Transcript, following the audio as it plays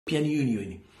European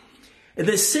Union.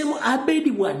 The same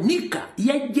Abedi Wanika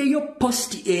yajeyo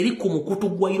post eri ku mukutu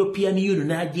gwa European Union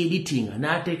naje editing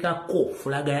naateka ko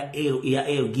flaga ya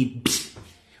LGB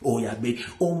oya be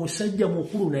omusajja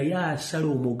mukulu na ya asala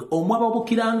omuga omwaba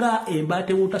obukiranga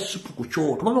embate wuta supu ku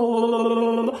kyoto.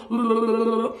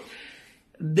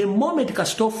 The moment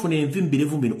kastofu ne envimbire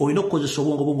oyino kozesa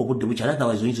obwongo budde bukyala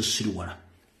otherwise oyinza siriwala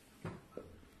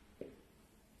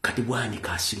kati bwani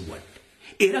kasiriwala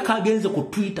era kagenze ku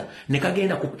Twitter ne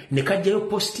kagenda ku ne kajjayo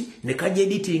post ne kajja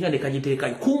editing ne kajiteeka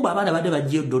kumba abana bade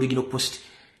bajje do original post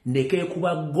ne ke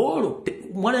kuba golo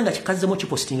mwana nga kikazzemo ki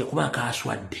posting kuba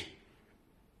kaaswadde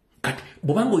kati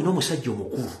bobango ino musajja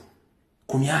omukulu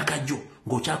ku myaka jo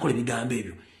ng'okyakola ebigambo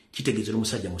ebyo kitegeezera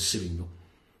omusajja musiru nnyo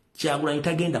kyagula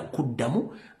itagenda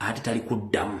kuddamu ate tali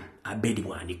kuddamu Abedi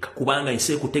Bwanika kubanga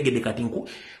ense kutegedde kati nku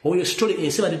oyo story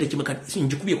ense badde kimekati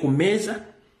njikubye ku meza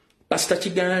Pastor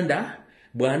Kiganda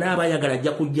bwana abayagala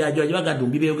ajja kujjajo baganda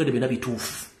mbibeyogede bena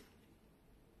bituufu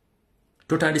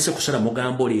totandise kusala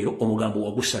mugambo leero omugambo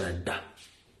wagusala dda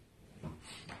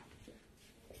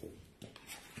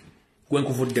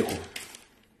gwenkuvuddeko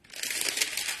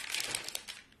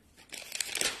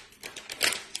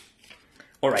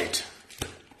alright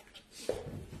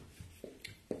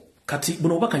kati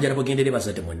buno obaka njala bwegendere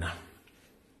bazadde mwenna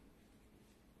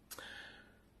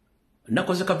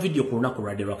nakoze ka video ku lunaku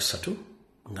lwa Lwakusatu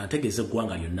nga ntegeeze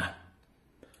eggwanga lyonna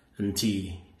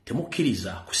nti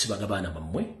temukkiriza kusibaga baana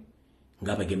bammwe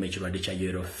nga bagema ekirwadde kya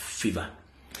yellow fever.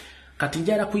 Kati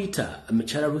njala kuyita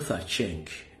Mukyala Ruth Acheng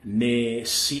ne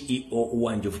CEO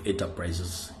Wanji of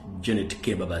Enterprises Janet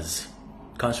Kebabazi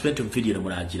kanspent video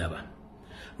munagiraba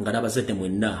nga nabazadde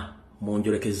mwenna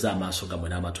munjolekeza amaaso gammwe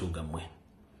n'amatu gammwe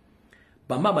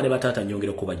bamama ne bataata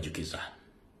nyongera kubajjukiza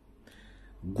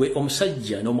gwe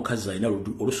omusajja n'omukazi alina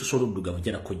olususu oluddugavu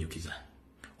jjana kujjukiza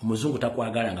omuzungu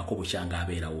takwagala ko bukyanga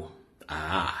abeerawo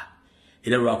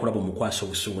era lwakulaba omukwasa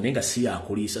obusungu naye nga si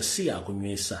yakuliisa si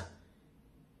yakunywesa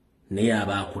naye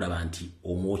aba akulaba nti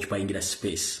omwokipayingira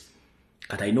space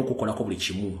kati alina okukolako buli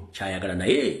kimu kyayagala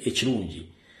naye ekirungi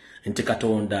nti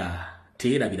Katonda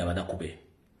teerabira banaku be.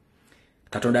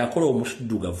 Katonda yakola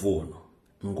omuddugavu ono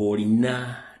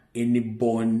ng'olina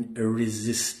inborn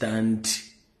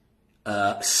resistant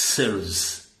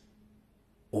cells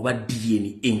oba DNA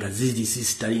enga ziri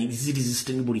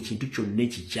buli kintu kyonna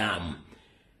ekikyamu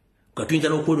katuyinza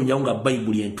n'okwelunyawo nga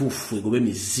Bayibuli entuufu egoba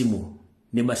emizimu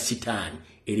ne masitaani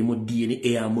eri mu DNA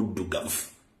eya muddugavu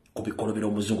ku bikolobera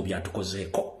omuzungu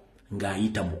byatukozeeko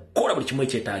ng'ayita mu kukola buli kimu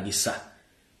ekyetaagisa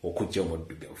okujja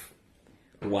omuddugavu.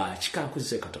 Lwaki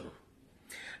katono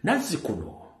nazzikuno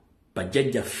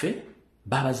bajjajjaffe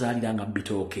babazaaliranga mu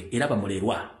bitooke era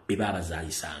bamulerwa be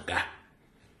babazaalisanga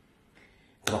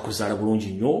nga bakuzaala bulungi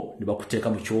nnyo ne bakuteeka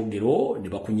mu kyogero ne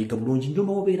bakunyiga bulungi nnyo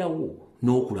n'obeerawo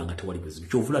n'okula nga tewali buzibu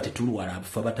kyovula tetulwala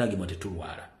abafu abataagimwa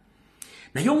tetulwala.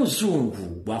 Naye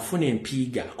omuzungu bw'afuna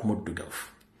empiiga ku muddugavu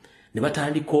ne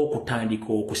batandika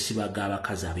okusibaga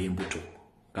abakazi ab'embuto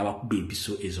nga bakuba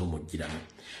empiso ez'omujjiramu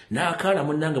n'akaala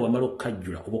munnanga bwamala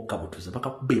okukajjula oba okkabutuza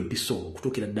bakakuba empiso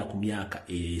okutuukira ddala ku myaka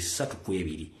 3 ku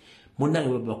 2 munnanga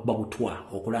bakuba butwa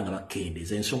okulanga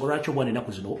bakendeeza ensonga lwaki obwana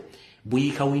ennaku zino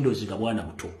buyiika windows nga bwana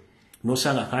buto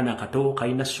n'osanga akaana akato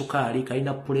kalina sukaali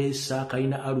kalina pulesa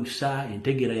kalina alusa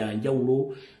entegeera ya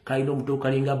njawulo kalina omuto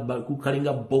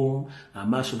kalinga bomu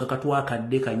amaaso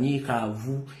gakatwakadde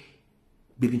kanyiikaavu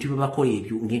bintu byebakola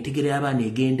ebyo ng'entegeera y'abaana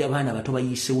egenda abaana bato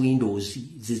bayiise windows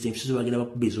zeze empiso bagenda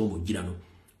bakuba ez'omujjirano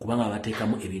kubanga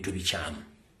bateekamu ebintu bikyamu.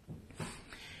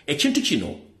 Ekintu kino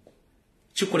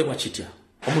kikolebwa kitya?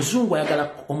 Omuzungu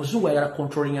ayagala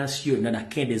controlling yansi yonna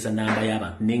nakendeeza namba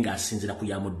y'abantu naye ng'asinzira ku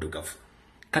ya muddugavu.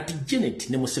 Kati Janet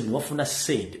ne Museveni wafuna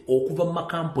ssente okuva mu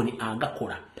makampuni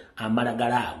agakola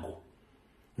amalagala ago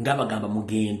ng'abagamba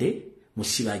mugende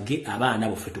musibage abaana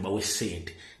baffe tubawe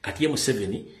ssente. Kati ye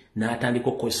Museveni n'atandika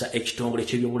okukozesa ekitongole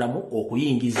ky'ebyobulamu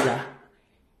okuyingiza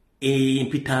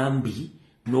empitambi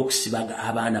n'okusibaga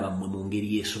abaana bammwe mu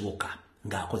ngeri esoboka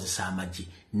ng'akozesa amagi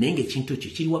naye ng'ekintu ekyo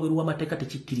kiri wabweru w'amateeka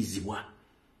tekikkirizibwa.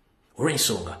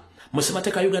 Olw'ensonga mu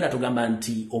ssemateeka Uganda tugamba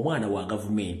nti omwana wa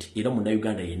gavumenti era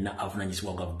munnayuganda yenna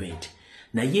avunaanyizibwa gavumenti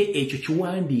naye ekyo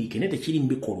kiwandiike naye tekiri mu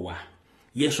bikolwa.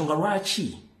 Y'ensonga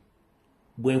lwaki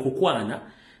bwe nkukwana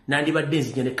nandibadde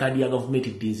nzija ne kaadi ya gavumenti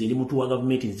ddi ndi muntu wa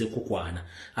gavumenti nze kukwana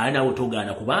ali naawe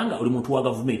togaana kubanga oli muntu wa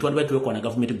gavumenti wandibadde twekwana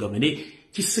gavumenti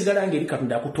kisigala ng'eri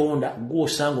Katonda akutonda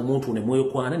gw'osanga omuntu ne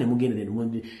mwekwana ne mugenda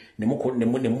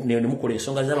ne mukola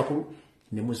ensonga z'abakulu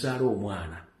ne muzaala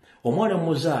omwana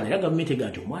muzaala era gavumenti ega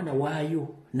nti omwana waayo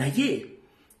naye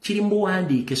kiri mu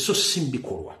buwandiike so si mu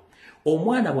bikolwa.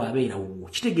 omwana bw'abeera wuwo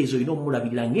kitegeeza olina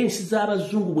omulabirira ng'ensi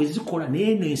z'abazungu bwe zikola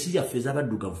n'eno ensi yaffe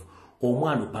ez'abaddugavu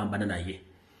omwana opambana naye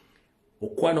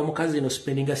okwana omukazi eno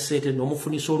spendinga sente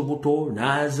n'omufunisa olubuto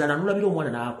n'azaala n'olabira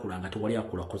omwana n'akula nga tewali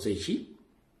akula koze eki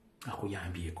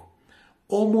akuyambyeko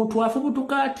omuntu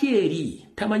afubutuka atya eri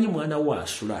tamanyi mwana we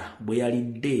asula bwe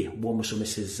yalidde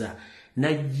bw'omusomesezza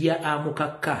najja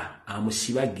amukaka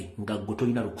amusibage nga gwe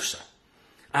tolina lukusa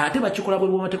ate bakikola bwe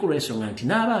bw'amateeka olw'ensonga nti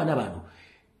n'abaana bano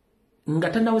nga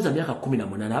tannaweza myaka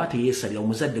 18 aba teyeesalira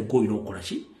omuzadde gw'olina okukola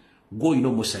ki gw'olina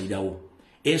omusalirawo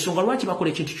ensonga lwaki bakola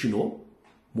ekintu kino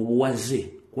mu buwaze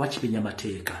kuba kipenya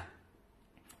amateeka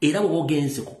era bwe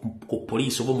ogenze ku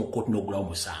poliisi oba mu kkooti n'ogulawo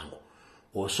omusango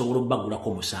osobola obbagulako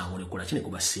omusango nekola ki ne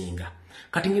kubasinga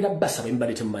kati ngira basaba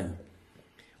embadde temumanyi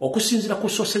okusinziira ku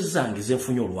soose zange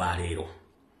zenfunye olwaleero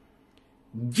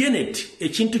Janet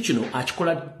ekintu kino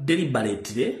akikola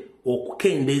deliberately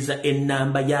okukendeeza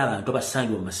ennamba y'abantu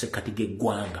abasangibwa mu masekkati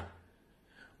g'eggwanga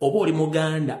oba oli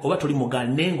muganda oba toli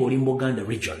muganda naye ng'oli mu Buganda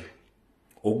region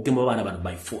okugema abaana bano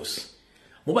by force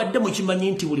mubadde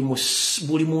mukimanyi nti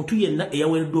buli muntu yenna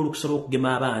eyaweereddwa olukusa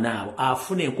lw'okugema abaana abo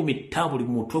afuna 15 buli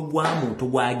mutwe gwa muntu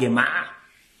gwagema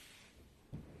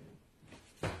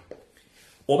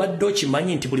obadde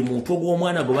okimanyi nti buli muntu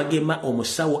ogw'omwana gwe bagema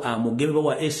omusawo amugeme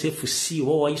bawa SFC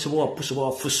oba wayiso oba wapuso oba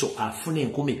wafuso afuna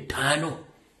 15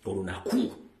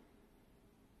 olunaku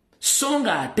so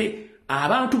nga ate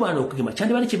abantu bano okugema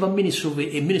kyandibadde kiva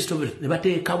ministry ne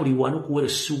bateeka buli wano okuwera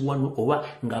suwano oba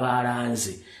nga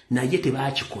balanze naye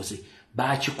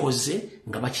bakikoze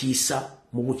nga bakiyisa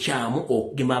mu bukyamu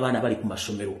okugema abaana bali ku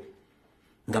masomero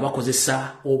nga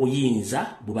bakozesa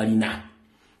obuyinza bwe balina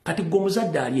kati gwe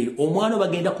omuzadde ali omwana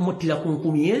bagenda kumuttira ku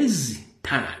 5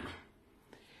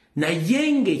 naye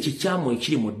ng'ekikyamu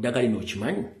ekiri mu ddagala lino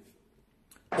okimanyi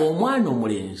omwana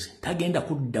omulenzi tagenda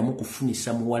kuddamu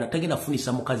kufunisa muwala tagenda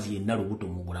kufunisa mukazi yenna lubuto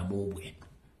mu bulamu bwe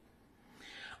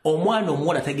omwana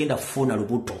omuwala tagenda kufuna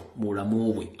lubuto mu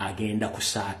bulamu bwe agenda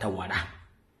kusaata wala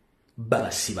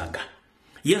babasibaga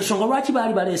yensonga lwaki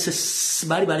baali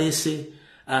baleese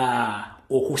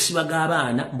okusibaga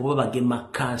abaana muba bagema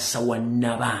kansa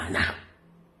wannabaana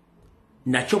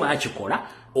nakyo baakikola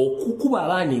okukuba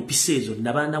abaana empisa ezo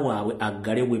nabaana waabwe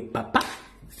aggalewe papa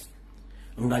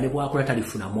nga ne bwakola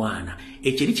talifuna mwana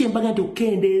ekyo eri kyembaga nti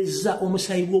okukendeeza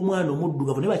omusayi gw'omwana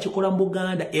omuddugavu ne bakikola mu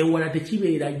Buganda ewala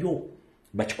tekibeerayo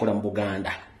bakikola mu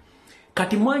Buganda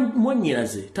kati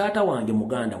mwannyinaze taata wange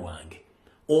muganda wange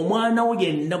omwana wo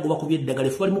yenna gwe bakubye eddagala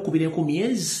efu balimukubira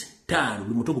 5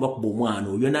 buli muto gwe bakuba omwana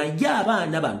oyo naye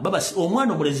abaana bano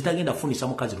omwana omulenzi tagenda kufunisa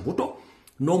mukazi lubuto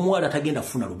n'omuwala tagenda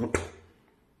kufuna lubuto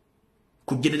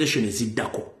ku generation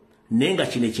eziddako naye nga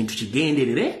kino ekintu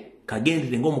kigenderere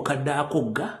kagendere ng'omukadde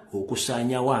akogga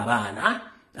okusaanyawo abaana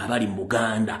abali mu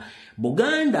Buganda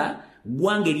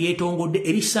ggwanga eryetongodde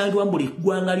erisangibwa mu buli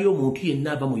ggwanga ly'omuntu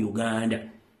yenna ava mu Uganda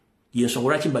yensonga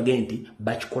lwaki mbagende nti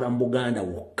bakikola mu Buganda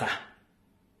wokka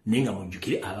naye nga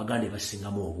mujjukire Abaganda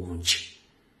basingamu obungi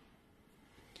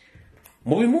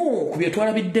mu bimu ku bye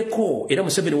twalabiddeko era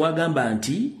Museveni wagamba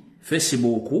nti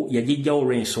Facebook yagijjawo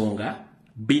olw'ensonga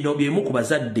bino byemu ku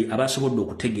bazadde abasobodde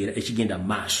okutegeera ekigenda mu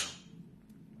maaso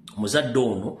muzadde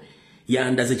ono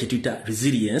yandaze kye tuyita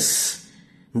resilience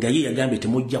nga ye yagambye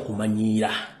temujja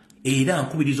kumanyiira era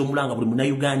nkubiriza omulanga buli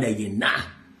munnayuganda yenna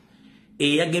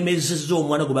eyagemezezza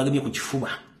omwana gwe bagemye ku kifuba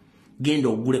genda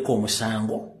oguleko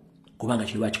omusango kubanga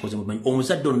kino bakikoze mu bumanyi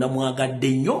omuzadde ono namwagadde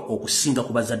nnyo okusinga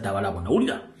ku bazadde abalala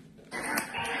nawulira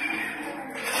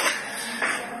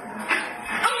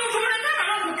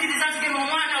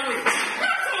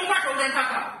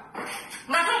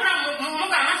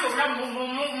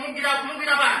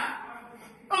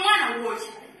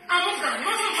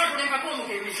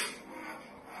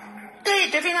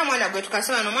tefina mwana gwe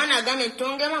tukasaba n'omwana agamye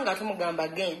tongema nga tumugamba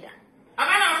genda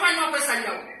abaana bafanya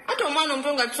okwesalirawo ate omwana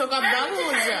omuto nga tusooka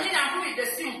babuuza nankubidde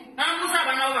essimu namuuza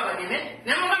abaana bo babageme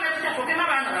nemugamba tutakogema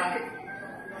abaana bange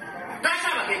lwaki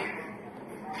abageme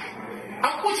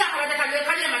akukuca akabadde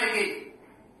kali emabegeri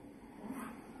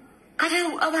kati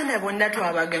abaana bonna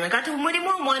twabageme kati mulimu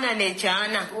omwana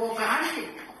n'ekyana ogambe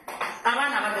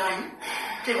abaana baganyi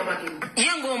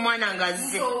ye ng'omwana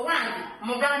ngazze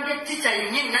mugambye tica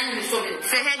yennyini nanyini somero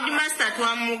ffe headmaster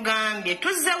twamugambye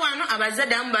tuzze wano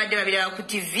abazadde abamu babadde babiraba ku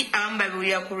TV abamu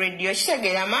babiwulira ku radio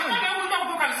kitegeera maama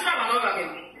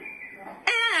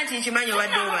era nati nkimanyi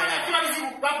obadde obalaba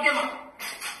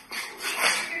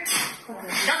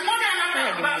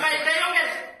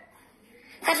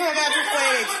kati ogala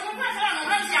tukolere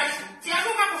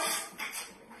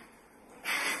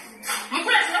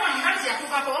mukuleserawa mukazi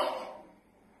yatukako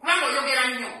kubanga oyogera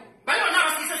nnyo bali bonna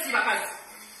abasiise si bakazi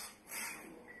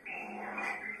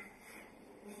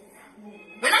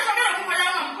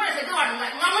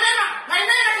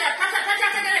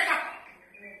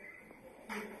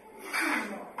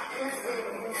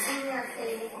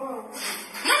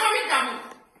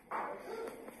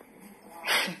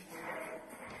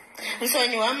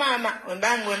nsonyiwa maama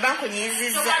wemba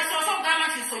nkunyiizizza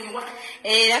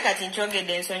era kati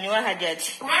nkyogedde nsonyiwa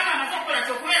Hajati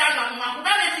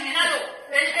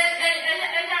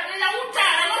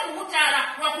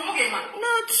no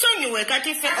tusonyiwe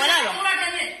kati ffe olaba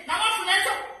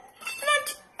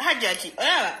Hajati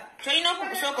olaba tolina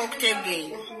okusooka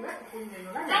okutegeera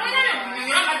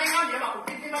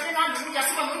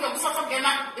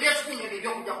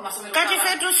kati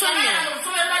ffe tusomye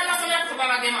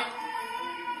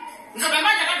nze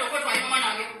bamanya kati okwetwala omwana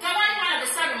wange tewali mwana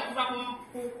besaabe mukuva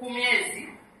ku myezi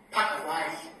paka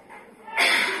waali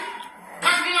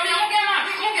kati bino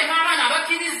mugema abaana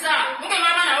abakkiriza mugema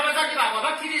abaana ababazadde baabwe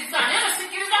abakkiriza naye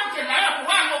tosikiriza kutennaye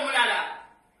kubanga omulala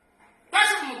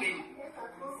lwaki kumugema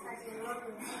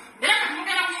era kati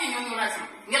mugenda kunyinya omulazi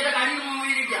ngedde kali mu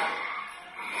mubiri gyabwe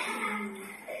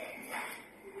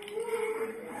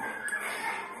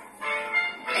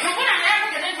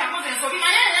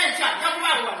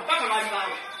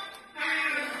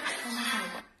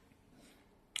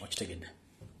okitegedde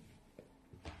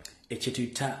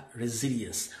ekyetuyita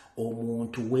resilience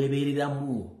omuntu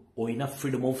weebeereramu oyina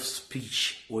freedom of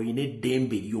speech oyina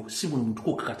eddembe lyo si buli muntu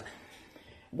kukakata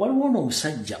waliwo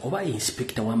n'omusajja oba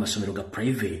inspector w'amasomero ga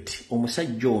private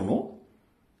omusajja ono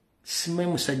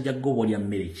simanyi musajja ggobo lya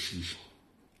mmere ki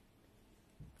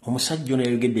omusajja ono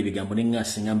yayogedde ebigambo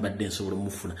neŋŋaasi nga mbadde nsobola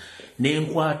omufuna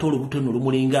nenkwata olubuto no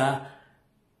lumulinga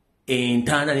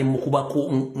entaana nemukubako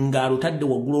ng'alutadde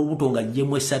waggulu olubuto nga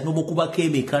jjemu esatu nomukubako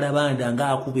emikalabanda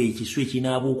ng'akuba ekisu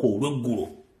ekinaabuuka olweggulo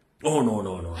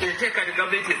no enteeka ne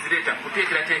gavumenti ezireeta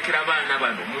kuteekerateekera abaana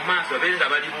bano mu maaso babeere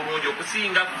nga bali bulungi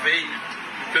okusinga ffe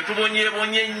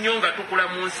tetubonyebonye nnyo nga tukula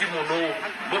mu nsi muno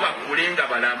bo bakule nga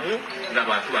balamu nga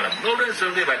bantu balamu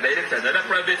n'olwensonga eba directors ada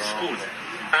private schools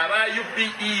aba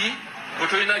UPE bwe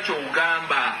tolina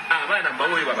kyogamba abaana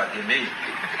mbawoyo babageme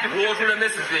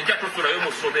lwotulemesiza enkya tosulayo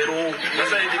mu ssomero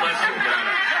nasaidi mansi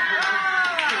omulala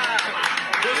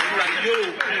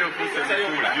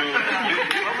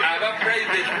aba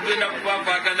private tugenda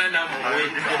kubavaagana nammwe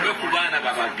muve ku baana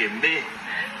babageme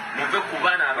muve ku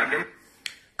baana babageme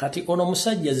kati ono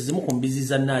musajja zizimu ku mbizi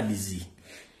za nadizi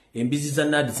embizi za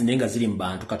nadizi naye nga ziri mu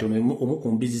bantu kati ono omu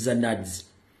ku mbizi za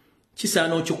nadizi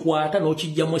kisaana okikwata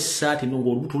n'okijjamu essaati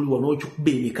ng'olubuto luliwa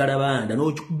n'okikuba emikalabanda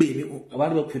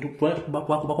n'okikuba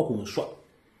twakubako ku nswa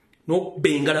n'okuba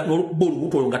engala n'olukuba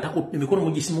olubuto olwo nga emikono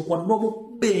mugisimukwano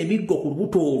n'omukuba emiggo ku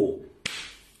lubuto olwo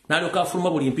n'alyoka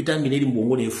afuluma buli mpita mbina eri mu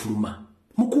bwongo n'efuluma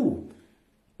mukulu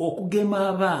okugema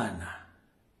abaana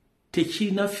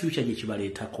tekirina future gye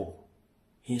kibaleetako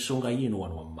ensonga yiino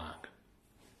wano wammanga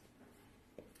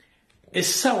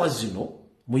essaawa zino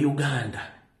mu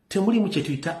Uganda temulimu kye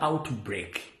tuyita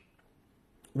outbreak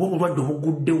w'obulwadde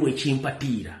obuguddewo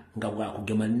ekimpatiira nga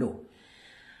bwakugema nno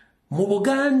mu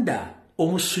Buganda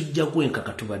omusujja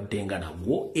gw'enkaka tubaddenga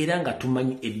nagwo era nga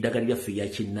tumanyi eddagala lyaffe erya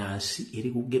kinnansi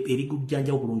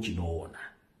erigujjanjawo bulungi n'owona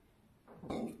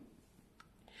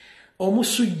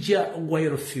omusujja gwa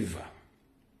yellow fever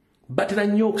batera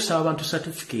nnyo okusaba abantu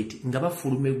certificate nga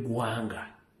bafuluma eggwanga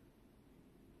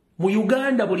mu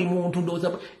Uganda buli muntu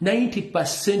ndowooza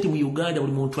 90% mu Uganda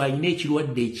buli muntu alina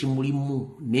ekirwadde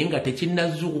ekimulimu naye nga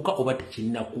tekinnazuukuka oba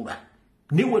tekinnakula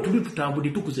newe tuli tutambudde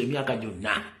tukuza emyaka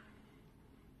gyonna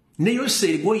neyo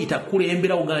seegoyita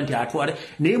kulemberawo ga nti atwale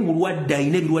naye mulwadde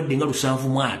alina ebirwadde nga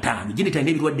 750 gye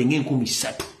talina ebirwadde nga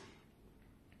 3,000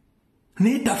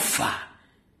 naye tafa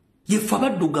yefe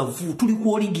abaddugavu tuli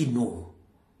ku oligino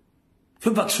fe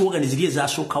vaccine organizeri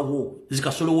ezasookawo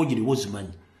zikasolowo giriwo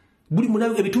zimanyi buli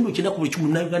munayo ebitundu 9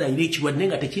 munauganda alina ekirwadde naye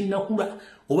nga tekinnakula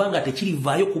oba nga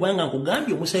tekirivaayo kubanga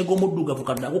nkugambye omusayi gw'omuddugavu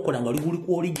kadde agukola nga oli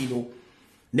ku oligino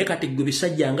ne kati gwe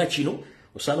bisajja nga kino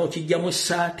osaana okijjamu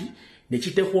essaati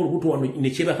nekiteeka olubuto wano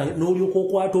nekyebaka n'olyoka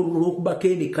okwata oluno n'okubako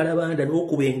emikalabanda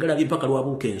n'okuba engalabi mpaka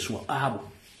lwabuuka enswa abo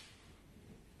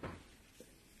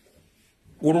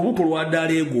olubuto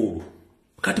lwaddaala egolwo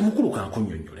kati mukulu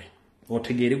kankunnyonnyole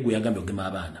otegeere gwe yagambye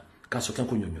ogema abaana kansooke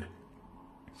nkunnyonnyole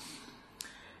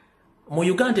mu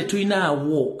Uganda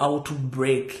tulinaawo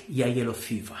outbreak ya yellow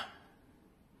fever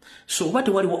so oba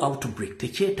tewaliwo outbreak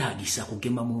tekyetaagisa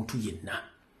kugema muntu yenna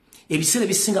ebiseera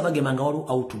ebisinga bagema nga waliwo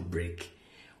outbreak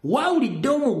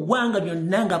wawuliddewo mu ggwanga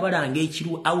byonna nga balanga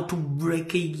ekiriwo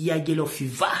outbreak ya yellow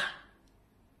fever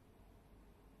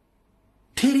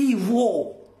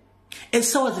teriiwo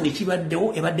essaawa zino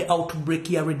ekibaddewo ebadde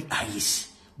outbreak ya red eyes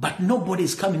but nobody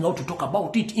is coming out to talk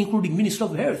about it including Minister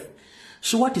of Health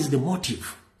so what is the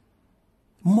motive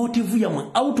yamwe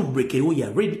outbreak eriwo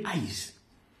ya red eyes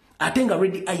ate nga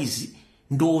red eyes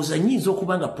ndowooza nyinza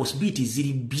okuba nga possibility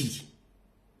ziri bbiri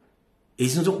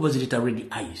eziyinza okuba zireeta red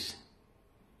eyes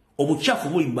obucaafu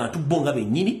buli bantu bo nga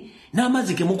bennyini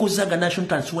n'amazzi ge mukozzaga National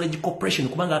Transport Corporation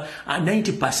kubanga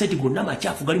 90% gonna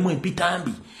machafu galimu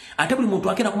empitambi ate buli muntu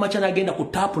akera ku macha n'agenda ku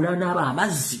tap n'anaaba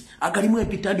amazzi agalimu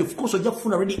empitambi of course ojja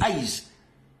kufuna red eyes.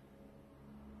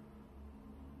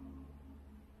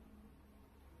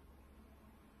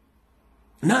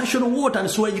 National Water and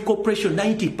Sewage Corporation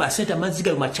 90% amazzi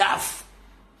gayo machafu.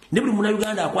 Ne buli muna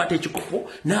Uganda akwata ekikopo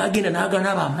n'agenda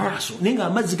n'aba amaaso nenga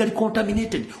amazzi gali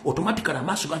contaminated automatically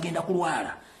amaaso gagenda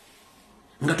kulwala.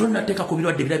 Nga tonnateeka ku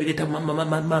birwadde birabireeta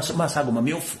maaso ago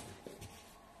mamyufu.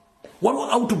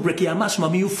 Waliwo outbreak ya maaso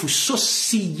mamyufu so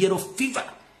si yellow fever.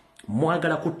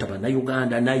 Mwagala kutta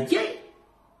bannayuganda naye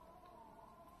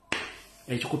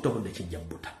ekikutta obudde kijja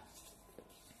bbuta.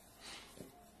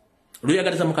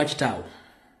 Luyagaliza muka kitaawo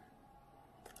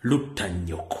lutta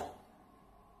nnyoko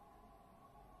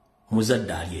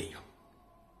muzadde ali eyo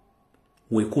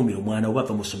weekuumira omwana oba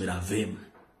ava mu ssomero aveemu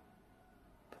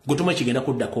gutuma kigenda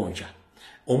kuddako nkya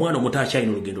omwana omuto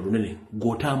akyalina olugendo lunene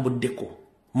gw'otambuddeko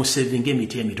mu sevinga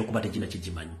emiti emito okuba tegina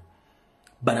kigimanyi.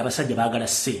 Bano abasajja baagala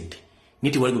ssente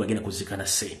naye tewali gwe bagenda kuzikana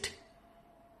ssente.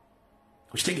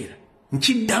 Okitegeera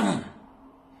nkiddamu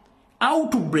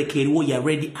outbreak eriwo ya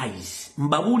red eyes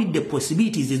mbabuulidde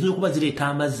possibilities eziyinza okuba zireeta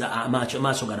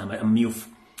amaaso gano amyufu.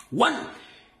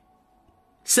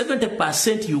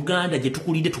 70% Uganda gye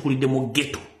tukulidde mu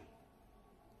ghetto.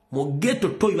 Mu ghetto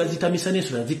toyi bazitamisa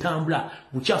n'ensolo zitambula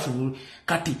buchafu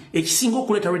kati ekisinga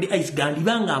okuleeta red eyes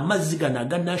gandibanga amazzi gano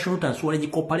aga National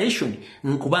Transport Corporation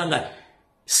nkubanga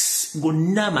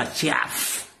gonna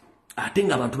machafu ate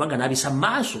nga abantu baganaabisa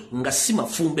maaso nga si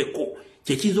mafumbeko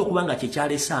kyekiyinza okuba nga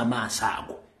kyekyaleesa amaaso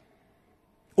ago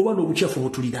oba n'obuchafu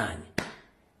butuliraanye.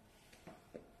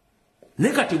 Ne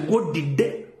kati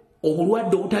gw'oddidde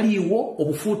obulwadde obutaliiwo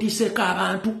obufuutiiseeko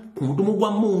abantu ku mudumu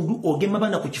gwa mundu ogema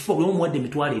bana ku kifo bwe omuwadde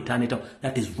emitwalo 5.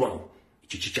 That is wrong.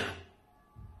 Ekyo kikyamu.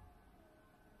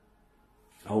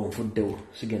 Awo nfuddewo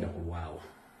sigenda kulwawo.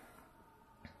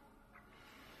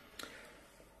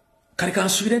 Kale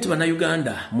kansubire nti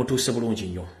bannayuganda mutuuse bulungi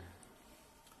nnyo.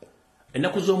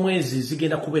 Ennaku z'omwezi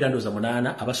zigenda kubeera ndoza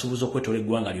 8 abasuubuza okwetoola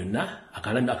eggwanga lyonna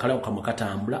akalawo kamwe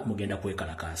katambula mugenda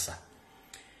kwekalakaasa.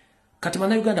 Kati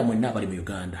bannayuganda mwenna abali mu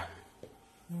Uganda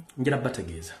njira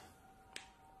bategeeza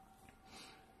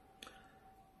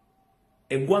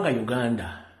eggwanga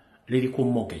Uganda liri ku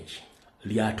mortgage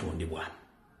lyatundibwa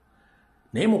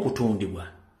naye mu kutundibwa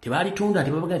tebalitunda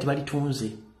tebabaga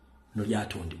tebalitunze no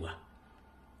lyatundibwa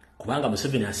kubanga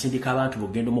Museveni asindika abantu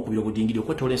bugendo mu kubira obudingiri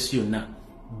okwetoola ensi yonna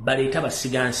baleeta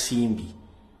basiga nsimbi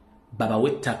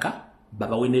babawe ettaka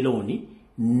babawe ne looni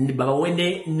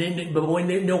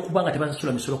babawene okubanga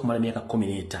tebasasula misolo kumala myaka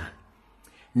 15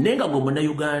 nenga gwe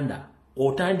munnayuganda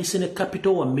otandise ne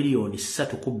capital wa milioni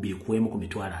 3.2 kuemu ku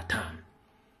mitwalo 5.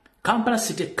 Kampala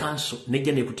City Council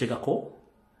nejja nekuteekako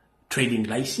trading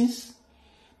license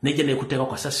nejja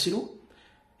nekuteekako kasasiro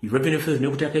revenue affairs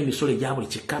nekuteekako emisolo egya buli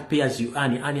kika pay as you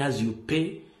earn as you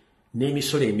pay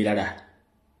n'emisolo emirala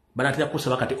banatera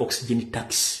kusaba kati oxygen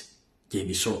tax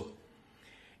gy'emisolo.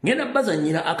 Ngenda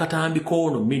bazanyira akatambiko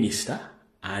ono minister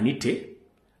Anite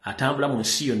atambula mu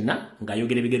nsi yonna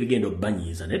ng'ayogera ebigendo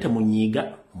banyiiza naye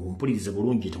temunyiiga mumpulirize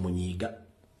bulungi temunyiiga.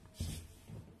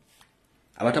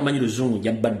 Abatamanyi luzungu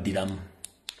nja baddiramu.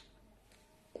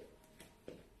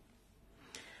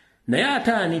 Naye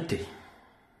ate Anite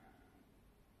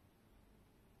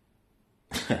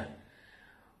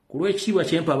ku lw'ekitiibwa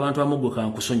kyempa abantu abamu gwe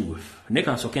kankusonyiwe naye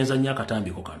kansooke nzannyo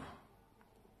akatambiko kano.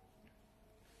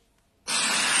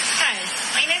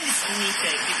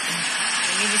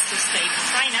 Minister of State for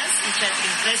Finance, in charge of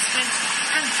investment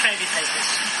and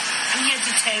privatization. I'm here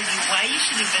to tell you why you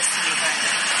should invest in Uganda.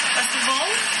 First of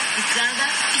all, Uganda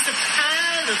is a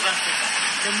part of Africa,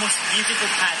 the most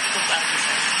beautiful part of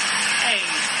Africa. Hey,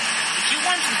 if you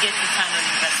want to get return on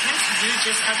investment, you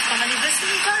just have to come and invest in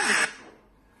Uganda.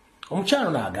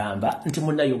 Omukyalo n'agamba nti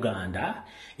munnayuganda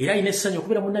era alina essanyu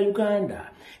okubeera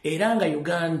munnayuganda era nga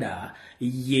Uganda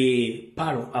ye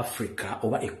part of Africa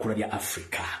oba ekkula lya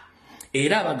Africa.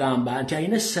 Era abagamba nti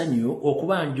alina essanyu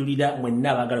okubanjulira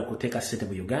mwenna abaagala okuteeka ssente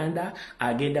mu Uganda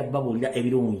agenda babuulira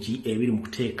ebirungi ebiri mu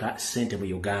kuteeka ssente mu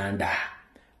Uganda.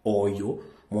 Oyo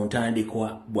mu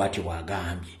ntandikwa bw'atyo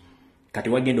bw'agambye. Kati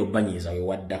wagenda okubanyiiza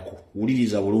weewaddako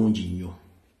wuliriza bulungi nnyo.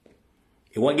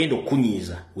 Ewagenda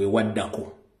okunyiiza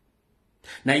weewaddako.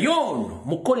 Naye ono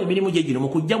mukola emirimu gye gino mu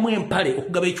kuggyamu empale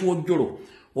okugaba ekiwojjolo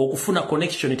okufuna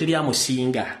connection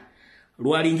teryamusinga.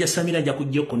 Lwalinja Samira nja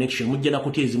kujja connection mujja na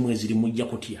kutya ezimu eziri mujja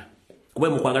kutya kuba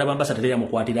mu kwagala bambasa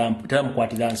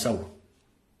teramukwatira nsawo.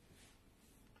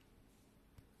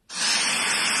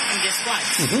 And guess what?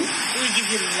 We give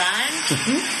you land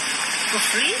for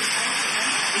free.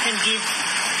 We can give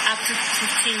up to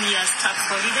 15 years tax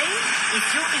holiday if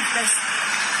you invest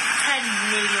 10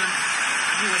 million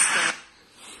US dollars.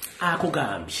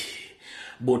 Akugambye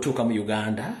bw'otuuka mu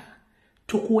Uganda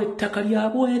tukuwa ettaka lya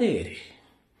bwereere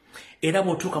era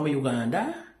bw'otuuka mu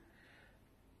Uganda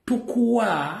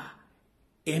tukuwa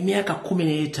emyaka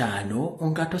 15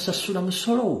 nga tosasula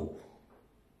musolo.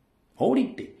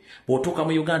 Owulidde? Bw'otuuka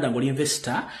mu Uganda ng'oli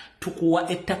investor tukuwa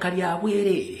ettaka lya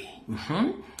bwereere.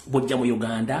 Bw'ojja mu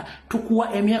Uganda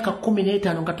tukuwa emyaka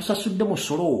 15 nga tosasudde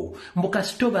musolo.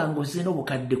 Mbukasitoba ng'ozze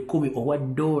n'obukadde 10 owa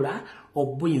 $,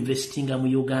 obbu investinga mu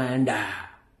Uganda.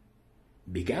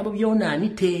 Bigambo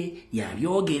by'onaanite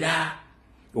yabyogera.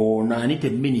 Onaanite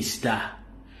minister.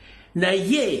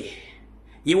 Naye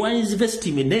yewa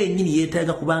investment naye nyini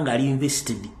yeetaaga kubanga ali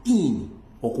invested in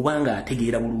okubanga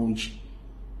ategeera bulungi.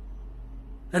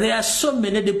 There are so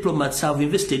many diplomats have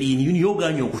invested in you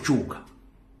yoganya okukyuka.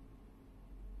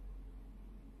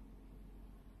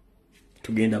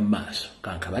 Tugenda mu maaso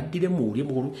kankabaddire muwulye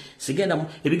mukulu sigenda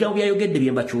ebigambo byayogedde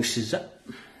bye mbakyusiza.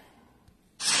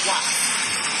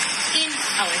 In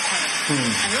our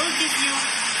economy. And we'll give you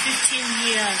 15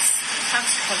 years tax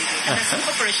holiday. And that's a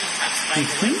corporation tax, by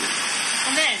the way.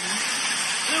 And then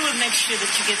we will make sure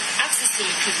that you get access to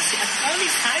electricity at only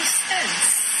 5 cents.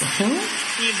 Can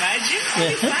you imagine?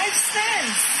 Only 5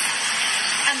 cents.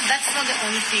 And that's not the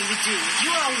only thing we do. You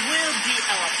will be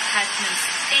our partners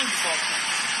in development.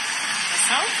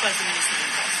 Myself, as the Minister of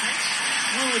Investment,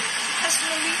 we would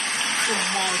personally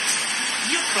promote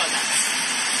your products.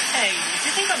 Hey, if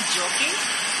you think I'm joking,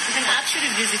 you can actually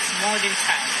visit Modern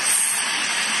Times.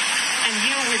 And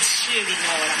you will surely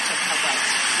know what I'm talking about.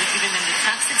 We're giving them the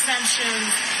tax exemption,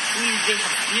 they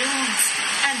have yields,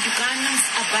 and Ugandans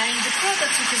are buying the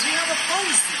products because we have a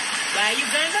policy. Buy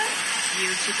Uganda,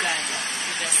 yield Uganda.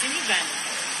 Invest in Uganda.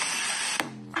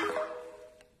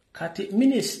 Kati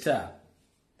Minister,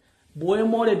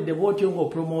 bw'emoledde bw'otyo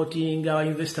ng'opromotinga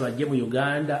abainvesita bajje mu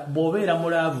Uganda, bw'obeera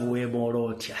mulaavu weemoola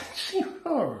otya?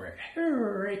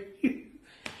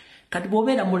 Kati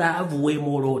bw'obeera mulaavu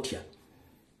weemoola otya?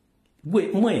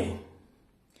 Gwe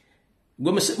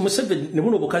Museveni ne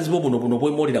buno obukazi bwo buno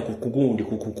bwemoolera ku gundi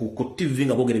ku TV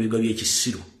nga boogera ebigambo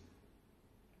by'ekisiru.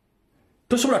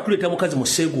 Tosobola tuleeta mukazi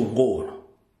museegu ng'ono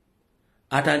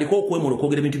atandika okwemoola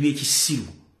okwogera ebintu by'ekisiru.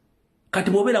 Kati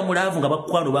bw'obeera mulaavu nga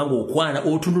bakukwano banga okwana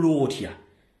otunula otya?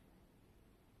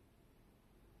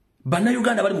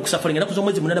 Bannayuganda bali mu kusafala ennaku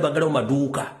z'omwezi munana baggalawo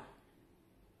maduuka.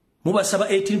 Mubasaba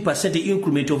 18%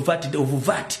 increment of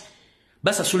VAT.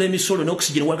 Basasula emisolo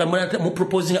n'oxygen walaga mu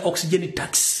proposing oxygen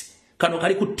tax. Kano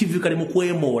kali ku TV kali mu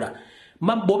kwemoola.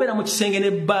 Bw'obeera mu kisenge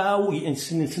ne bbaawo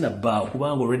sina bbaawo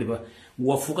kubanga already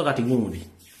wafuuka kati gundi.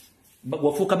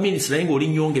 Wafuuka minister naye ng'oli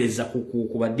nnyongereza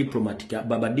ku badiplomat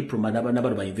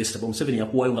n'abano ba investor. Museveni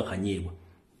yakuwaayo nga kanyeebwa.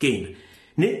 Genda.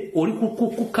 Ne oli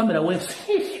ku kamera we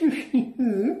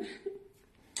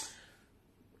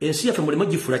ensi yaffe mulimu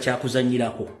gifuula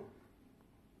kyakuzannyirako.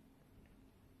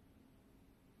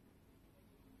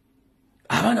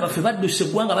 Abaana baffe badduse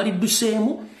eggwanga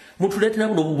balidduseemu mutuleetera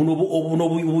buno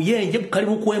obuyenje bukali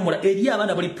mu kwemula eri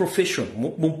abaana bali profession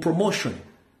mu promotion.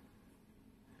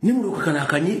 Ne muluka kana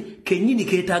akanye kennyini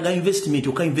keetaaga investment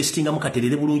oka investinga mu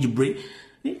katerere bulungi bre.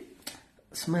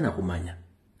 Simana kumanya.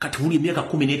 Kati buli emyaka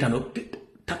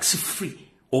 15 tax free.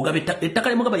 Ogabe ettaka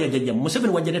ly'emugaba yajjajja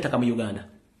Museveni wajja n'ettaka mu Uganda.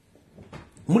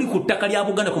 Muli ku ttaka lya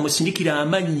Buganda kumusindikira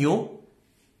amannyo.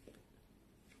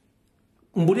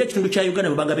 Mbuli ekitundu kya Uganda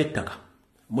bwe bagaba ettaka.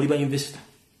 Muli ba investor.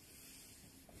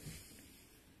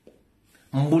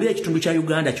 Mbuli ekitundu kya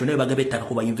Uganda kyonna bwe bagaba ettaka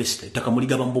ku ba investor. Ettaka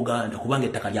muligaba mu Buganda kubanga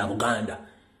ettaka lya Buganda.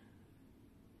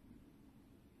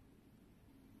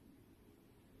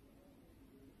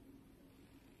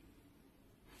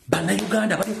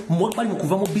 Bannayuganda bali mu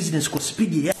kuva mu business ku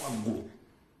speed eya waggulu.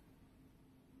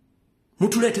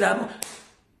 Mutuleetera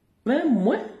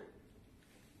Memwe.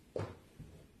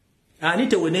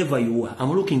 Anita, whenever you are,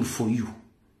 I'm looking for you.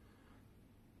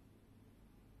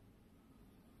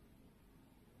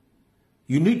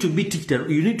 You need to be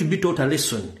taught a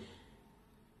lesson.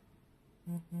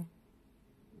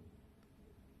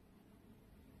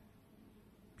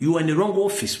 You are in the wrong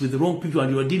office with the wrong people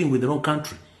and you are dealing with the wrong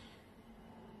country.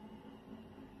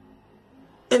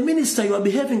 A minister, you are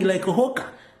behaving like a hawker.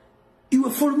 You are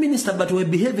a full minister, but you are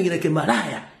behaving like a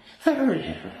maraya.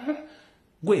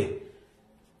 Gwe.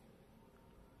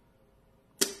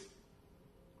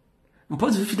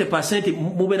 Mpozi 50%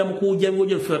 mubera mukuja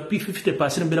ngojo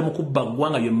 50% mbera mukubba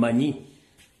gwanga yomanyi.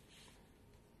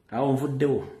 Awo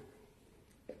nvuddewo.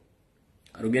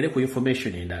 Alugere ku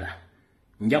information endala.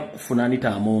 Nja kufuna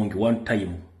Anita Amongi one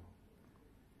time.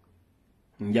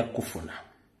 Nja kufuna.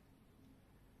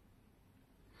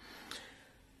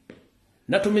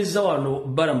 Natumiza wano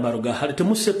Barambaruga hali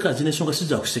temuseka zine nsonga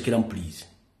siza kusekeramu please.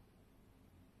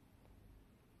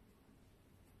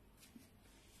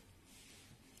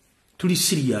 Tuli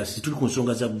serious, tuli ku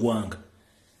nsonga za ggwanga.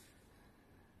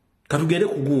 Katugende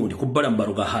ku gundi ku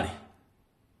Barambaruga hali.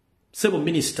 Sebo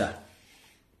minister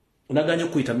unaganya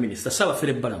kuyita minister saba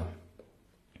fere Baramu.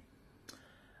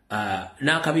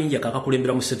 N'akabinja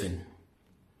kakakulembera mu 7.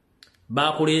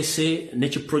 Bakolese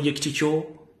n'eki project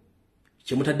kyo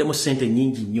kyemutaddemu sente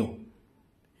nyingi nnyo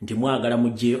nti mwagala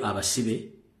mujjeyo abasibe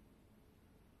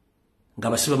nga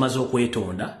basibe maze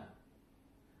okwetonda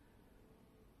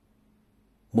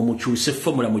mumukyuse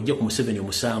formula mujje ku 7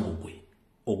 omusango gwe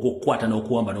ogwokwata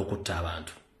n'okuwamba n'okutta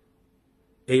abantu.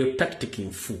 Eyo tactic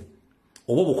nfu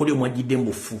obo bukoli omwajjidde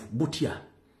mbufu butya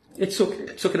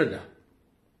ekisokera dda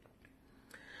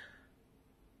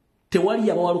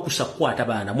tewali abawalukusa kukwata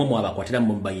baana mwe mwabakwatira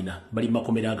mu bayina bali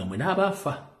makomera agamwe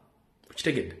n'abafa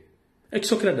kitegedde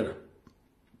ekisokera ddala.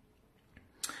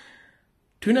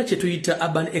 Tulina kye tuyita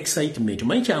urban excitement.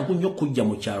 Manyi kyangu nnyo okujja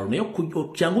mu kyalo naye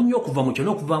kyangu nnyo okuva mu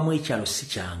kyalo n'okuvaamu ekyalo si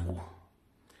kyangu.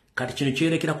 Kati kino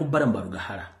kyerekera ku Barambaruga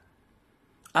hala.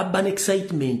 Urban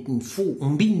excitement nfu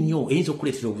mbi nnyo eyinza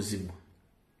okuleetera obuzibu.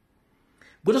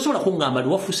 Gwe tosobola kuŋŋamba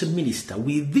wafuuse minister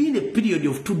within a period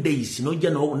of 2 days n'ojja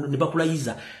ne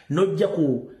bakulayiza n'ojja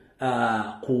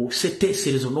ku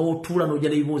seteeserezo n'otuula n'ojja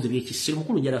n'ebibuuzo by'ekisiro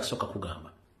mukulu njala asooka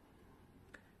kugamba.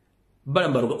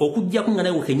 Barambaruga okujja ku nga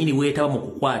nawe kennyini weetaba mu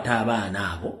kukwata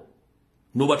abaana abo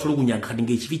n'obatulugunya kati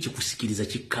ng'ekibi kikusikiriza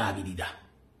kikkaabirira.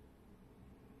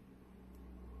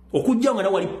 Okujja nga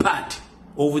nawe wali part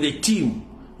of the team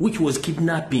which was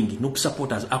kidnapping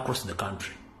n'okusupporters across the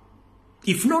country.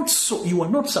 If not so, you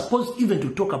are not supposed even to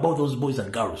talk about those boys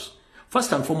and girls.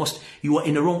 First and foremost, you are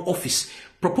in the wrong office.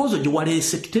 Proposal you are a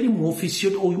secretary mu office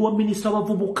or you are minister of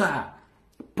Vubuka.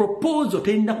 Proposal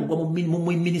tenda kugwa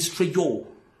mu ministry yo.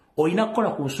 O inakola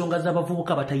ku nsonga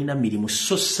z'abavubuka batalina mirimu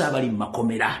so sabali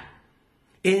makomera.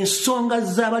 Ensonga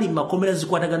z'abali makomera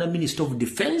zikwatagana Minister of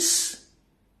Defense,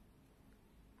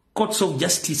 Courts of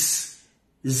Justice,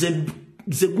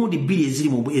 zegundi bili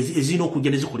ezirina okujja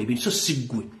ne zikola ebintu so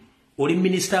sigwe. Oli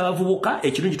minister abavubuka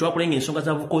ekirungi twakulenga ensonga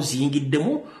z'abavubuka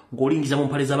oziyingiddemu ng'olingiza mu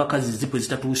mpale z'abakazi zipwe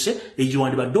zitatuuse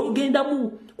egiwandibadde ogendamu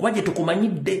kuba gye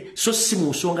tukumanyidde so si mu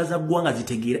nsonga za ggwanga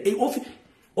zitegeera.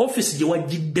 Office gye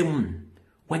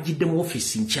wajjiddemu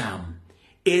office nkyamu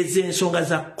ezo ensonga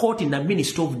za court na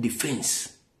Minister of Defense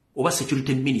oba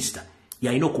security minister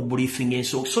yalina okubriefing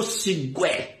ensonga so si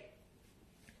gwe.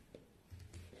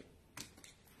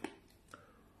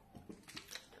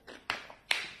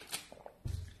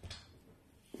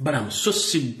 Baramu so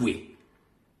sigwe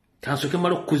kansoke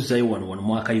malo kuzzayo wano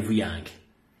mu archive yange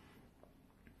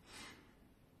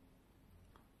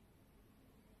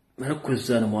malo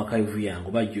kuzzayo mu archive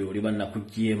yange bajjo oli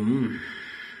bannakuggyemu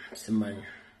simanyi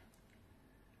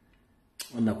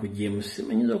bannakuggyemu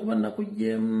simanyiza okuba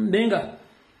nnakuggyemu nenga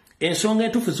ensonga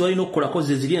entuufu z'olina okukolako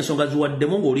ze ziri ensonga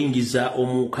ziwaddemu ng'olingiza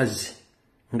omukazi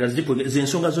nga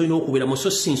z'ensonga z'olina okubeeramu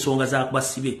so si nsonga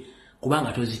zakubasibe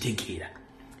kubanga tozitegeera.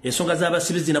 Ensonga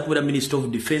z'abasibe zina kubeera Minister of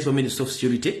Defense or Minister of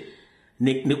Security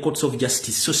ne Courts of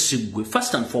Justice so sigwe.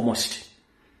 First and foremost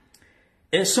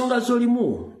ensonga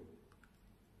z'olimu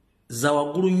za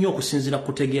waggulu nnyo okusinziira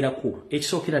kutegeerako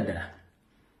ekisookera ddala.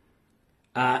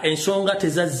 Ensonga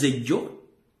tezazze jjo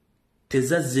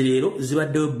tezazze leero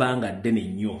zibaddeyo ebbanga ddene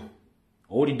nnyo.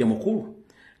 Owulidde mukulu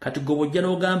kati gwe bw'ojja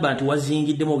n'ogamba nti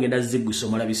wazingiddemu ogenda ziggwisa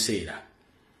omala biseera.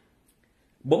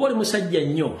 Bw'oba oli musajja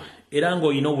nnyo era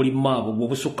ng'olina obulimu abo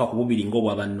bw'obusukka ku bubiri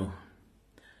ng'obwa banno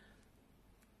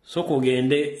sooka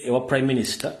ogende ewa Prime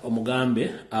Minister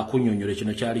omugambe akunnyonnyola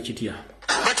kino kyali kitya.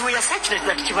 But we are fortunate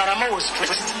that Kibarama was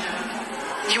traced.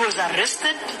 He was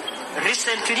arrested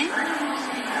recently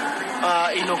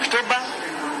in October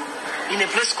in a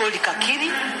place called Kakiri,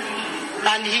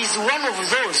 and he is one of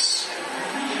those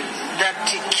that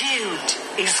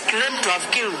is claimed to have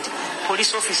killed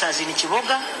police officers in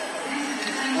Chiboga,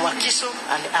 Wakiso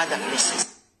and other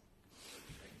places.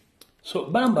 So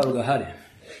Barambaruga hale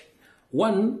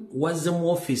one was the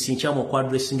office in chamo kwa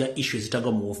addressing issues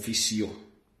zitaga mu office yo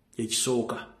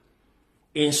ekisooka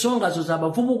ensonga zo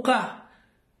z'abavubuka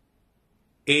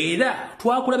era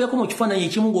twakulabeko mu kifaananyi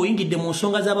ekimu ng'oyingidde mu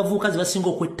nsonga z'abavubuka zibasinga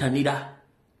okwettanira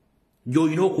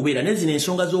gy'olina okubeera nezino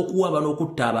ensonga z'okuwaba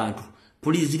n'okutta abantu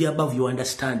police ziri above your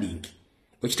understanding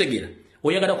okitegeera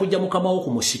oyagala kujja mukama wo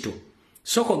ku musito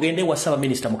soko gende wa saba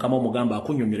minister mukama omugamba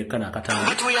akunnyonnyoleka n'akatanga.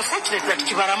 But we are fortunate that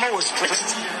Kibarama was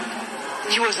traced.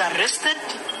 He was arrested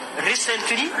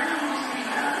recently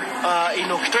in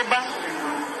October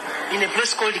in a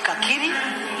place called Kakiri,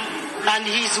 and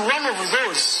he is one of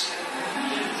those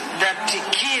that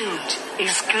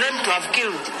is claimed to have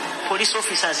killed police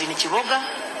officers in Chiboga,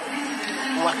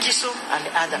 Wakiso, and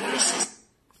other places.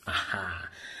 Aha.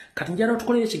 Kati njala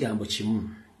otukolere ekigambo kimu.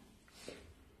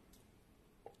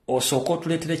 Osooka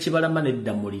otuleetere Kibalama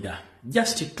n'Eddamulira.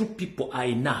 Just two people are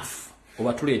enough.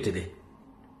 Oba tuleetere.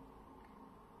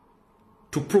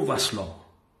 To prove us wrong.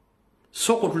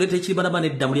 Sooka otuleetere Kibalama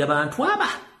n'Eddamulira abantu aba.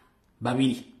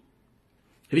 Babiri.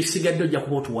 Ebisigadde ojja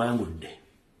kuba otuwangudde.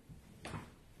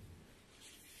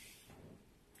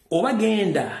 Oba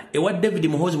genda ewa David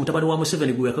Muhoozi mutabani wa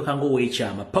Museveni gwe yakakanga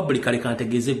ow'ekyama publicly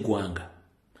kantegeeze eggwanga.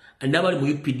 N'abali mu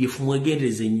UPDF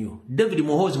mwegendereze nnyo. David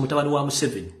Muhoozi mutabani wa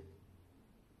Museveni.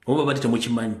 Oba bati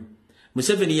temukimanyi.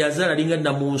 Museveni yazaala linga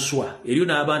Namunswa. Eriyo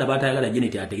n'abaana baatayagala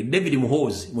Janet atege. David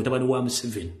Muhoozi mutabani wa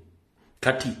Museveni.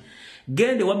 Kati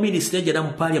gende wa minisita ejjana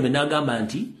mu parliament n'agamba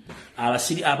nti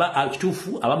abasiri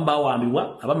kituufu abamu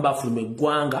baawambibwa abamu baafuluma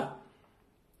eggwanga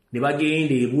ne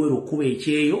bagenda ebweru okuba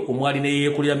ekyeyo omwali ne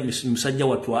yeekolera musajja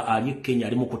wattu ali Kenya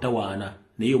ali mu kutawaana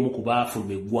naye omu ku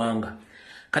baafuluma eggwanga.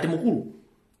 Kati mukulu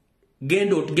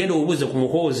genda obuuze ku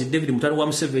Muhoozi David mutano wa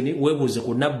Museveni weebuuze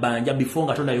ku Nabbanja before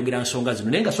nga tonayogera nsonga zino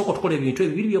naye nga sooka otukola ebintu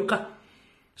ebibiri byokka.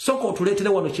 Sooka otuleetere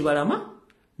wano Kibalama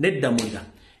n'Eddamulira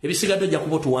ebisigadde ojja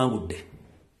kuba otuwangudde.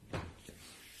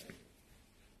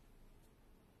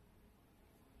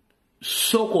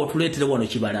 Sooka otuleetere wano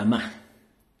Kibalama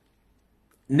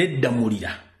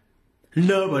n'Eddamulira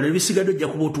n'abala ebisigadde ojja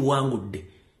kuba otuwangudde.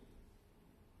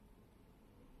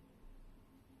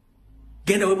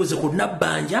 Genda weebuuze ku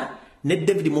Nabbanja ne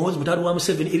David Muhoozi mutabani wa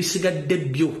Museveni ebisigadde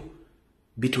byo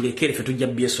bitulekere ffe tujja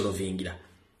byesolovingira.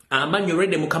 Amanyi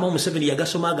olwedde Mukama Museveni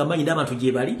yagasoma agamanyi n'abantu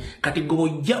gye bali kati gwe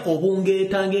bojja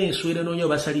obungeeta ng'enswera n'onyo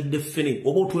basalidde ffene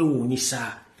oba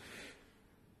otwewuunyisa.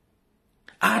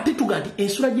 Ate tuga nti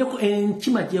ensula gyeko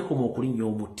enkima gyekoma okulinnya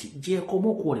omuti gyekoma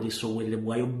okuwoleresa obuwerere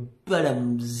bwayo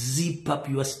balamu zip up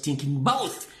your stinking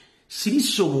mouth.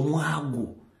 Sirisa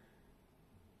omumwago.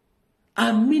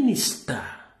 A minister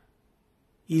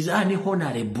is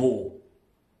unhonorable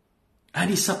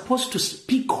and is supposed to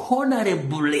speak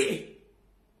honorably,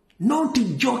 not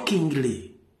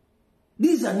jokingly.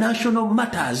 These are national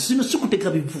matters. Zino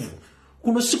sikuteka bivuvu.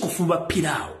 Kuno sikufumba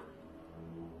pirao.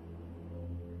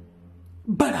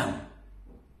 Baram.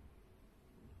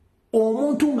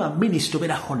 Omuntu nga minister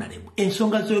obera honorable.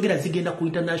 Ensonga zoyogera zigenda ku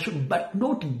international but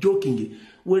not jokingly.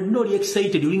 We're not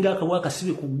excited. Ulinga akawaka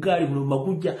sibe ku gari mu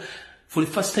magujja. For the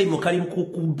first time okali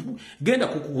genda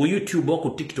ku YouTube or ku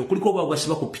TikTok kuliko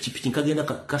bagwasiba ku pichipichi nkagenda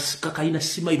kakayina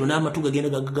sima ino n'amatu gagenda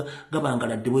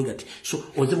gabangaladde bwe gati. So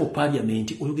oze mu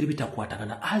parliament oyogera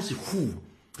bitakwatagana as who.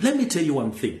 Let me tell you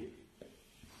one thing.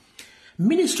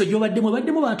 Minister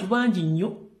gyobaddemu bantu bangi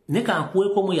nnyo ne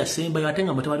kankuweko mu yasembayo ate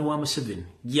nga mutabani wa Museveni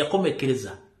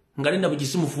gyakomekereza nga nenda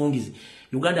bugisimu fungizi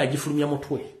Uganda agifulumya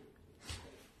mutwe.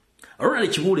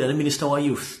 Ronald Kibuule ali minister wa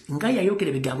youth nga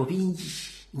yayogera bigambo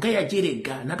bingi. Nga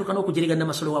yajerega natuka n'okujerega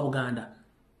n'amasolo wa Buganda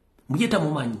mujeta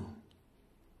mumanyi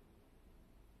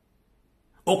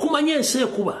okumanya ensi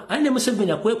ekuba ali ne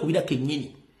Museveni akwekubira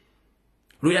kennyini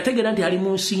lwe yategera nti ali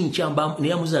mu nsi nkyamba ne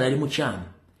yamuzaala ali mu kyamu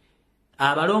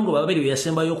abalongo babiri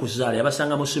yasembayo okuzaala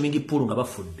yabasanga mu swimming pool nga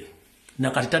bafudde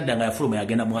nakati tadda nga yafuluma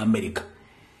yagenda mu America.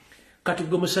 Kati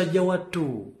gwe musajja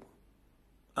wattu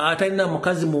atalina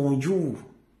mukazi mu nju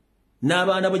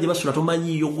n'abaana bo gye basula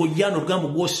tomanyi yogojjano lugambo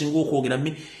gwosinga okwogera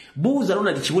buuza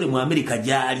Ronald Kibuule mu America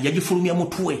gyali yagifulumya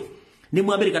mutwe ne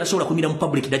mu America tasobola kumira mu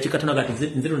public dakika tono gati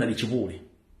nze Ronald Kibuule.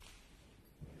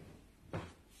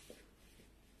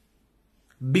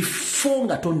 Before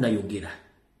nga tonnayogera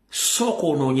sooka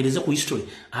onoonyereze ku history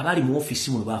abali mu office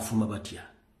muno baafuluma batya.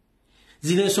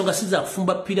 Zino ensonga si za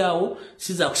kufumba piraawo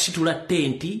si za kusitula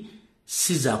tenti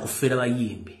si za kufera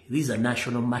bayimbi. These are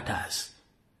national matters.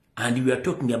 And we are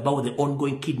talking about the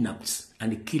ongoing kidnaps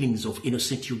and the killings of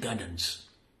innocent Ugandans.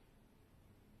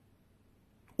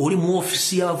 Oli mu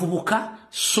ofisi y'abavubuka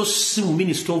so si mu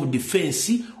Minister of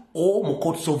Defense or mu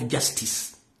Courts of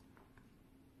Justice.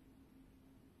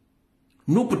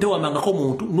 Nuputewamangako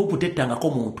muntu, nuputettangako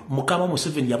muntu. Mukama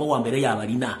Museveni yabawambera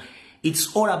yabalina.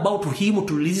 It's all about him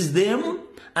to release them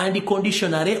and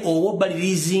conditionally or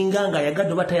balirizinga nga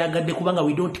yagadde batayagadde kubanga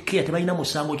we don't care tebalina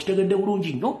musango kitegedde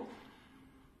bulungi no.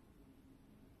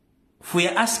 If we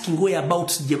are asking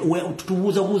whereabouts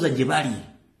tubuuza gye bali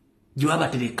gye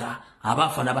babatereka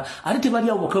abafa naba ate tebali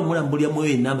awo bakwe mulambulya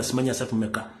mwoyo enamba simanya asatu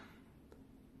meka.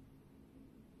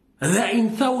 They are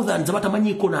in thousands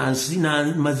abatamanyiko na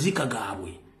mazika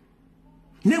gaabwe.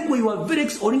 Negwe you are very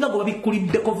olinga go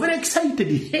babikuliddeko very excited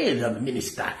here the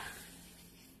minister.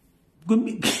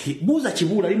 Buuza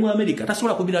Kibuule ali mu America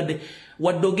tasobola kubiradde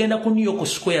wadde ogenda ku New York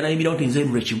Square nayimira nti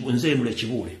nze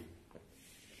Kibuule.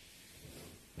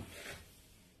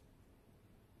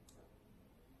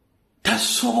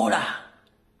 tasobola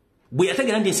bwe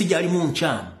yategera ndi ensi gyali mu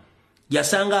nkyamu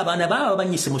yasanga abaana baba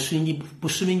banyise mu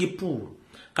swimming pool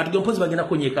kati gompozi bagenda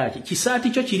kunyeka ki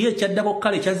kisaati kyo kiri ekyaddabo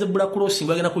kale kyazebula crossing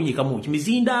bagenda kunyeka mu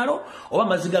kimizindalo oba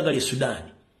maziga gali Sudan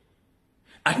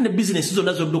ate ne business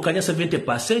zonna zoddukanya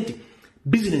 70%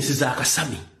 business za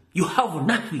kasami you have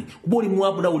nothing kuboli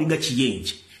mwabula ulinga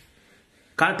kiyenje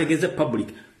kantegeze public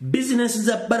business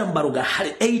za barambaruga hali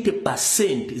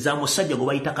 80% za musajja go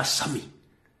bayita kasami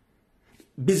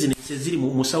business ziri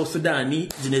mu South Sudan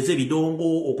zineze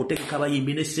bidongo okutekeka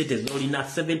bayimbi ne sete zolina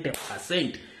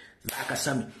 70% za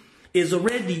kasami is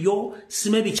already yo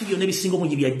simebi kibyo ne bisingo mu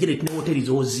bya jet ne hoteli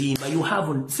zozimba you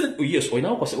have yes we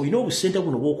know center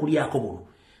kuno bokuli yako buno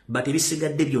but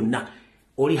ebisigadde byonna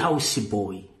oli house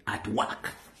boy at work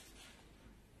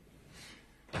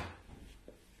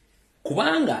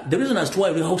kubanga the reason as to why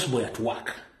oli house boy at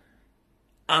work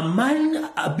a man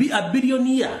a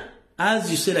billionaire as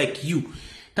you say like you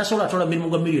tasola tola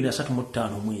milimu milioni 3.5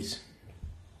 mwezi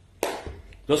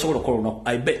dosobola kola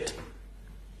I bet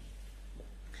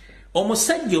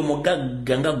omusajja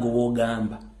omugagga nga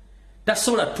gobogamba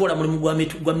tasola tola mulimu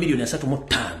gwa milioni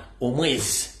 3.5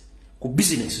 omwezi ku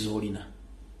business zolina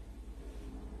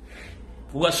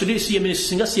ugasudi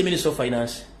singa si minister of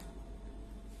finance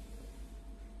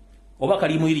oba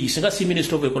kalimu iri singa si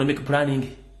minister of economic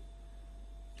planning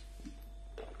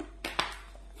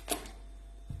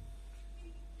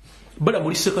bala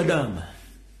muri sekadama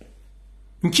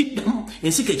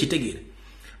ensike kitegere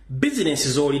business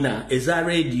zolina eza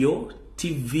radio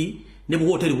TV ne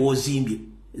hoteli wozimbye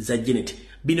za Janet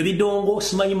bino bidongo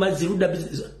simanyi maziruda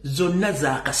zonna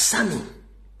za kasami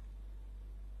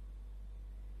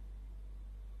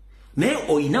ne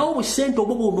oyinawo busente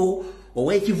obubuno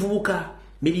owekivubuka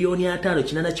milioni 5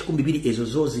 kinana 12 ezo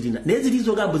zozirina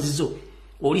nezirizo gambo zizo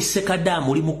oli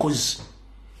sekadamu oli mukozi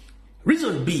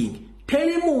reason being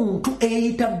teri muntu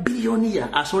eita billionaire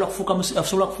asobola kufuka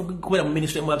kubera mu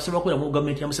ministry mu asobola kubera mu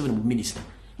government ya Museveni mu minister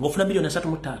ngofuna milioni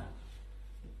 3.5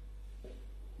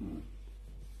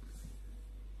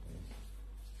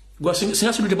 gwa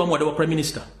singa sudute bamu wa prime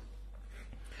minister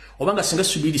obanga singa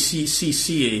sudiri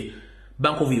CCA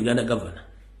Bank of Uganda governor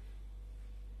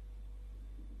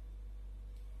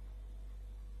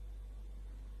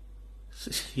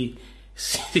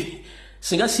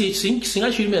singa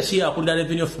shirime siya akulida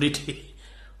revenue authority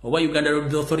oba Uganda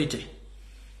Road Authority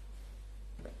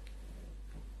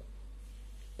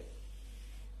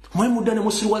mwe mudane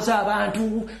musiruwaza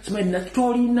abantu simanyi na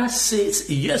tolina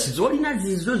yes zolina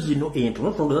zizo zino ento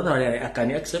no from that I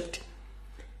can accept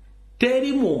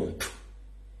teri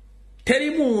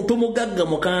muntu mugagga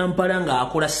mu Kampala nga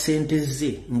akola sente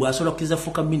ze mbwa asobola kukiza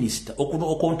fuka minister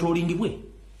okontrolling bwe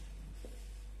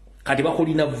kati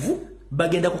bakolina vu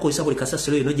bagenda kukozesa buli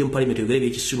kasasiro eno je mu parliament yogere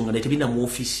ekisulu nga netebina mu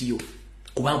office yo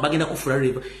kuba bagenda kufula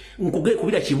river nkuge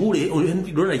kubira kibule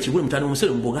ndona kibule mutano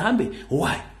musere mbogambe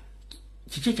why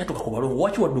kiche kyatoka ku balongo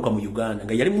wachi wadduka mu Uganda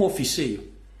nga yali mu office eyo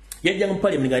yajja mu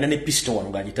parliament nga ne pistol wano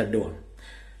nga jitadde wano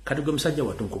kati gwe musajja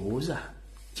watonkobuuza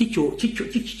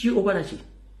kicho obana ki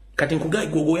kati nkuga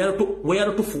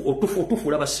goyalo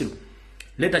tufu labasiru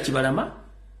leta kibalama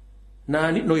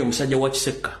nani noyo musajja wa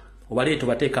Kiseka obaleeto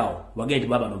batekaawo bagende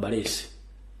baba no balese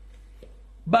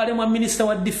bale mu minister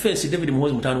wa defense David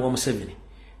Muhoozi mutano wa Museveni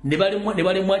ne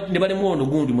bale mu ono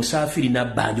gundi musafiri na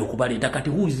banja okubaleeta kati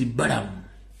huzi balamu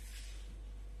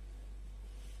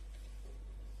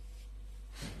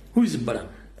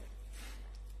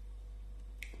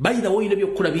bayina woyina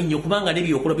byokula binyo kubanga ne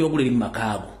byokula byogule bi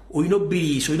makaago oyino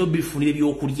biliso oyino bifunire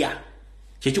byokulya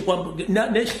kyekyo kwa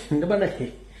ndabana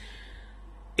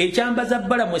ekyambaza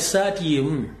bala mu saati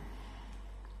yemu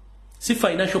si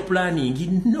financial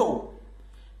planning no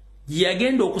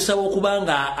yagenda okusaba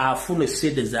okubanga afune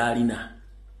sede zalina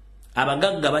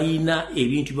abagagga bayina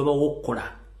ebintu byabawokola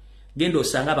genda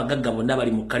osanga abagagga bonna bali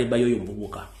mu kaliba yoyo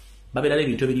mbubuka babera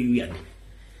ebintu ebiriyuyade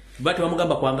bati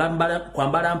bamugamba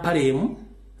kwambala mpale emu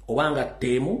obanga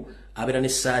temu abera ne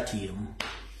saati emu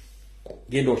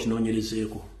genda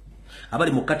okinonyerezeeko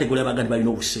abali mu kategori abagandi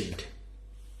balina obusente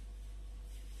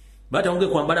bata onge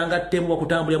kwambala nga temu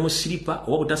wakutambulya mu silipa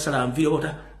oba butasala nviri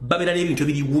oba babera n'ebintu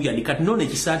ebiriwuya kati none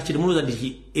ekisaati kiri munoza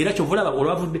ndi era kyovulaba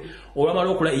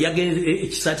olwamala okula yagenze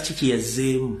ekisaati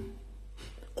kikiyazeemu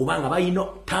kubanga bayina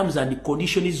terms and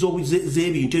conditions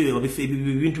z'ebintu ebyo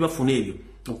ebintu bafuna ebyo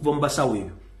okuva mu basawo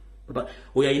ebyo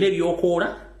oyo ayina ebyokoola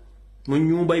mu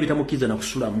nnyumba ye bitamukiza na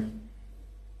kusulamu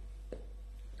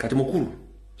kati mukulu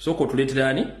sooka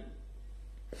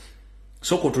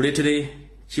otuleetere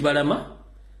Kibalama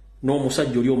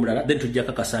n'omusajja oli omulala then tujja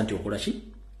kakasa nti okola ki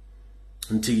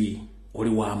nti oli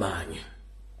w'amaanyi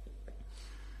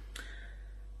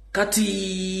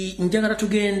Kati njagala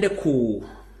tugende ku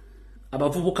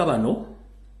abavubuka bano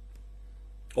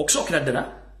okusookera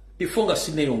ddala before nga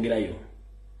sinneeyongerayo.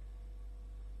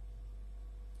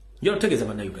 Njagala tutegeeza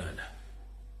bannayuganda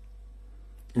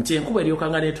nti enkuba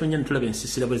eryokanga neetonya ne tulaba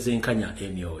ensisira bwe zenkanya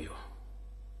emyoyo.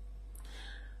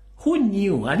 Who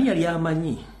knew, ani yali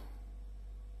amanyi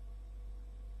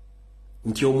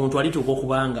nti omuntu alituuka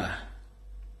okubanga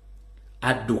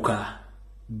adduka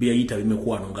byayita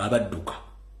bimikwano ng'abadduka.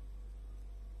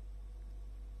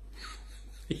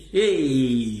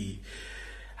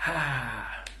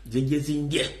 Zinje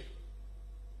zinje.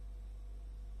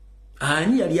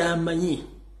 Ani yali amanyi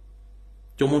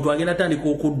nti omuntu agenda atandika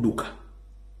okudduka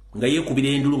nga yeekubira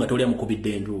endulu nga toli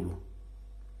amukubidde endulu.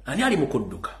 Ani ali mu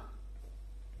kudduka?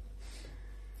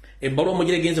 Ebbaluwa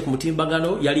omugiregenze ku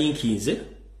mutimbagano yali nkinze.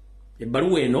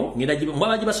 Ebbaluwa eno ngenda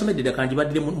mwabaji basomedde ddala kanji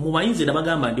baddire mu mayinze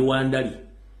nabagamba ndi wandali.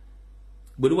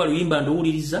 Bwe luba luyimba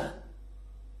ndowuliriza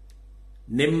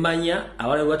nemmanya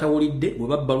abale batawulidde bwe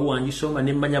babbaluwa ngisoma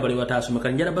nemmanya abale bataasoma.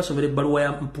 Kale njala basomera ebbaluwa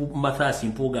ya Mathasi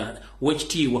Mpuuga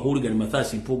wekitiibwa Hooligan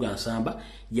Mathasi Mpuuga Nsamba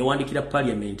yawandikira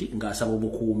Parliament ng'asaba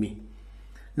obukuumi.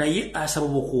 Naye asaba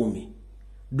obukuumi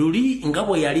duli nga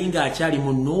bwe yali ng'akyali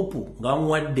mu Nuupu nga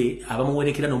bamuwadde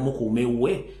abamuwerekera n'omukuume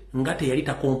we nga teyali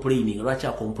complaining. Lwaki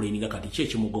complaining kati ki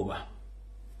ekimugoba?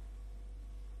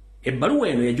 Ebbaluwa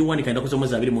eno yagiwandika ennaku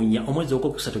z'omwezi 24 omwezi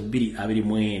ogwokusatu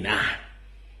 2024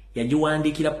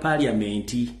 yagiwandikira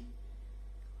Parliament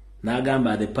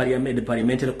n'agamba the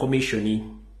Parliamentary Commission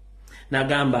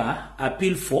n'agamba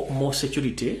appeal for more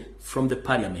security from the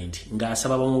Parliament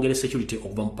ng'asaba bamwongere security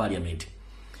okuva mu Parliament.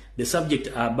 The subject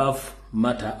above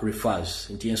matter refers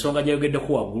nti ensonga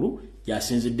gyayogeddeko waggulu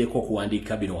gyasinziddeko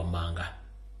okuwandiika bino wammanga.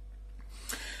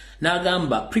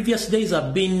 N'agamba previous days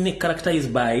have been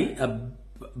characterized by a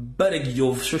barrage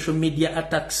of social media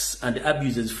attacks and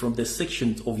abuses from the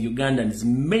sections of Ugandans,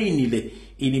 mainly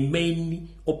in the main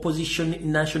opposition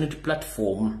national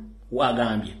platform.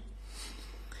 Wagambye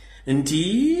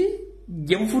nti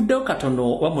gyemuvuddeyo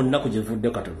katono oba mu nnaku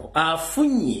gyemuvuddeyo katono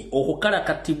afunye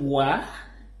okukalakatibwa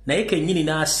naye kennyini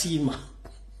n'asiima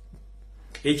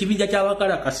ekibinja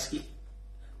ky'abakalakasi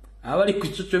abali ku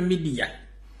social media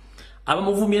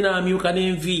abamuvumye n'amyuka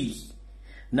n'enviiri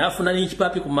n'afuna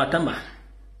n'ekipaapi ku matama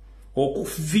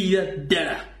okuviira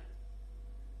ddala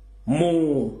mu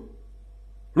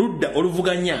ludda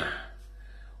oluvuganya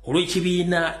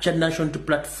olw'ekibiina kya National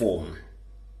Platform.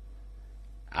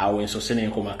 Awo ensose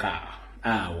n'enkomaka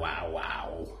awo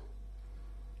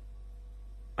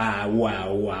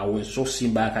ensose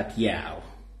mbakati awo.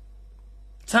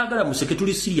 Saagala museke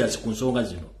tuli serious ku nsonga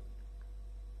zino.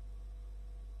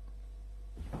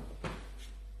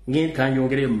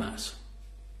 Kanyongere mu maaso.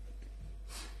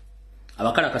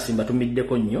 Abakalakasi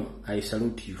mbatumiddeko nnyo. I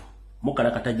salute you.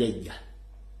 Mukalakata jajja.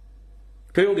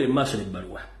 Tweyongere mu maaso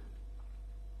n'ebbaluwa.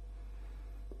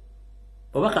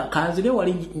 Obaka kanzire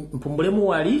wali mpumbulemu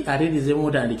wali atereezemu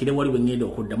otandikire wali bwe ngenda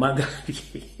okudda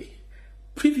magambye.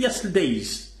 Previous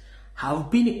days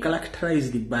have been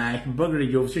characterized by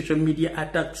barrage of social media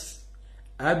attacks,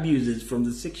 abuses from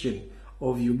the section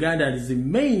of Ugandans,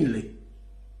 mainly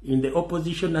in the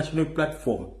opposition national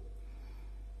platform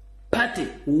party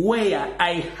where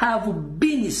I have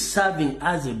been serving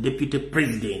as a deputy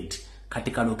president.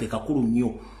 Katika loke kakulu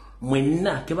nnyo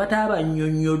mwenna tebataba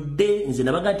nnyonnyodde nze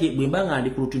nabaga nti bwe mba nga ndi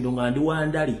ku lutindo nga ndi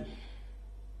wandali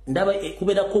ndaba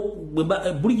kubeerako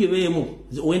buligi beemu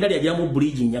wendali ajyamu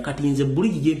buligi nyakati nze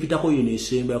buligi gye mpitako yo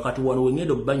neesemba kati wano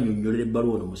wengenda obba nnyonnyolera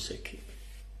ebbaluwa ono museke.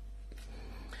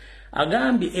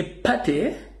 Agambye a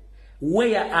party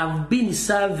where I've been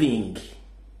serving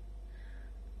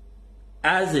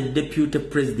as a deputy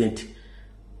president,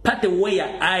 party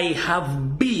where I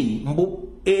have been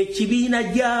ekibiina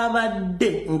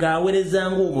gyabadde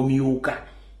ng'aweerezanga omumyuka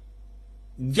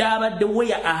gyabadde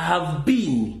where I have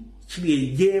been kiri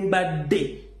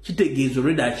gyembadde kitegeeza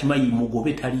olwedda akimanyi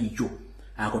mugobe taliikyo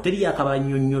ako teri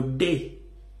akabannyonnyodde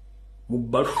mu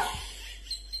bbaluwa.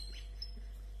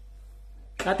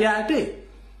 Kati ate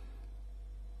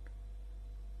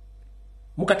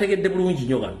mukategedde bulungi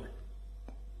nnyo kano.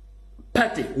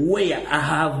 Party where I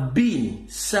have been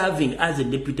serving as a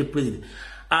deputy president.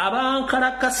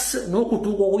 Abankalakase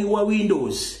n'okutuuka okuyiwa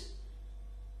Windows.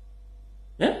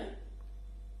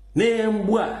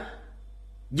 N'embwa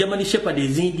German Shepherd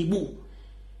ezindibu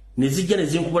ne zijja ne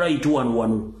zinkubula yitu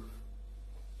wano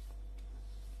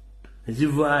ne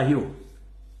zivaayo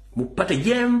mu party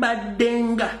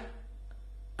gyembaddenga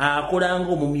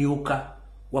akolanga omumyuka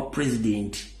wa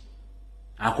president.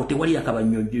 Ako tewali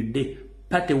akabannyonnyodde.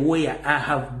 Party where I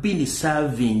have been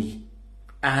serving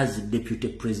as deputy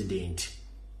president.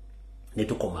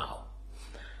 Netukomao.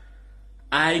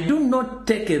 I do not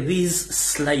take this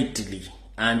slightly,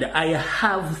 and I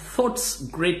have thoughts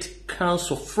great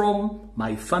counsel from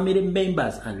my family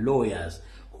members and lawyers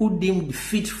who deemed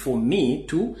fit for me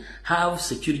to have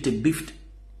security beefed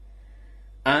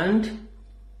and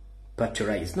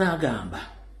patronized. Nagamba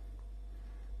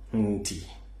nti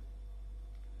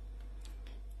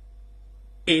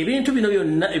ebintu bino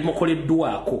byonna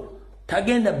ebimukoleddwako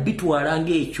tagenda bitwala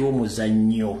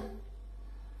ng'ekyomuzannyo,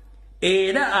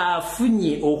 era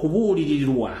afunye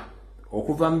okubuulirirwa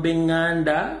okuva mu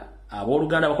b'eŋŋanda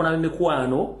abooluganda bakona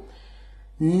b'emikwano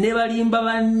ne balimba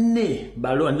banne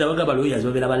babaga balawyers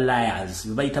babeera ba liars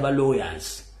bebayita ba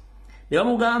lawyers ne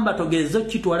bamugamba togeze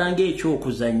okitwala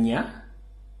ng'ekyokuzannya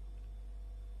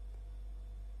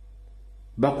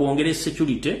bakwongera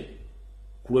security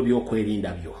ku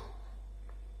lw'ebyokwerinda byo.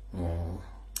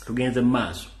 Tugenze mu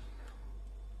maaso.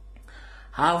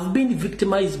 Have been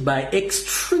victimized by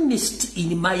extremists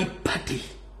in my party.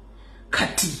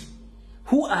 Kati,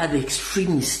 who are the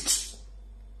extremists?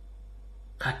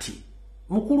 Kati,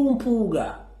 Mukulu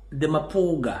Mpuuga, the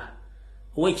Mapuuga,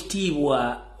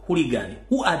 Wekitiibwa Hooligan,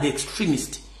 who are the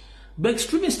extremists? The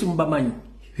extremists mbamanyi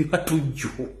bibatujju.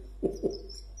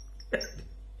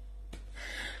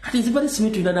 Kati zibali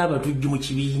simitu ina n'abatujju mu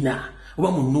kibiina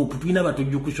oba mu nuupu tulina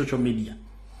abatujju ku social media.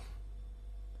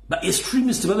 Ba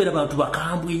extremists babeera bantu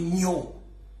bakambwe nnyo.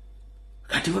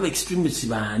 Kati baba extremists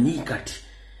baani kati.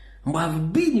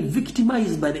 Have been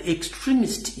victimized by the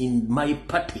extremists in my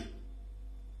party.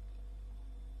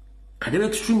 Kati ba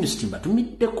extremists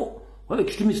mbatumiddeko. Baba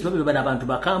extremists babeera abantu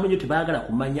bakambwe nnyo tebaagala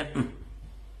kumanya.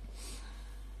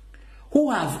 Who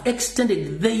have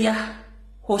extended their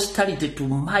hostility to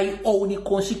my own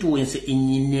constituency in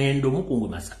Nyinendo Mukungwe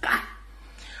Masaka.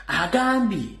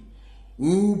 Agambye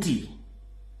nti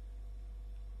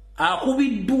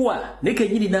akubiddwa ne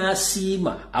kenyini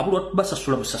n'asiima abulwa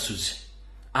basasula busasuzi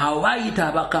awo bayita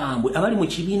abakambwe abali mu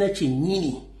kibiina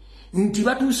kyennyini nti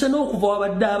batuuse n'okuva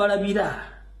wabadde abalabira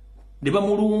ne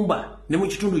bamulumba ne mu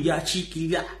kitundu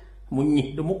gy'akiikirira mu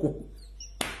Nnyindo Mukungwe.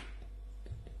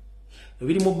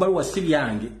 Biri mu bbaluwa si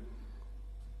byange,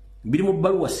 biri mu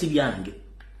bbaluwa si byange.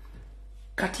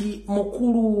 Kati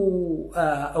mukulu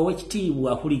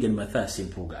owekitiibwa Hooligan Mathias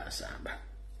Mpuuga Nsamba,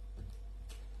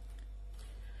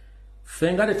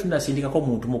 fenga tetunnasindikako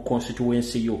omuntu mu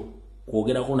constituency yo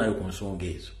kwogerako nayo ku nsonga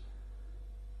ezo.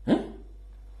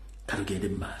 Katugende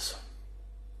mu maaso.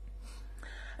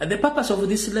 The purpose of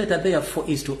this letter therefore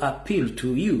is to appeal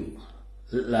to you,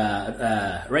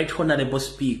 Right Honorable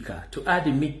Speaker, to add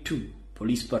me to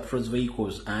police patrols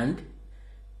vehicles and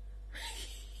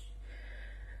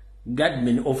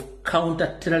guardmen of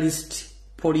counter-terrorist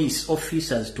police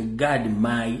officers to guard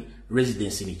my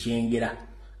residence in Kyengera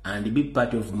and be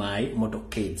part of my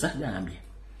motorcades.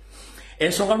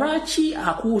 Ensonga lwaki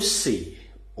akuuse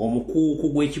omukuuku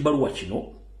gw'ekibaluwa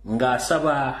kino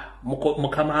ng'asaba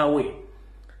mukama we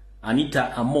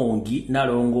Anita Amongi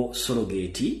Nalongo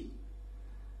Sorogeti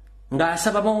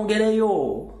ng'asaba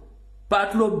bongereyo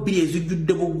patulo bbiri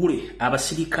ezijjudde bugule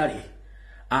abasirikale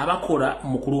abakola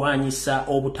mu kulwanyisa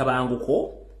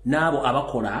obutabanguko n'abo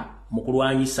abakola mu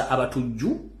kulwanyisa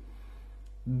abatujju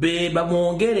be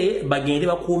bamwongere bagende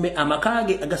bakuume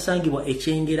amakaage agasangibwa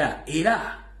Ekyengera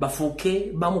era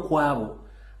bafuuke bamu kwabo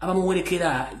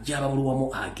abamuwerekera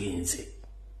gy'ababulwamu agenze.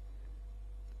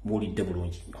 Muwulidde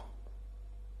bulungi nnyo.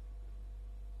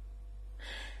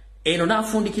 Eno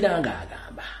n'afundikira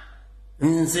ng'agamba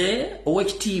nze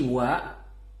owekitiibwa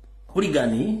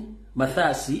Hooligan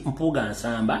Mathias Mpuuga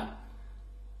Nsamba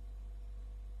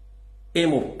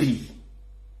MOP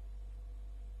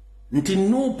nti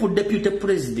Nuupu Deputy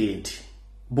President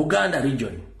Buganda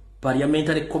Region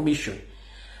Parliamentary Commission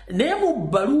naye mu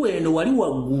bbaluwa eno wali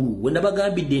waggulu we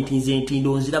nabagambidde nti nze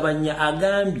ntindo nzirabanya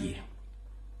agambye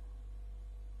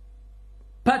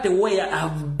part where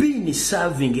I've been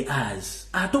serving as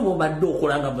atobo badde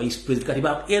okolanga vice president kati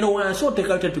ba eno wansi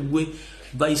otekalete tugwe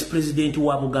vice president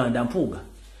wa Buganda Mpuuga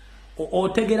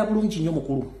otegera bulungi nnyo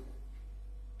mukulu,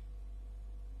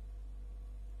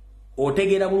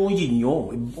 otegera bulungi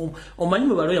nnyo omanyi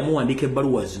mu baloya muwandika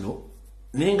ebbaluwa zino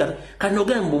naye nga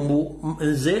kanoga mbumbu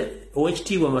nze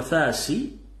owekitiibwa Mathias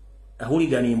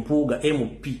Hooligan Mpuuga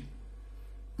MOP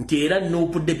nti era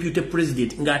Nuupu Deputy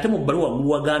President ng'ate mu bbaluwa gulu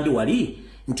wagambye wali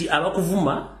nti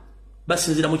abakuvuma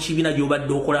basinzira mu kibiina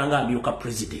gy'obadde okolanga amyuka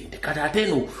president kati ate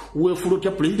eno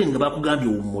weefulutya president nga bakugambye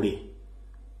owummule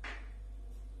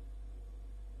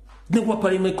ne wa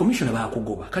Parliament Commissioner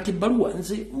bakugoba kati bbaluwa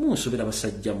nze munsobera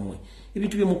basajja mmwe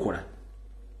ebintu bye mukola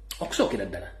okusookera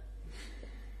ddala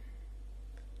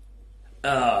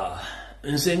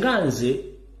nze nga nze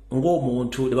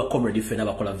ng'omuntu ne bakomrade ffe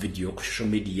n'abakola video ku social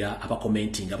media aba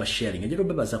commenting aba sharing njero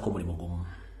bebazaako omulimu gumu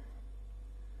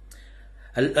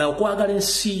okwagala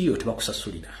ensi yo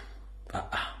tebakusasulira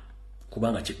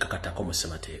kubanga kikkakatako mu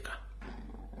ssemateeka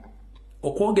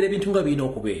okwogera ebintu nga birina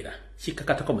okubeera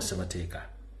kikkakatako mu ssemateeka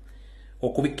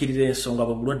okubikkirira ensonga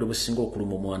bulwadde obusinga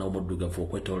okuluma omwana omuddugavu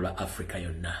okwetoolola Africa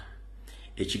yonna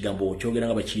ekigambo okyogera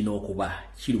nga bakirina okuba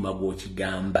kiruma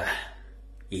gw'okigamba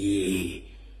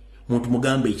muntu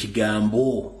mugambe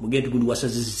ekigambo mugende gundi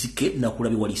wasaze zike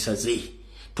nakulabi walisaze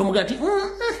tomuga ati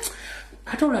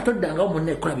atola toddanga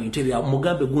omunne kola bintu ebya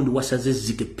mugambe gundi wasaze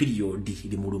zike period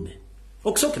ili mulume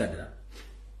okusokera ddala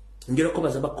ngero ko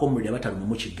bazaba comrade abataluma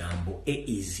mu kigambo A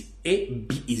is A,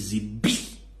 B is B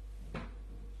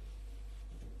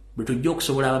buto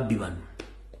okusobola ababbi bano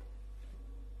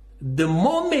the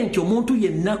moment omuntu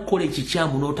yenna kola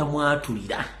ekikyamu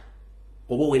n'otamwatulira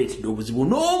oba weretedde obuzibu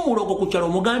n'omulogo ku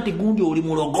kyalo omuganti gundi oli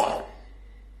mulogo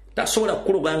tasobola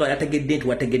kukuloga nga yategedde nti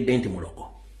wategedde nti mulogo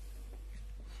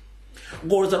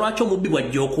ng'olowooza lwaki omubbi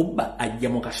bw'ajja okubba ajja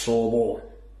mu kasoobo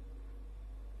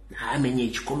n'amenya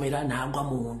ekikomera n'agwa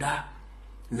munda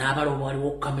n'abaloba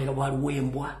waliwo kamera waliwo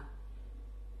embwa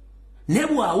ne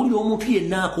bw'awulira omuntu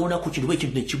yenna akoona ku kintu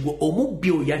ekintu ne kigwa omubbi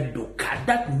oyo adduka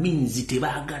that means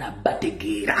tebaagala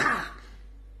bategeera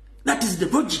that is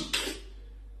the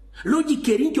logic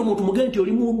eri nti omuntu mugende nti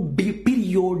oli mu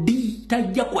periodi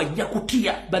tajja kwajja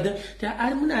kutya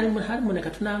alimu ne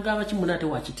katunanga abakimu ate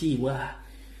wakitiibwa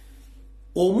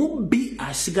omubbi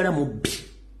asigala mubbi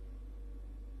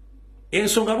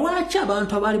ensonga lwaki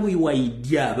abantu abali mu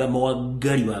UID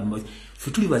abamawagali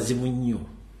ffe tuli bazibu nnyo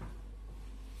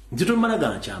nze tomala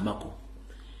gankyamako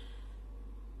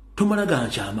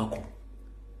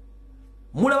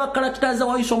mulaba karakitaza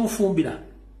wayisa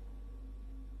omufumbira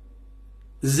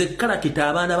ze karakita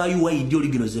abaana ba UID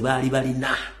oligino ze baali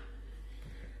balina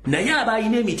naye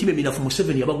abalina emitima eminafu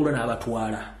Museveni yabagula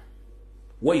n'abatwala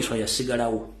wayiswa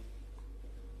yasigalawo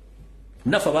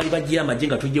nafa bali bagira amagye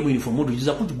nga tujje mu uniform omuntu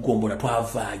jiza kugombola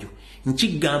twavaayo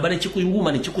nkigamba ne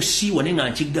kikuyuma ne kikusiiwa ne nga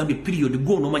nkigambye period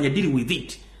go nomanya deal with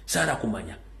it sara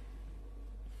kumanya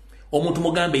omuntu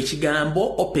mugambe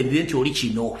ekigambo open nti oli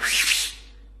kino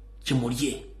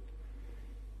kimulye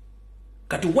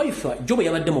kati wife jobo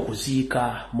yabadde mu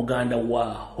kuziika muganda wa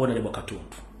Honorable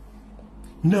Katuntu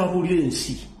n'abulira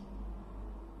ensi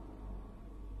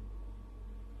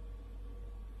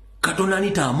Katonda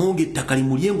anita amonge ettaka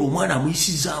limulyengo omwana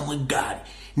amuyisizaamu eggaali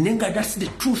nenga that's the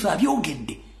truth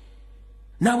abyogedde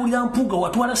n'abulira mpuga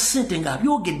watwala ssente nga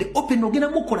abyogedde open ogenda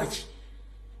mukola ki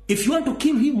if you want to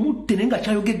kill him mutte nenga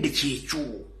kyayogedde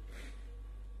kyekyo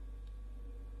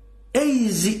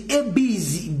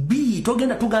B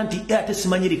togenda tuga nti ate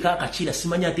simanyirika akakira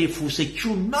simanya ate efuuse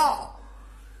kyonna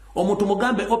omuntu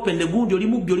mugambe open the gundi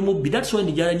oli mubbi that's why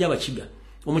ndijalanya abakiga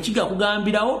omukiga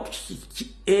akugambirawo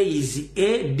A is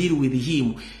A, deal with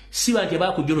him siba nti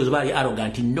abakujoloza bali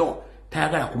arrogant no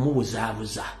tayagala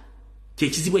kumubuzaabuza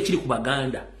kyekizibu ekiri ku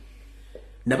baganda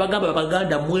nabagamba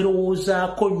abaganda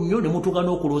mwerowoozaako nnyo ne mutuuka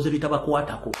n'okulowooza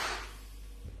ebitabakwatako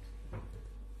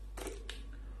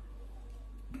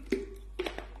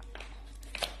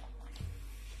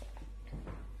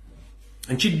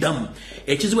nkiddamu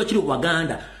ekizibu ekiri ku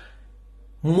baganda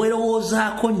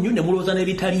mwerowoozaako nnyo ne mulowooza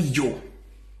n'ebitaliyo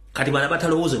kati bana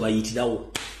batalowooze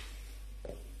bayitirawo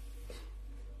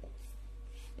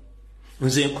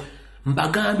nze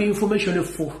mbagambye information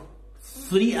for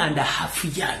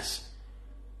 3.5 years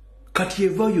kati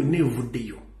evaayo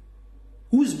nevuddeyo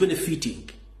who's benefiting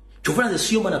kyova nze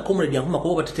siyo mana comrade yankuma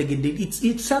kuba batategedde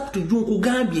it's up to you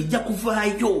nkugambye ejja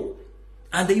kuvaayo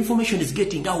and the information is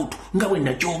getting out nga bwe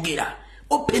najogera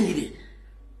openly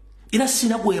era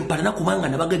sina gwempalana kubanga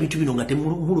nabaga ebintu bino nga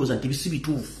temulowooza nti bisi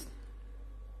bituufu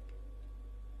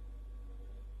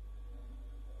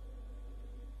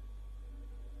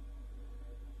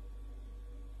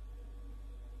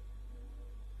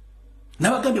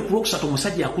nabagambye ku lwokusatu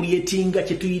omusajja yakuliyetinga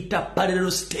kye tuyita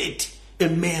parallel state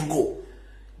emengo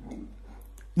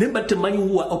nemba temanyi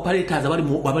wa operators abali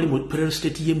mu parallel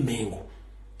state y'emengo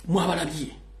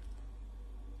mwabalabye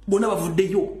bonna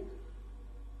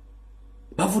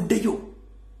bavuddeyo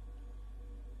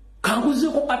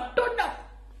kanguzeeko Katonda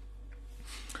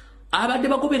abadde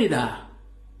bagoberera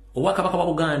obwakabaka bwa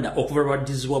Buganda okuva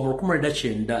lwaddizibwa mu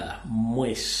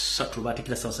 1993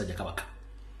 batikira Ssaabasajja Kabaka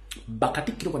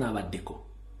bakatikkiro bonna abaddeko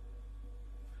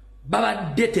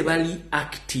babadde tebali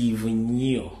active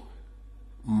nnyo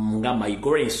nga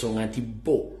mayigoro ensonga nti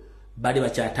bo bali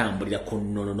bakyatambulira ku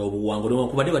nnono n'obuwango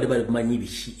newankubadde badde bamanyi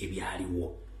biki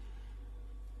ebyaliwo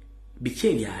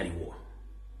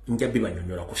nja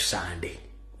bibanyonnyola ku Sande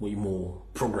mu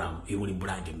program emuli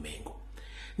Bulange Mengo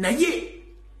naye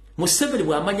Museveni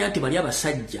bw'amanya nti bali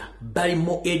abasajja bali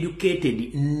more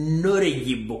educated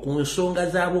knowledgeable ku nsonga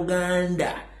za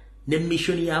Buganda ne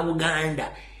mission ya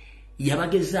Buganda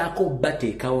yabagezaako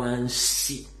bateeka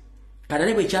wansi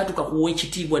kanale bwe kyatuka kuwa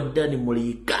ekitiibwa Dani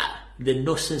Mulika the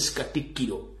nonsense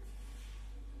Katikkiro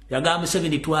yagamba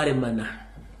Museveni twale mana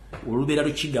olubeera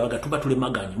lukiga bagatuba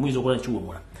tulemaganye muyinza okukola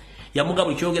kiwemula yamuga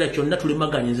buli kyogera kyonna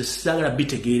tulemaganye nze sisagala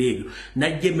bitegeera ebyo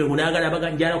najjeme munaagala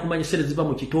abaganjala kumanya sere ziva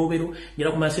mu kitobero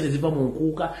njala kumanya sere ziva mu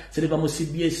nkuuka sere ziva mu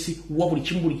CBS wa buli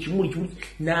kimu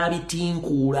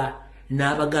n'abitinkuula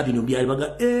n'abaga bino byali baga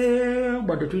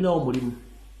bado tulinawo mulimu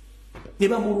ne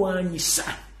bamulwanyisa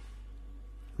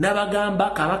n'abagamba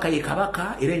kabaka ye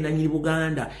kabaka era inanyiri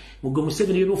Buganda mugwe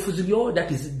Museveni y'obufuzi byo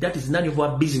that is none of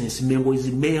our business Mengo is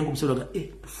Mengo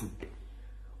Museveni tufudde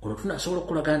ono tunasobola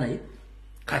okukolagana naye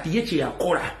kati ye kye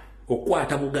yakola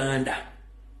okwata Buganda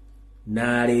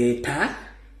n'aleeta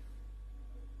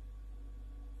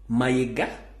Mayiga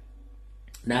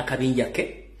n'akabinja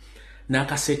ke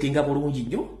n'akasetinga bulungi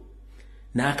nnyo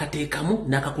n'akateekamu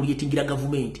n'akakulyetingira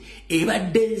gavumenti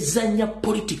ebadde ezannya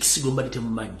politics gombadde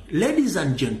temumanyi. Ladies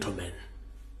and gentlemen,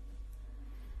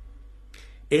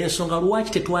 ensonga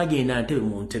lwaki tetwagenda Ntebe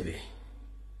mu Ntebe,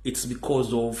 it's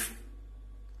because of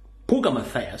Puga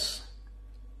Mathias,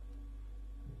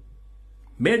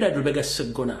 Medad Rebecca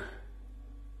Segona,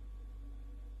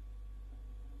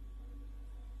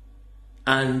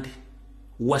 and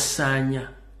Wasanya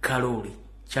Karoli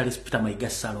Charles Peter Mayiga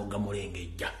Ssalonga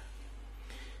Mulengejja.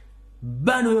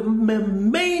 Bano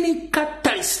main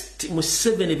catalyst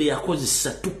Museveni be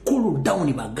yakozesa to cool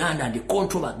down Baganda and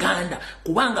control Baganda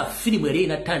kubanga film eri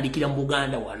inatandikira mu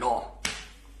Buganda wano.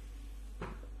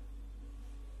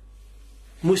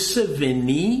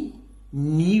 Museveni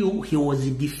knew he was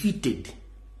defeated,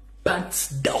 pants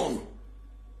down.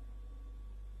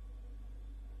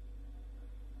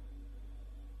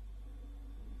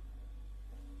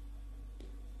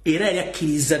 Era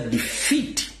yakiriza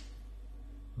defeat.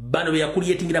 Bano ya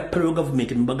creating pro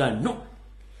government in Baganda. No,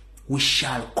 we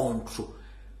shall control.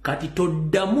 Kati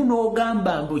toddamu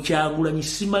n'ogamba mbu Kyagulanyi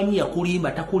simanyi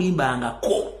yakulimba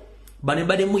takulimbangako. Bane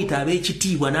bade mwita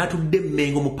ab'ekitiibwa n'atudde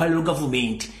Mengo mu pro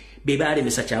government be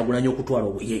baalemesa Kyagulanyi okutwala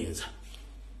obuyenza.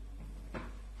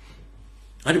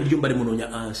 Ate bulijjo mbale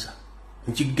munoonya answer.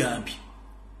 Nkigambye.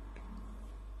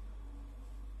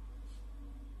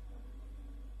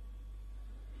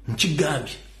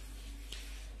 Nkigambye.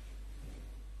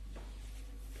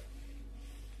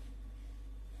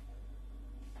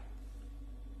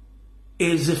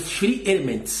 Is three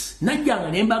elements. Najanga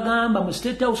nembagamba mu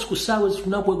State House ku saawa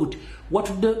zitunakwe guti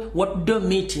what the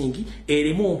meeting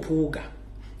erimu Mpuuga,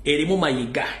 erimu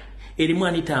Mayiga, erimu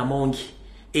Anita Amongi,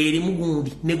 erimu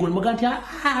Gundi negule maganti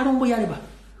Lumbuye aleba.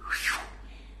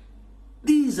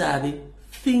 These are the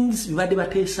things bibadde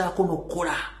bateesaako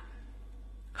n'okukola.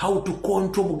 How to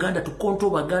control Buganda, to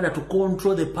control Baganda, to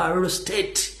control the parallel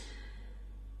state.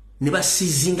 Ne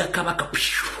basizinga kabaka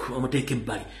bamuteeka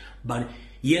ebbali.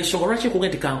 Yensonga lwaki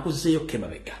kugenda kankuzeeyo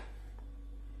Kemabega.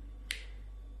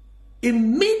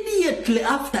 Immediately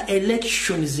after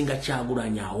elections nga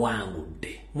Kyagulanyi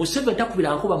awangudde, Museveni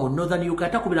takubira nkuba mu Northern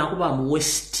Uganda, takubira nkuba mu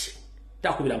West,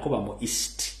 takubira nkuba mu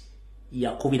East.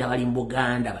 Yakubira bali mu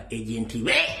Buganda ba agenti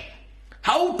be.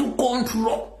 How to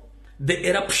control the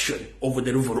eruption of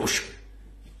the revolution.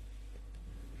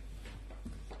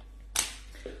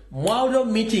 Mwawulo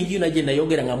meeting yuna je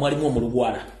nayogera nga mwalimu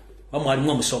omulugwala,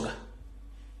 mwalimu omusoga.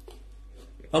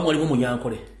 Mwalimu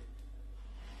Munyankole.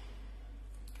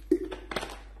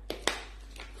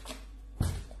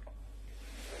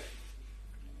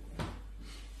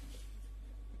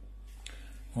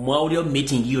 Mwawulio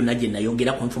meeting hiyo naje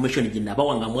nayongera confirmation je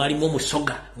nabawa nga mwalimu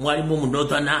omusoga, mwalimu mu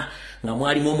Northern nga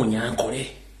mwalimu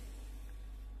Munyankole.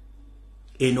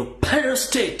 Eno parallel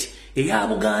state eya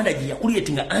Buganda je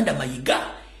yakuletinga under Mayiga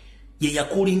ye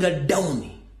yakulinga down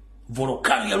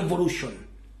volcano revolution.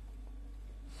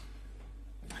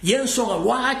 Yensonga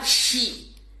lwaki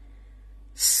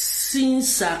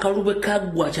since akalube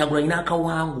kagwa Kyagulanyi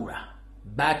n'akawangula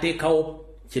bateekawo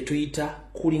kye tuyita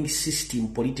cooling system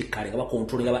politically nga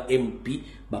bakontrolinga ba MP,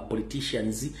 ba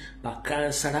politicians, ba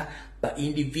councillor, ba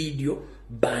individual,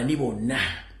 bandi bonna.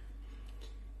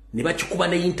 Ne bakikuba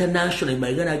ne international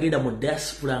Mayiga n'agenda mu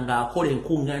diaspora ng'akola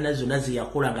enkungaana zonna ze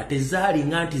yakola nga tezaali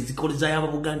nga nti zikoleza y'aba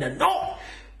Buganda. No!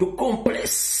 To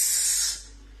compress.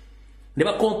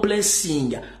 Neba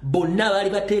complesinga bonna bali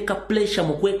bateeka pressure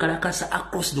mu kwekalakasa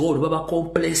across the world baba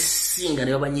complesinga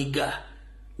ne babanyiga.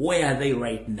 Where are they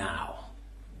right now?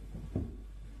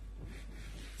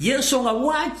 Yensonga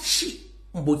lwaki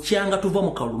Mbukyanga tuva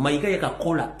mu kalulu Mayiga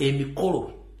yakakola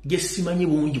emikolo gyesimanyi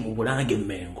bungi mu Bulange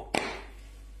Mengo.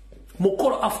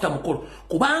 Mukolo after mukolo.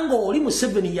 Kubanga oli mu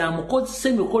 7 ya mukozi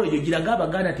semikolo egyo giraga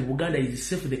Abaganda ati Buganda is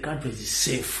safe, the country is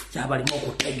safe. Kyabalimu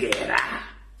okutegeera.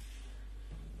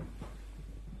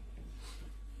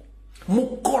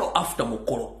 Mukolo after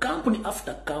mukolo, company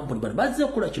after company, bali bazze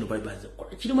kola kino bali bazze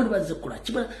kola. Kino bali bazze kola.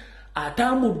 Kiba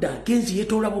atambudda genzi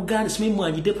yetola Buganda simanyi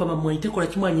mwanyite pama mwanyite kola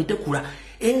kimwanyite kula.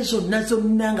 Ezo nazo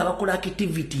nanga bakola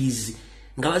activities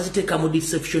nga baziteka mu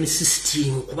deception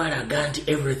system kubalaga nti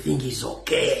everything is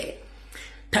okay.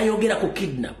 Tayogera ku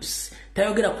kidnaps,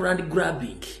 tayogera ku land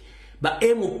grabbing. Ba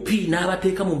MP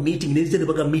n'abateeka mu meeting nezide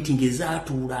baga meeting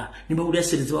ezatula nimba buli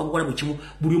asereze wakola mu kimu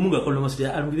buli omuntu akola masite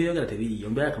alumbibe yogera tebiri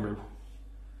yombera kamalo.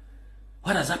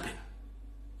 What has happened?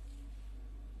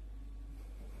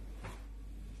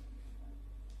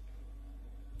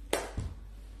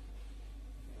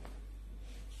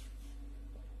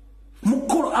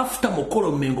 Mukolo after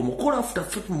mukolo Mengo, mukolo after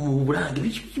mu Bulange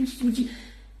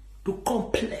to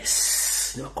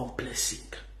complex, never complexing.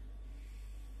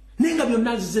 Nenga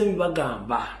byonna zizemi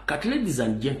bagamba, kati ladies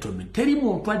and gentlemen, teri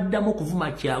muntu addamu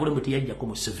kuvuma kyabule muti yajja ko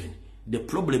mu 7. The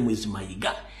problem is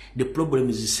Mayiga, the problem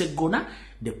is Segona,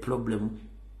 the problem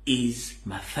is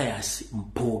Matthias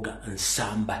Mpuga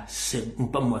Nsamba,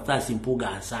 Matthias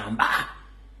Mpuga Nsamba.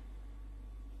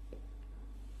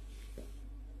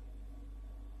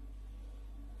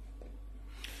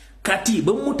 Kati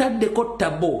bwemutaddeko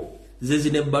tabo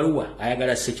zezine baluwa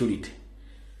ayagala security.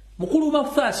 Mukulu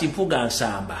Matthias Mpuga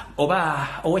Nsamba oba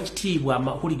owekitiibwa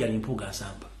Hooligan Mpuga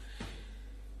Nsamba.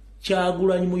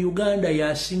 Kyagulanyi mu Uganda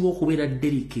yasinga okubeera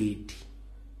delicate.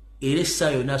 Era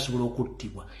essaayo n'asobola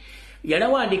okuttibwa.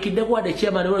 Yalawandiikidde ku wadde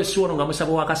chairman w'olusiwono nga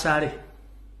musaba wa Kasaale.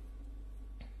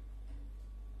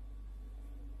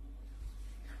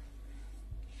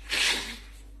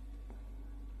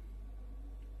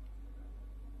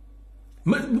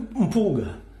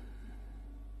 Mpuga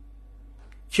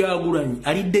Kyagulanyi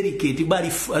ali delicate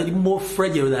bali more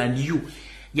fragile than you.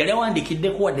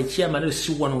 Yalawandiikidde ku wadde chairman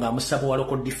w'olusiwono nga musaba wa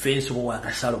local defense wa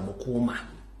Kasaale mukuuma.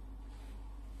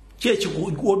 Chechi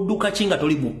odduka kinga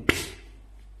toli mubbi.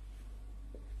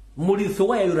 Mulitho,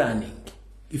 why are you running?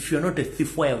 If you're not a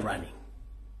thief, why are you running?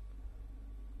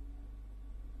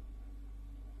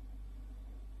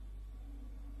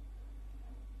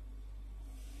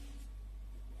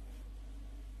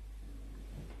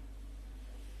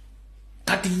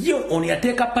 Kati yo on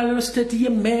yateka parallel state ye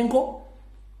Mengo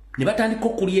ne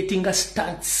batandika creating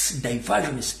stunts,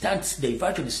 diversion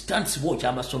stunts watch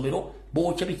amasomero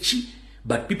bocha bichi,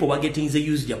 but people were getting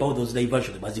used about those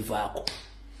diversion bazivaako.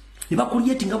 Niba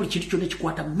creating buli kintu kyonna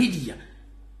kikwata media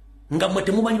nga mwe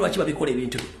temumanyi lwaki babikola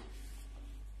ebintu bino.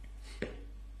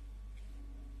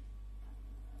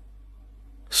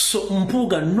 So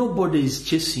Mpuga, nobody is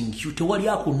chasing you. Tewali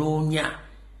akunoonya.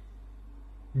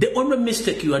 The only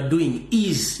mistake you are doing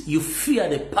is you fear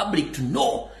the public to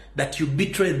know that you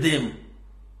betray them.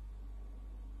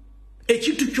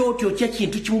 Ekintu kyotyo kya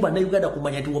kintu kimu bannayuganda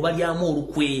kumanya nti wabalyamu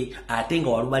olukwe ate nga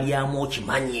walubalyamu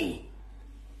okimanyi.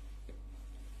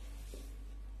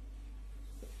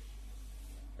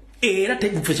 Era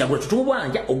tegufe kyagula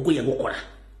tutubwanja ogwe yagokola.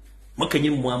 Mwakenye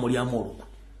mwamulyamu olukwe.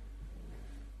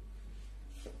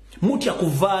 Mutya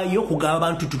kuvaayo kugaba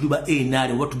abantu tutuba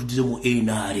NRM oba tutudize mu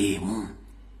NRM.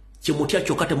 Kimutya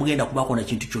kyokka temugenda kubako na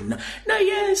kintu kyonna.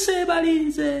 Naye ense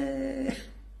balinze.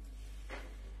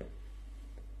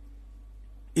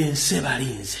 Ense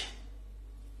balinze.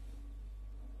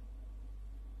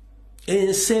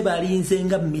 Ense balinze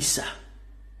nga misa.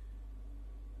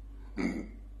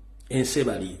 Ense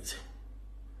balinze.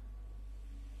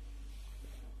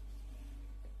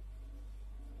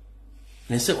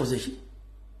 Ense kozeshi.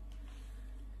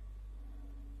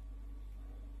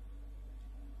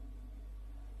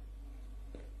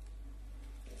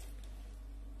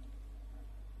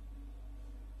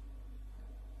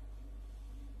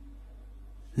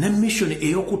 Ne mission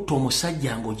eyokutta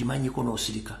omusajja ng'ogimanyiko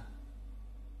n'osirika.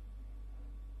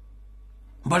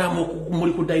 Mbala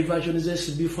muli ku diversion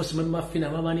z'SB Force Mafina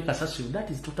Mamani Kasasiru. That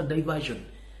is total diversion.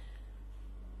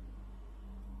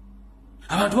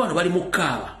 Abantu bano bali mu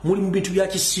kkaaba, muli mu bintu bya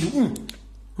kisiru.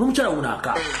 N'omukyala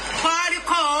unaakaaba.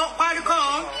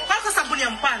 Kwaliko sabuni ya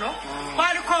mpano,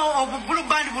 kwaliko obubulu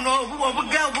bandi buno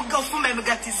obuga ofumba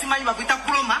emigati simanyi babuyita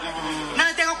kuloma,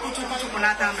 n'ateeka kutukutuku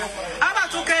n'atambula.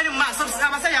 Abatuuka eri mu maaso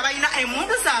abasajja balina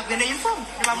emmundu zaabwe ne uniform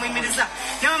ne bamuyimiriza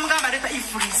ne bamugamba leeta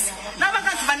ifulisi.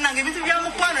 N'abaga nti bannange ebintu bya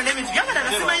mukwano n'ebintu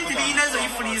by'abalala simanyi nti birina ezo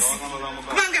ifulisi.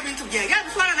 Kubanga ebintu bye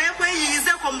yabitwala naye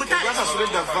kweyiyizeeko mu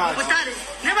butale.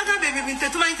 Ne bagamba ebintu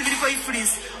tumanyi tibiriko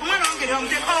influence omwana wange ne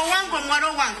bamuteka owange omwana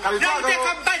owange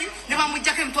bamuteka bbali ne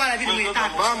bamujjako emitwalo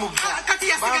 25 kati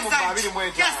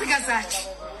yasigazaaki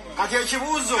kati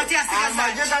ekibuuzo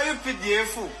amagye ga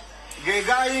UPDF ge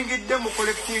gayingidde mu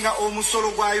collectinga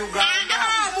omusolo gwa Uganda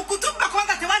mu kutuba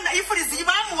kubanga tebanna influence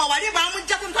bamuwa wali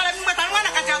bamujjako emitwalo 25 mwana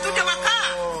kati atudde waka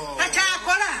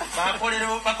takyakola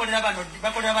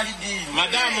bakolera bali dini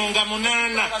madamu nga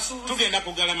munana tugenda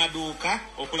kugala maduuka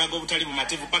okulaga obutali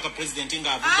bumativu paka president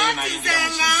nga avugere na yingira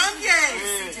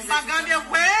bagambye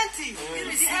kwenti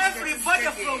everybody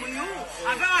from you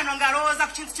abana ngalowooza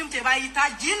ku kintu kimu tebayita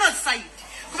genocide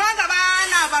kubanga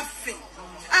baana baffe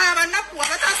abanaku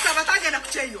batagenda ku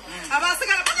kyeyo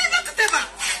abasigala bagenda kutema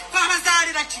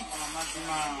babazaalira ki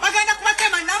bagenda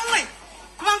kubatema namwe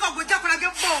kubanga gujja kulaga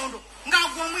ebbondo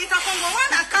ngagwe omuyitako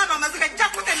ng'omwana akaaba amaziga jja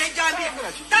kutema ejjambiya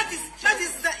that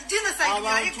is the genocide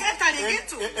eketalinga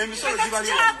itu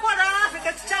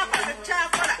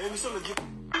tekyakola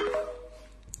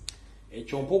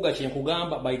ekyo mpuga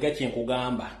kyenkugamba bayiga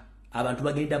kyenkugamba abantu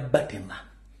bagenda batema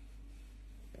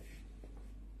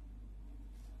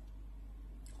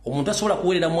omuntu asobola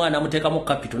kuweerera mwana amuteekamu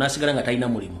kapito n'asigala nga talina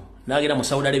mulimu n'agenda mu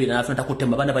Saudi Arabia n'afuna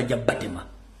takutema baana bajja batema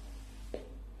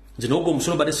nze n'ogwo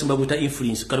omusolo badde simba gwita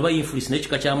influence katuba influence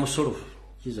n'ekika kya musolo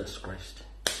Jesus Christ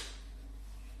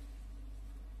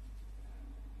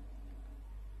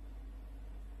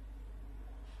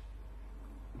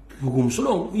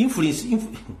omusolo influence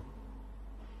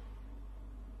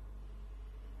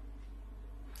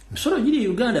musolo giri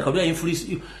Uganda kabya influence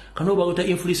kano bagota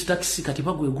influence tax kati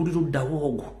bagwe guliro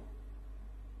ddawogo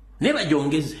ne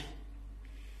bajongeze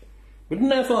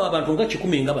bidina fa abantu nga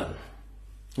 10 nga bano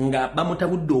nga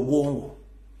bamutabudde obwongo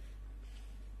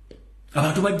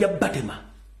abantu bajja batema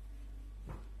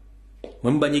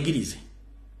mwe mbanyigirize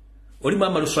oli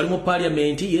mama luswali mu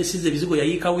parliament yesize ebizigo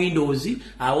yayiika windows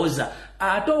awoza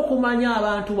ate okumanya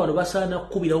abantu bano basaana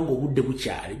kukubirawo ng'obudde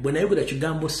bukyali bwe nayogera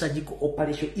kigambo surgical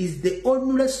operation is the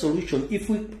only solution if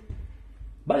we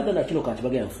balagana kino kati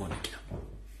bagenda nfunikira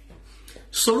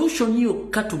solution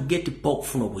yokka to get pork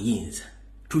funo obuyinza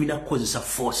tulina kukozesa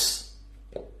force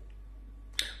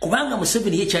kubanga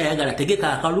Museveni yekyayagala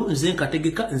tegeka akalu nze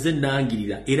nkategeka nze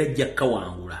nangirira era ajja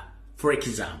kawangula for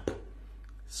example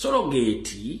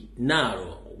Sorogeti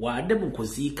nalo wadde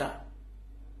bukoziika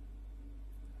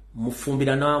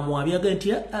mufumbira namu abyaga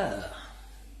nti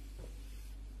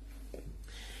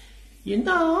you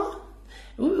know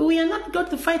we are not going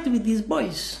to fight with these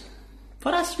boys.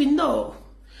 For us we know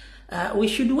we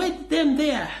should wait them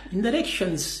there in the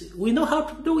elections. We know how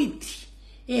to do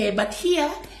it. But here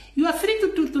you are free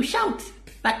to shout.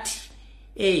 But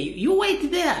you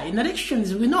wait there in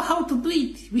elections. We know how to do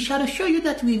it. We shall show you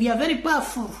that we are very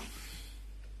powerful.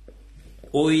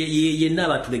 Ye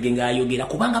naba tulegenga ayogera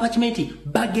kubanga bakimenti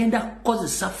bagenda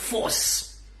kozesa force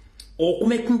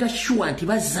okumekinga sure nti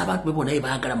bazza abantu bebona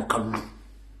ebagala mu kalulu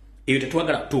eyo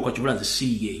tetwagala tuuka kibulanze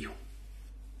si yeyo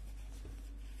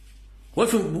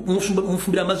wafu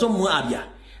mufumbira mazomu abya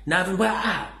navibwa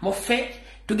mofe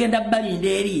tugenda balinda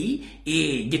eri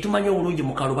gye tumanyi obulungi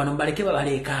mu kalu bano mbaleke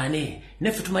babalekaane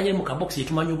nefe tumanye mu kabox gye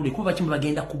tumanyi obulungi kuba bakimu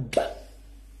bagenda kubba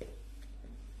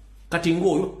kati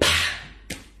ng'oyo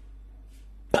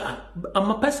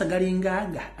amapasa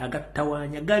galingaga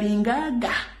agatawanya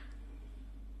galingaga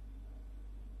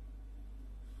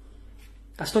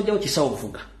kasitojawo kisawo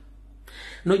vuga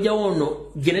nojawo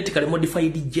ono genetically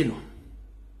modified geno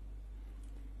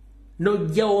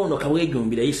nojawo ono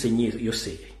kabwejombira yisenye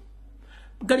yosere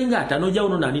galinga ata nojawo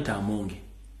ono nanita amonge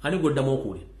ani goddamu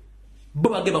okuli bo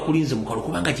bage bakulinze mukalo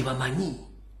kubanga gibamanyi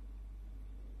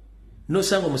no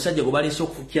sango musajja go bali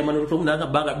soku kyamano to nanga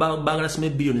bagala sime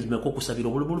billions meko kusabira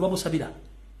obulubulu babusabira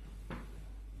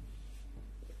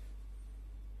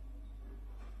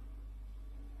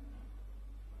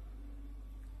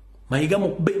mayiga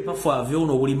mu bempa fo avyo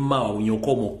no buli mawa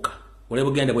unyokomoka ole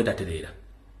bugenda bwetaterera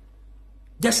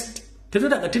just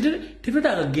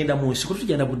tetutaga genda munsi ko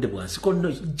tujenda budde bwansi ko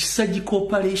no surgical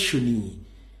operation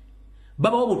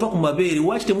baba obuto ku mabere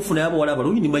wachi temufuna yabo wala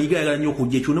balunyi mayiga yagala nyo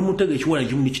kujje cyo ne mutege kiwala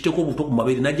kimu nikiteko obuto ku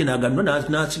mabere najje naganwa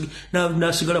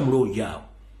nasigala mulo yao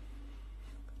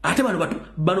ate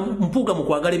bano mpuga mu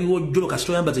kwagala ebiwo jolo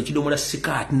kasito yambaza ekidomola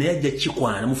sikat ne yajja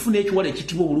kikwana mufune ekiwala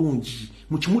ekitibo bulungi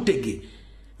mukimutege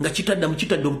nga kitadda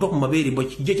mukitadde obuto ku mabere bo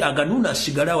kijje aganuna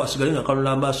asigala wasigale nga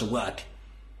kalula ambaso bwati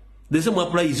dese mu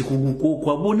applies ku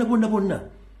kwa bonna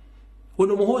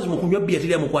ono muhozi mukunywa bia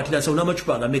tili amukwatira sauna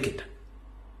machupa agameketa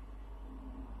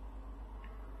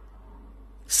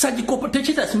surgical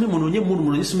techita sime munonye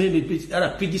munonye sime ara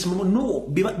pigis no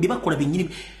biba kola binyini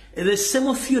the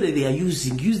same theory they are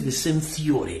using use the same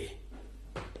theory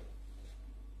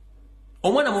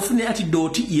omwana mufune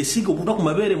antidote yesiga okuta ku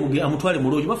mabere muge amutwale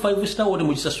mulojo ba 5 star wode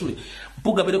mu kisasule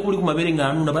mpuga bere kuli ku mabere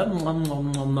ng'anuna ba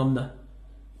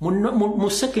mu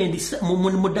second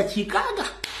mu dakikaga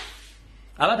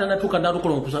abata natuka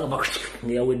ndarukola okusanga ba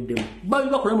yaweddemu babi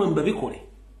bakola mu mbabikole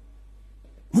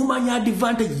mumanya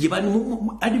advantage jibani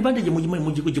advantage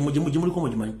muliko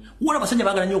mujimanyi wala basanya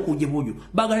bagala nyo kuje bujo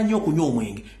bagala nyo kunyo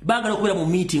omwenge bagala kubera mu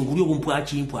meeting uli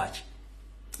obumpwachi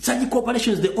such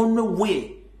corporations the only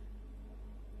way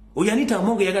oyanita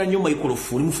amonge yagala nyo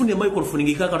microphone mufunde microphone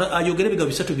ngikaka ayogere biga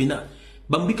bisatu bina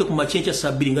bambike ku machencha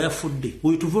sabiri nga yafudde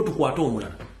oyo tuvo tukwata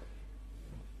omulala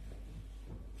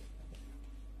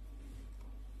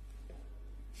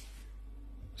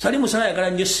sali musala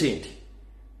yagala nyo sente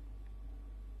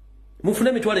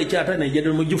mufune mitwale ekyata na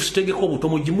ejjadde mu jifutege ko buto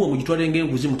mujimu mujitwale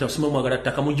ngenguzi mutasima mwagala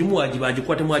ttaka mujimu ajibaji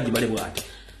kwate mwaji bale bwate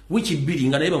wichi biri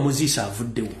nga naye bamuzisa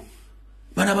avuddewo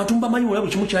bana batumba manyi wala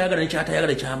bukimu kyayagala nekyata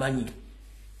yagala kyamanyi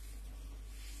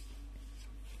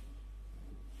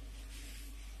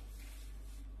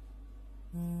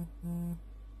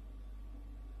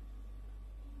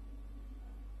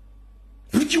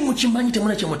bukimu kimanyi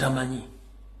temuna kyemutamanyi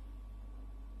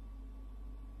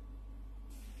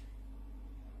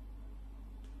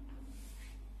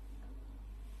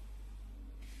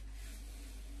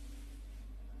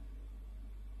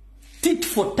tit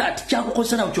for tat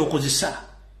kyakukozesa nawe kyokozesa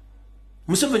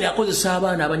Museveni akozesa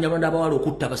abaana abanyarwanda abawala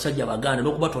okutta abasajja baganda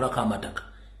n'okubatolako amataka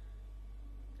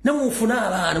namufuna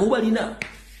abaana mubalina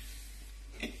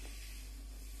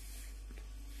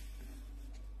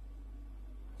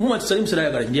Muhammad Salim Sala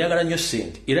yagala nnyo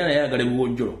ssente era naye yagala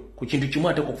ebiwojjolo ku kintu kimu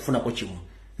ate okufunako kimu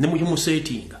ne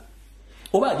mukimuseetinga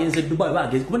oba agenze Dubai oba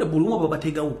agenze kubona buli omu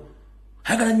bategawo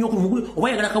ayagala nnyo okumugule oba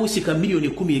ayagala kawisi ka milioni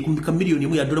 10 ka milioni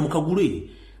 1 ya dola mukagule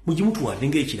mujimutu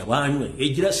walinga ekira banywe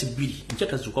ejirasi 2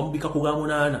 nkyatazuka mubika ku ga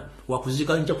 8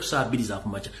 wakuzika nja ku saa 2 za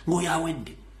kumacha ngo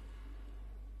yawedde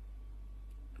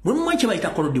mumwanche bayita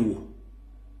kolodiwo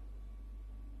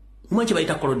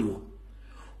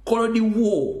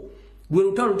gwe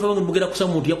lutalo tuwange mugera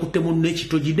kusaba muntu yakutte munne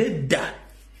ekitogi nedda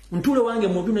ntule wange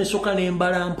muntu nesoka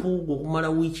nembala mpugo kumala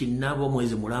wiki nabo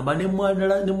mwezi mulamba ne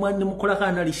mwana mukolaka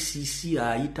analysis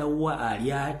ayitawa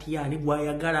ali atya ni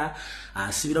gwayagala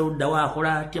asibira ludda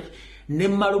wakola atya ne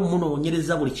malo muno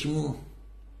onyereza buli kimu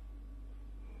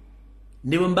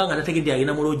ne mbanga nategedde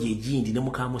agenda muloje ejindi ne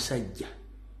mukamusajja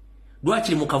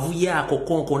lwakiri mukavu yako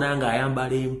konko nanga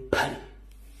ayambala empale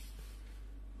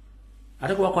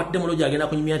ate kwa kwatide muloje agenda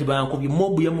kunyumya ati bankubye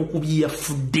mobu ya mukubye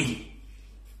yafudde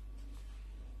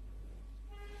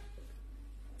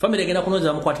family agenda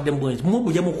kunoza mukwatide mbwenzi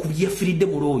mobu ya mukubye yafiride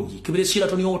muloje kibere sira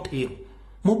toni hotel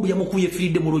mobu ya mukubye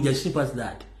yafiride muloje as simple as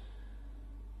that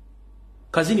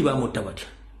kazini ba mutabati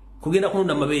kugenda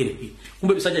kununda mabere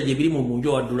kumbe bisajja je biri mu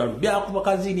munjo wa dollar byakuba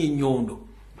kazini nyondo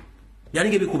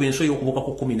yalinge bikuba enso yokuboka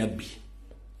ku 12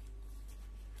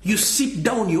 you sit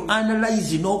down you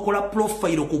analyze no kola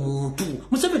profile ku muntu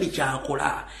Museveni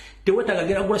kyakola teweta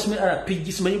kagera gula sime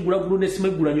RPG sime gula gulune sime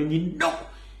gula nyonyi no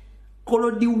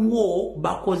kolodi wo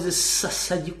bakoze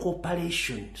surgical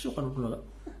operation so kanutula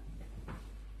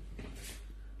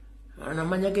ana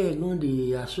manyage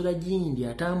gundi asula jindi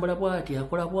atambula bwati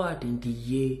akola bwati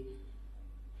ntiye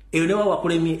eyo ne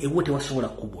wakulemye ewote wasobola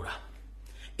kubula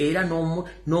era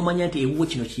no manya nti ewo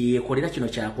kino kiyekolera kino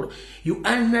kyakola you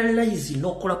analyze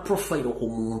no kola profile ku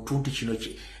muntu nti kino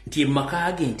nti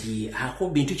makage nti ako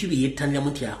bintu kibiyetanira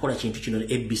nti akola kintu kino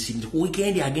ABC nti ku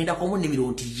weekend agenda ko munne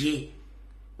mironti ye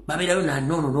baberayo na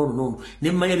no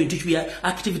ne manya bintu kibi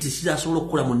activities zasobola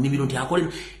okukola mu nimiro nti akole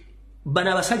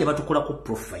bana basajja batukola ku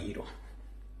profile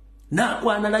na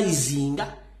ku analyzinga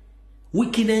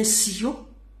weakness yo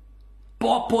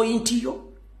PowerPoint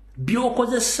yo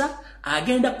byokozesa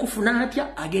agenda kufuna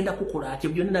atya agenda kukola atya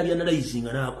byonna nali analyzing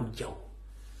na kujjawo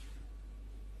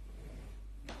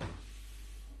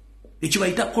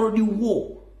ekibayita kolodi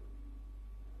wo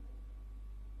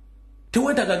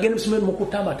teweta kagenda musimeni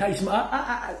mukutamba taisima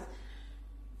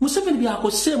Museveni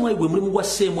byako semwa igwe muri mugwa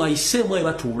semwa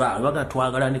batula baga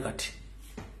twagala ne kati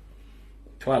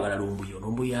twagala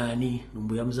Lumbuye ani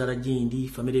Lumbuye muzala jindi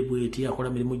family bweti akola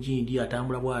mirimo jindi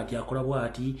atambula bwati akola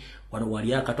bwati wano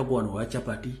wali akatogo wano wa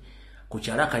chapati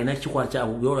kucharaka ina chikwa cha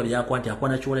byola byako anti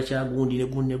akwana chola cha gundi ne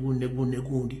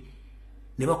gundi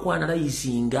ne bakwana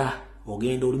layizinga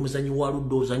ogenda oli muzanyi wa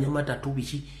luddo zanya matatu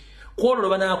biki kololo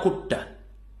bana akutta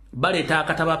bale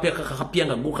takataba peka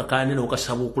kakapyanga guka kanene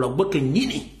okasabu kula gweke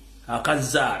nyini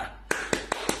akazara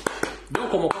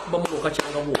doko mokuba mu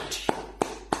okachanga boti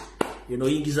yeno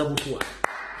yingiza butwa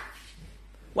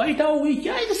waita wiki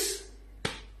guys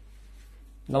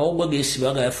nga bagwa gesi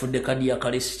baga yafudde kadi ya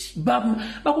kalesi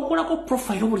bakukolako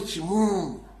profile buli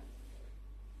kimu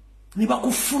ni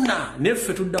bakufuna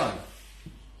neffe tudda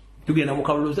tugenda mu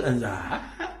kalulu nza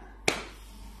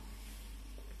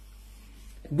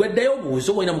gweddayo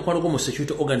buuzo wena mukwano gwo mu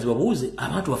security organs babuuze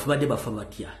abantu bafabadde bafa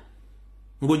batya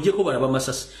ng'ojjeko balaba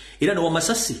masasi era n'owa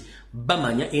masasi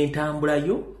bamanya entambula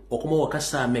yo okuma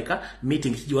wakasaameka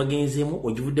meeting kiji wagenzeemu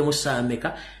ogivuddemu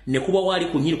saameka ne kuba wali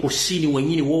ku nyiri ku siini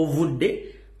wenyini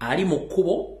w'ovudde ali mu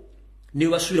kkubo ne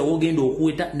basubira wogenda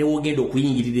okuweta ne wogenda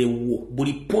okuyingirira ewuwo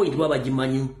buli point baba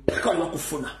bagimanyi mpaka we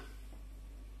bakufuna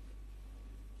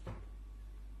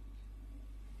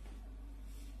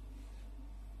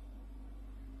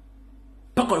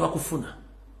mpaka we bakufuna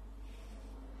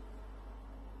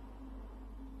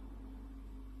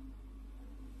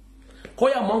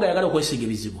koya mwanga yagala okwesiga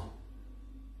ebizibu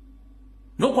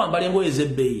n'okwambala engoye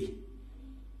ez'ebbeeyi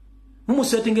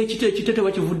mumusetinga ekitete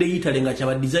bakivudde Italy nga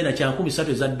kyaba designer kya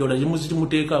 $1,300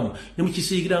 muzitumuteekamu ne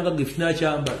mukisiigiranga gift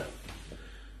n'akyambala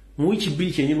mu wiki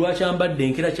bbiri kyenyi lwakyambadde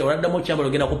enkera kyawaladdamu okyambala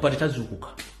ogenda ku pati tazuukuka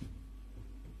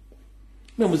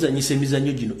memuzanyisa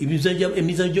emizannyo gino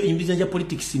emizannyo gya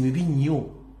politics mibi nnyo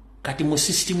kati mu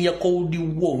system ya Cold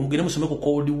War mugende musome ku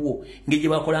Cold War ng'egye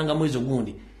bakolanga mwezi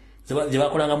ogundi gye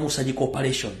bakolanga mu surgical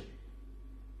operation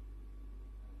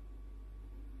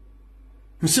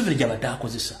Museveni gy'abadde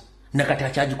akozesa nakati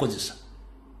akyagikozesa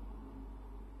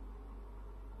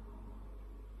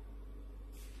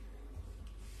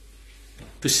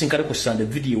tusinkale ku Sunday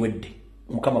video wedde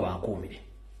mukama bankuumire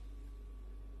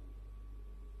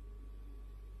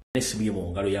nesibu ye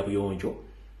mu ngalo ya buyonjo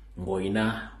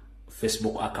ng'olina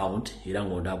Facebook account era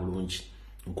ng'onda bulungi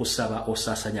nkusaba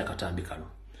osaasanya akatambi kano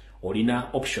olina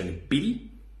option 2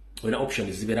 olina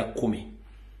option zibeera 10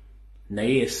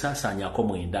 naye esaasanyako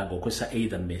mwenda ng'okozesa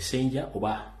either messenger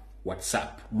oba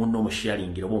WhatsApp munno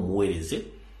omusharingira oba omuweereze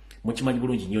mukimanyi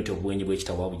bulungi nnyo nti obwenyi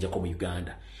bw'ekitabo bwabujjako mu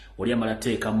Uganda oli amala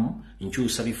teekamu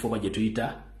nkyusa bifo ba gye tuyita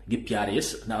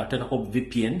GPRS n'ateekako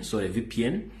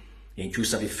VPN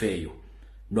enkyusa bifo eyo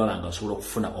ndwala nga osobola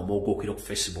okufuna omwogo okwira ku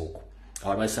Facebook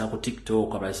abantu balisanga ku TikTok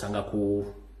abantu balisanga ku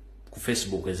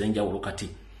Facebook ez'enjawulo kati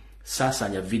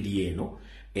saasanya video eno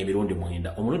emirundi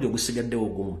mwenda omulundi ogusigaddewo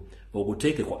ogumu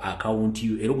oguteeke ku account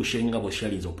yo era ogushenga bo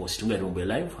sharing post nga Lumbuye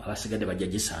live abasigadde bajja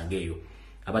gisanga eyo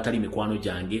abatali mikwano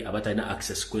jange abatalina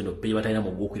access kweno page batalina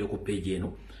mugukwire ku page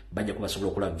eno bajja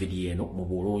kubasobola okulaba video eno mu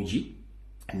bulungi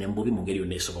ne mbubi mu ngeri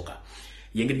yonna esoboka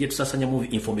yengeri gye tusasanya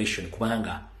movie information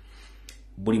kubanga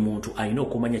buli muntu alina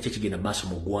okumanya kyekigenda maaso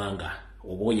mu ggwanga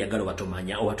oba oyagala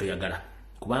batomanya oba toyagala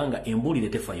kubanga embulire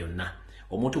tefa yonna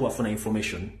omuntu bwafuna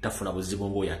information tafuna buzibu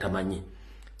ng'oyo atamanyi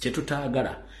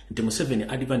kyetutaagala nti Museveni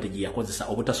advantage yakozesa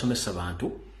obutasomesa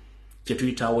bantu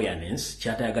kyetuyita awareness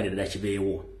kyatayagalira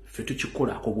kibeewo ffe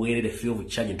tukikola ku bwerere ffe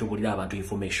obukyagi ntubulira abantu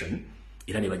information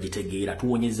era ne bagitegeera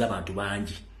tuwonyeza abantu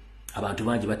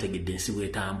bangi bategedde ensi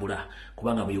bwetambula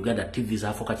kubanga mu Uganda TV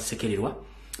zaafuuka kisekererwa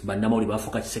bannamawulire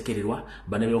baafuuka kisekererwa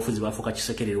bannabyobufuzi baafuuka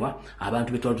kisekererwa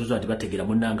abantu betwatuza nti bategeera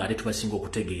munnanga ate tubasinga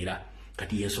okutegeera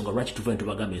kati yensonga lwaki tuva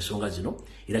ntubagamba ensonga zino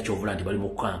era kyovula nti bali mu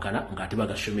kukankana ng'ate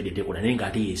bagashomedde tekola naye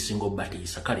ng'ate yesinga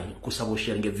obbatiisa kale nkusaba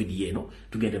osharinga vidiyo eno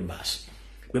tugende mu maaso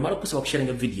bwe mala okusaba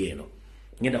okusharinga vidiyo eno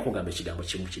ngenda kugamba ekigambo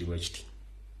kimu kiri bwe kiti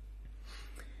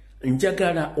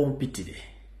njagala ompitire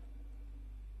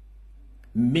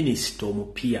minisita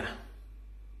omupya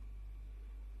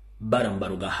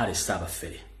Barambaruga Hale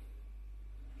Sabafere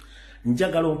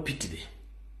njagala ompitire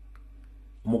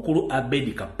mukulu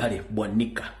Abedi Kapale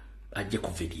Bwanika ajje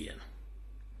ku video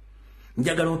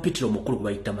njagala ompitire omukulu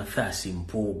bayita Mathias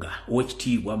Mpuuga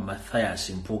owekitiibwa Mathias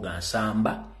Mpuuga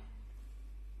Nsamba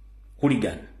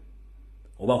Hooligan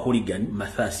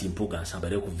Mathias Mpuuga Nsamba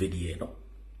ali ku video eno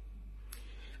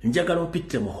njagala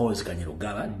ompitire Muhoozi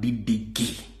Kanyarugaba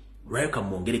Didigi lwayuka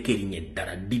mwongereko erinnya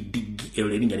eddala Didigi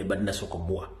ero erinnya ne badinasooka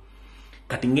omuwa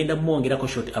kati ngenda mwongerako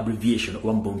short abbreviation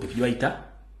oba mbumpe kibayita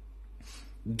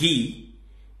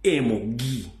GMG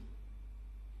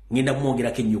ngenda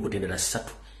mwongerako ennyukuta endala 3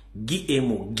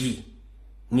 GMG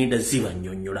ngenda ziba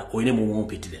nnyonnyola olina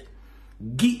muwumpitire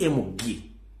GMG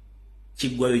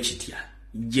kiggwayo kitya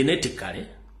genetically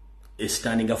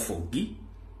standing for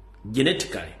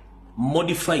genetically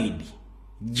modified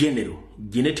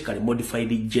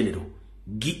general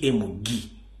GMG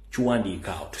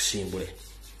kiwandiika awo tusimbule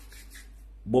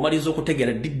bw'omaliza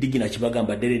okutegeera Didigi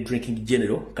nakibagamba daily drinking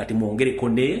general kati mwongereko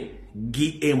ne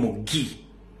GMG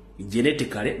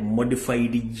genetically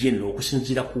modified general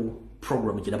okusinziira ku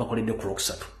program gye nabakoledde ku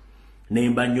Lwokusatu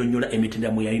nemba nnyonnyola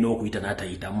emitendera yalina okuyita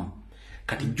n'atayitamu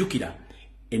kati jjukira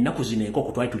ennaku zino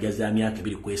enkoko twali tulya za myaka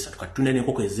 2 ku 3 kati tulina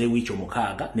enkoko ez'ewiiki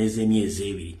 6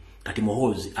 n'ez'emyezi 2 kati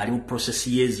muhozi ali mu process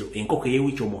yezo enkoko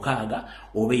yewicho mukaaga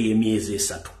obe yemyezi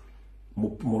 3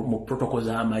 mu protocol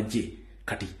za amaje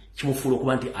kati chimufulo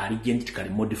kuba nti ali genetically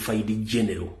modified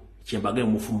general chembage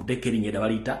mufumu tekeri nyeda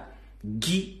balita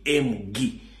GMG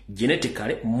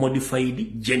genetically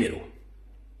modified general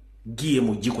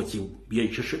GMG kwa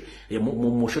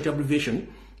mu short abbreviation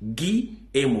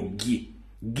GMG.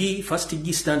 G first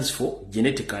G stands for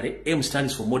genetically, M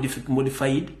stands for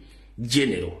modified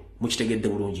general. Muchitegedde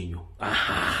bulungi nnyo.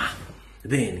 Aha.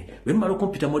 Then wemalo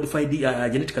computer modified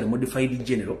genetically modified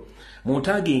general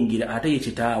montagingira ate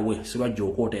yekitaawe sibajja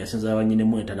okota yasinza abanyine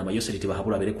mwenta na mayoseriti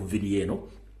bahabula bere ku video eno.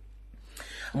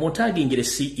 Montagingire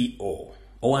CEO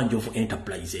Owanjovu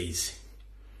Enterprises.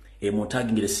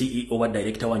 Montagingire CEO wa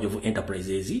director Owanjovu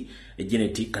Enterprises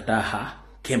Genetic Kataha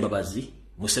Kembabazi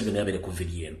Museveni abere ku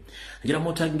video eno. Njira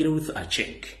Montagingire with a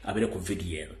check abere ku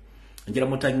video eno. Njira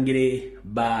Montagingire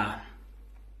ba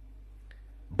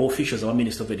officials of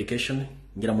Minister of Education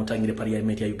njira Montagingire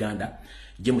Parliament ya Uganda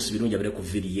James Birungi abere ku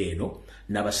video eno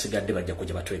n'abasigadde bajja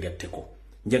kujja batwegatteko.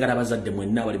 Njagala abazadde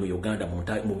mwenna bali mu Uganda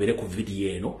mubere ku video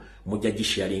eno mujja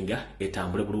gisharinga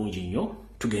etambule bulungi nnyo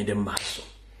tugende mu maaso.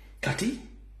 Kati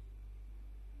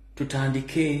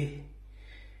tutandike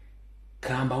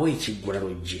kambawe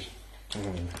ekigwalaloji.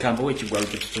 Kambawe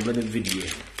ekigwalaloji tutambule video.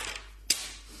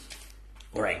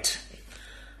 Alright.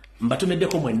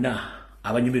 Mbatumeddeko mwenna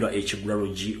abanyumirwa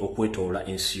ekigwalaloji okwetoola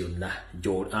ensi yonna.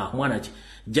 Mwana ki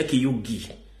Jackie Yugi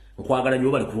nkwagala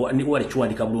nyo bali kuwa ni wale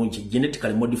chuandika bulungi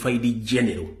genetically modified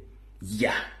general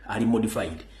ali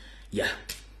modified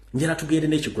njera tugende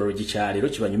n'ekigwalaloji kya leero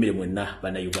kibanyumire mwenna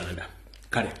bana Uganda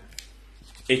kale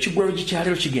ekigwalaloji kya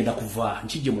leero kigenda kuva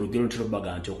nkije mu lugero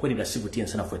ntirobaga nti okwerinda sibuti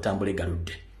ensanafu etambule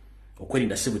galudde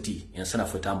okwerinda sibuti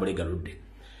ensanafu etambule galudde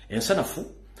ensanafu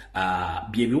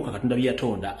bye biwuka Katonda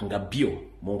byatonda nga byo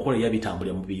mu nkola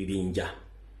yabitambule mu bibinja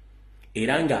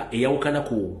era nga eyawukana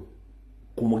ku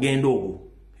mugendo ogwo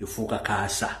yofuuka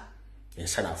kaasa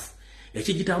ensanafu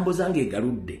ekigitambuza nga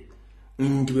egaludde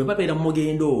nti bwe babeera mu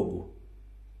mugendo ogwo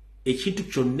ekintu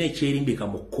kyonna ekyerimbika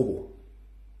mu kkubo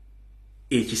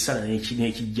ekisala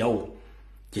n'ekijjawo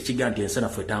kyekiga nti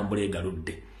ensanafu etambula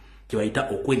egaludde kyebayita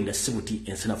okwerinda sibuti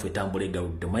ensanafu etambula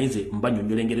egaludde omanyize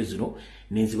mbanyonnyola engero zino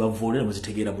nenzibavuulira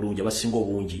muzitegeera bulungi abasinga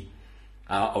obungi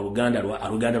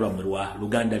Luganda lwammwe lwa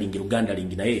Luganda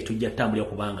lingi naye tujja tambulira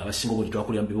kubanga abasinga obungi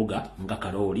twakulira mu bibuga nga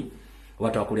Karoli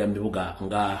oba twakulira mu bibuga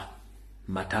nga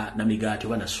Mata na Migaati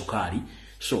oba na Sukali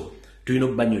so tulina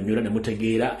okubanyonnyola ne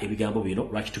mutegeera ebigambo bino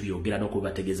lwaki tubyogera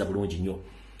n'okubategeeza bulungi nnyo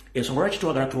ensonga lwaki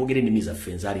twagala twogera ennimi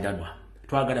zaffe enzaaliranwa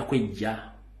twagala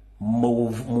kwejja mu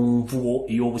nvubo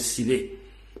y'obusibe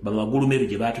bamagulumeru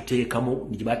gye baatuteekamu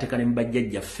gye baateeka ne mu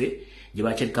bajjajjaffe gye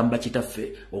bakyereka mu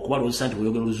bakitaffe okubalowooza nti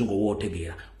bw'oyogera oluzungu oba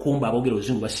otegeera kumba aboogera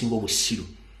oluzungu basinga obusiru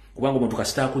kubanga omuntu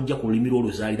kasita akujja ku lulimi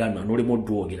lw'oluzaaliranwa n'olema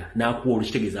oddwogera n'akuwa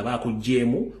olukitegeeza aba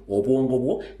akuggyeemu obwongo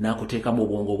bwo n'akuteekamu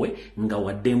obwongo bwe nga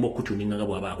waddemba okutuninga nga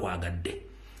bw'aba akwagadde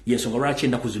yensonga lwaki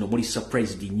ennaku zino muli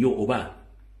surprised nnyo oba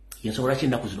yensonga lwaki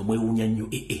ennaku zino mwewuunya nnyo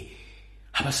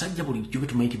abasajja bulijjo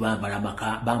betumanyi nti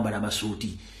bambala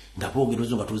amasuuti nga boogera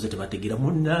oluzungu nga tuuze tebategeera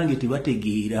munnange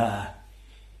tebategeera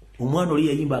omwana oli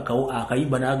yayimba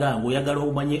akayimba n'agamba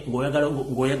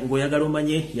ng'oyagala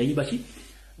omanye yayimba ki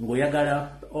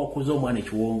ng'oyagala okuza omwana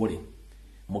ekiwongole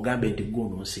mugambe nti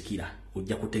gwono nsikira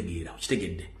ojja kutegeera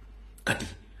okitegedde kati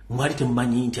mwali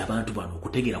temumanyi nti abantu bano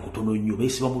okutegeera kutono nnyo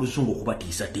beesiba mu luzungu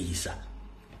okubatiisatiisa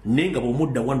naye nga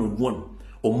bw'omudda wano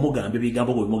omugamba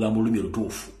ebigambo bwe bimugamba olulimi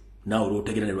olutuufu naawe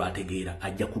olwotegeera ne lwategeera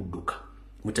ajja kudduka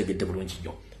mutegedde bulungi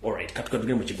nnyo alright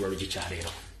katukatugende mu kigwalaloji kya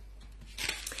leero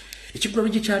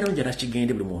ekigwalaloji kya leero njala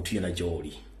kigende buli muntu yona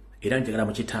gy'oli era njagala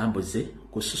mukitambuze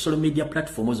ku social media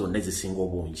platform zonna ezisinga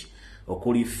obungi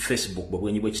okuli Facebook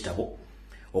bwenyi bw'ekitabo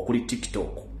okuli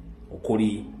TikTok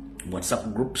okuli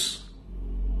WhatsApp groups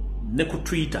ne ku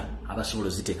Twitter abasobola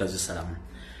ziteeka zisalamu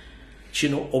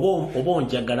kino oba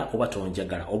onjagala oba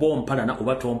tonjagala oba ompalana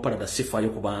oba tompalana sifaayo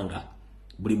kubanga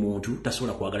buli muntu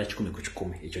tasobola kwagala 100 ku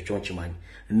 100 ekyo kyonkimanyi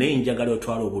naye njagala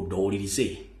otwala obudde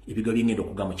owulirize ebigo byengenda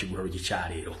okugamba mu kigwalaloji kya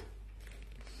leero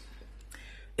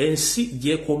ensi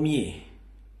gyekomye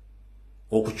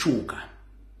okukyuka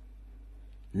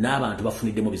n'abantu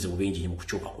bafuniddemu bizibu bingi mu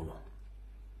kukyuka kuno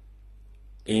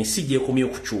ensi gyekomye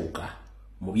okukyuka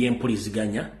mu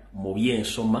by'empuliziganya mu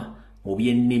by'ensoma mu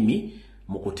by'ennimi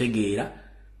mu kutegeera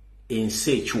ensi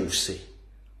ekyuse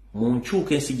mu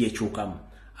nkyuka ensi gyekyukamu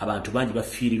abantu bangi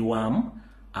bafiirirwamu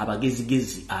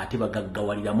abagezigezi ate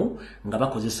bagaggawaliramu nga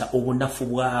bakozesa obunafu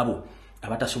bwabo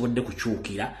abatasobodde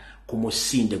kukyukira ku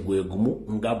musinde gwe gumu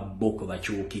nga bo kwe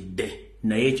bakyukidde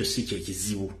naye ekyo si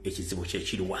kyekizibu ekizibu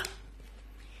kyekiriwa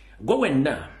gwe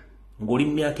wenna ng'oli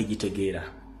myaka egitegeera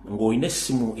ng'olina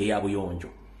essimu eyabuyonjo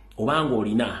obanga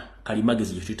olina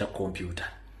kalimagezi gye tuyita kompyuta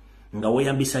nga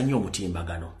weeyambisa nnyo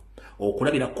omutimbagano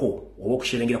okulabirako oba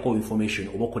okusherengerako information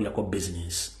oba okukolerako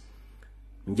business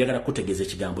njagala kutegeeza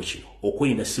ekigambo kino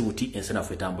okwerinda si buti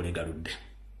ensanafu etambula egaludde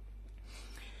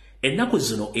ennaku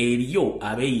zino eriyo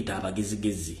abeeyita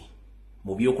abagezigezi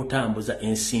mu by'okutambuza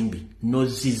ensimbi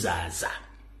n'ozizaaza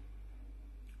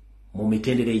mu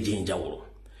mitendera egy'enjawulo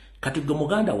kati gwe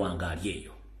muganda wange ali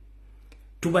eyo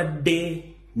tubadde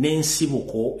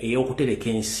n'ensibuko ey'okutereka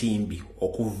ensimbi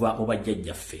okuva mu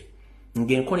bajjajjaffe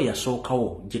ng'enkola yasookawo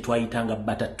gye twayitanga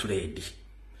butter trade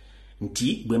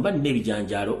nti bwe mba nina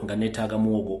ebijanjaalo nga neetaaga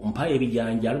muwogo mpayo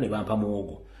ebijanjaalo ne bampa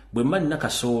muwogo bwe mba nina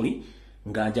kasooli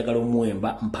nga njagala omuwemba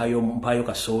mpayo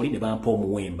kasooli ne bampa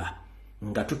omuwemba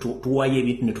nga tuwayo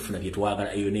ebintu ne tufuna bye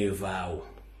twagala eyo neevaawo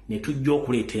ne tujja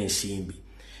okuleeta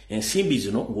ensimbi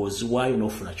zino ng'oziwaayo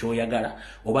n'ofuna ky'oyagala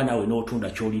oba naawe n'otunda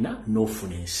ky'olina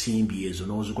n'ofuna ensimbi ezo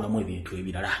n'ozigulamu ebintu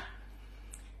ebirala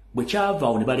bwe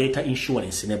kyavaawo ne baleeta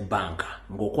insurance ne banka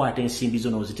ng'okwata ensimbi zo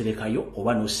n'oziterekayo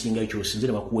oba n'osingayo ky'osinze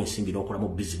ne bakuwa ensimbi n'okolamu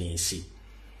bizinensi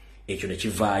ekyo ne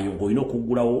kivaayo ng'olina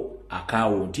okuggulawo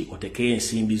akawunti otekeyo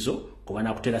ensimbi zo kuba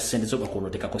naakutera ssente zo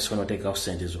bakunotekako sifa n'oteekako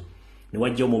ssente zo ne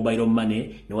wajjawo mobile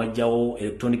money ne wajjawo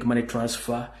electronic money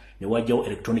transfer ne wajjawo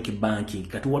electronic banking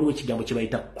kati waliwo ekigambo kye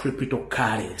bayita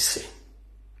cryptocurrency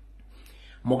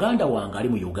muganda wange ali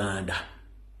mu Uganda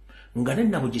nga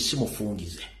nenabo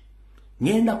gisimufungize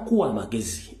ngenda kuwa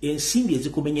amagezi ensimbi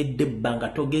ezikumenyedde ebbanga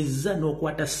togezza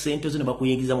n'okwata ssente zo ne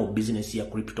bakuyingiza mu bizinesi ya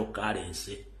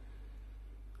cryptocurrency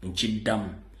nkiddamu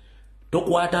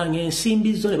tokwatanga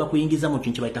ensimbi zo ne bakuyingiza mu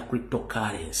kintu kye bayita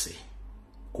cryptocurrency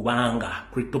kubanga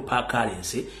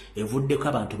cryptocurrency evuddeko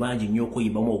abantu bangi nnyo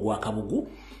okuyimbamu ogwakabugu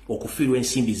okufiirwa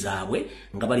ensimbi zaabwe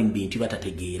nga bali mu bintu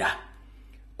batategeera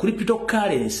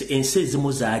cryptocurrency ensi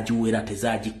ezimu zaagiwera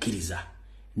tezagikkiriza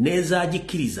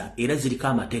n'ezagikkiriza era ziriko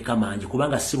amateeka mangi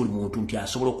kubanga si buli muntu nti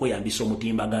asobola okweyambisa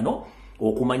omutimbagano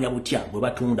okumanya butya bwe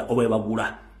batunda oba bwe bagula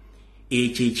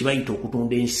ekyo ekibayita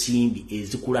okutunda ensimbi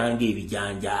ezikulanga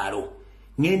ebijanjaalo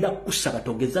ngenda kusaba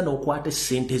togeza n'okwata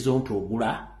essente zo nti ogula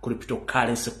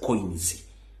cryptocurrency coins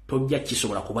tojja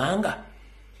kisobola kubanga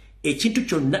ekintu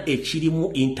kyonna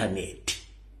ekirimu internet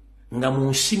nga mu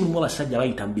nsi mulimu abasajja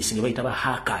bayita mu bisinge bayita ba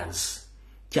hackers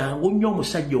kyangu nnyo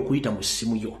omusajja okuyita mu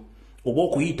ssimu yo oba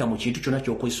okuyita mu kintu kyonna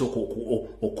ky'okozesa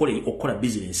okukola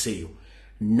bizinensi eyo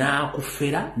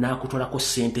n'akufera n'akutwalako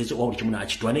ssente zo oba buli kimu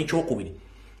n'akitwala n'ekyokubiri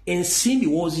ensimbi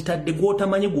w'ozitadde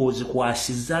gw'otamanyi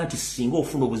gw'ozikwasizza nti singa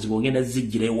ofuna obuzibu ogenda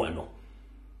zijjirayo wano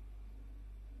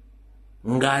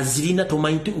ng'azirina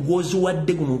tomanyi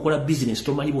gw'oziwadde mu nkola bizinensi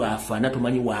tomanyi bw'afaana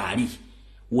tomanyi waali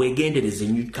weegendereze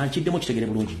nnyo kankiddemu kitegere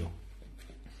bulungi nnyo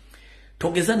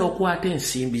togeza n'okwata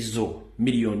ensimbi zo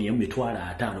miliyoni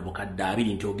 $50,000 bukadde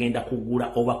 2 nti ogenda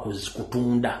kugula oba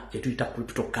kutunda kye tuyita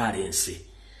cryptocurrency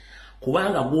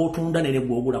kubanga gw'otunda ne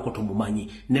gw'ogulako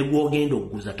tomumanyi ne gw'ogenda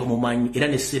okuguza tomumanyi era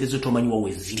n'essente zo tomanyi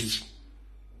wawe ziri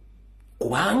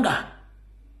kubanga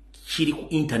kiri ku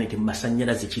internet mu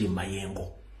masannyalaze kiri mu mayengo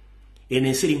eno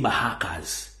ensi erimu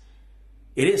bahackers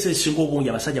era ensi ezisinga obungi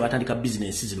abasajja batandika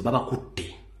bizinensi zino babakutte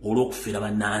olw'okufeera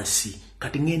bannansi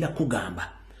kati ngenda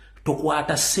kugamba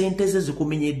tokwata ssente ze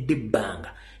zikumenyedde ebbanga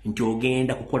nti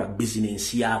ogenda kukola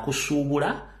bizinensi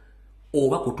yakusuubula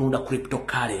oba kutunda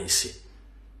cryptocurrency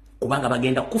kubanga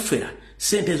bagenda kufera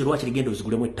ssente ezo lwaki ligenda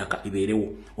ozigulemu ettaka libeerewo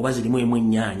oba zirimu emu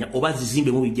ennyaanya oba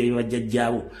zizimbemu bijja bye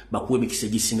bajjajjaabo bakuwa emikisa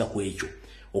egisinga ku ekyo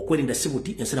okwerinda si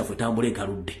buti ensanafu etambula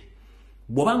egaludde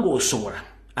bw'obanga osobola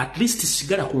at least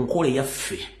sigala ku nkola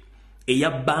eyaffe eya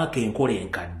banka enkola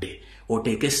enkadde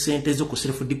oteeke ssente zo ku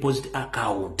self deposit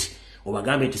account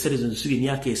obagambe nti ssente zino zisibye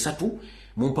emyaka 3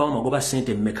 mumpawo magoba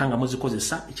ssente mmeka nga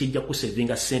muzikozesa ekijja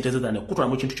kusevinga ssente zo ddala nekutwala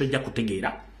mu kintu kyojja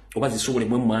kutegeera oba zisobole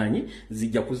maanyi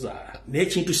zijja kuzaala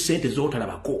n'ekintu ssente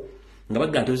z'otalabako nga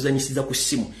bagamba nti ozizanyisiza ku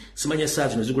ssimu simanya essaawa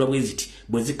zino zigula bwe ziti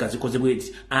bwe zikka zikoze bwe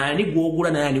ziti ani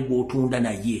gw'ogula naye ani gw'otunda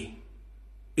naye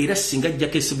era singa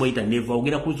ajjako essimu ayita neeva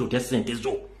ogenda kuza otya ssente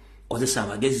zo kozesa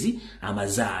amagezi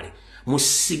amazaale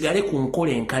musigale ku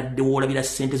nkola enkadde w'olabira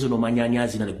ssente zo n'omanyaani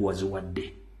azina ne gwewaziwadde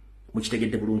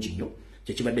mukitegedde bulungi nnyo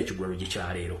kyekibadde ekigulalo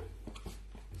gyekyaleero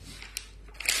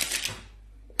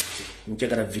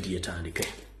njagala vidiyo etandike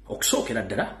okusookera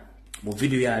ddala mu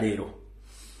vidiyo ya leero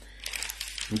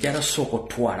njagala sooka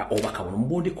otwala obubaka buno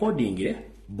mubundikodingire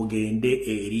bugende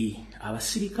eri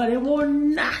abasirikale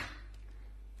bonna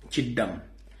kiddamu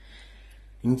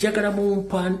njagala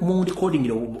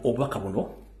mundikodingire obubaka buno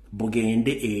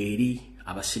bugende eri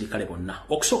abasirikale bonna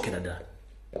okusookera ddala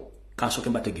kansooke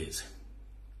mbategeeze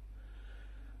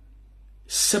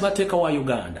Ssebateeka wa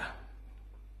Uganda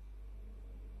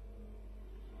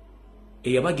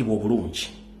eyabagibwa obulungi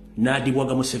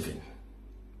n'adibwaga Museveni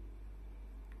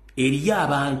eriyo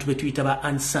abantu betuyita ba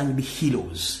unsung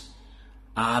heroes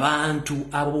abantu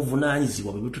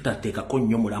abobuvunaanyizibwa bwe tutateekako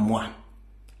nnyo mulamwa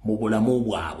mu bulamu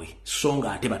bwabwe so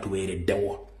nga ate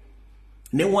batuweereddewo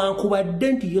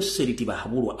newankubadde nti Yoseri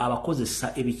Tibahabulwa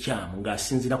abakozesa ebikyamu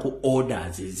ng'asinziira ku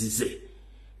orders ezize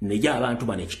naye abantu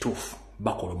bano ekituufu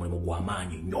bakola omulimu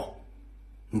gw'amaanyi nnyo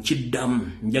nkiddamu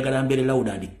njagala mbeere loud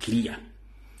and clear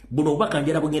buno obubaka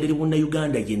njala bugenderi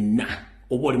Bunnayuganda yenna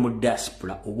oba oli mu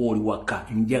diaspora oba oli waka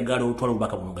njagala otwala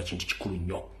obubaka buno nga kintu kikulu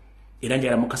nnyo era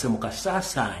njagala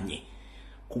mukasaasaanye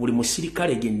ku buli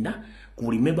musirikale yenna ku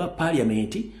buli member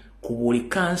parliament ku buli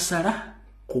kansala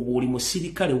ku buli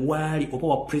musirikale waali oba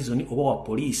wa prison oba wa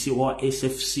police oba wa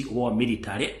SFC oba wa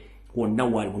military wonna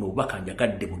waali buno obubaka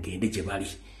njagadde bugende gye bali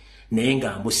naye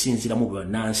nga mbusinzira mu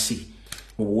bannansi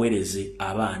mu buweereze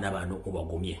abaana bano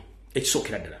obagumye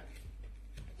ekisookera ddala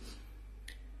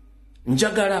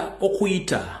njagala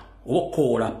okuyita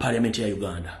okukoola parliament ya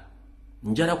Uganda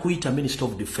njala kuyita Minister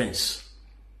of Defense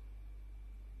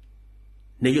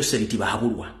ne Yoseri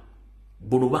Tibahabulwa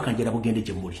buno baka njala bugende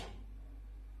gye muli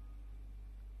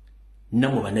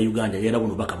namwe bannayuganda era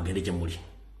buno baka bugende gye muli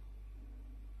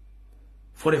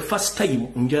for the first time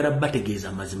njala bategeeza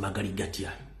amazima gali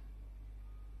gatya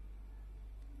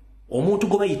omuntu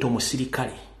gwe bayita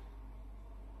omusirikale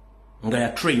nga ya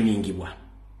trainingibwa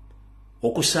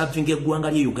okusavinga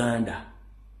eggwanga lye Uganda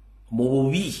mu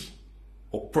bubi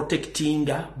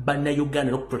okuprotectinga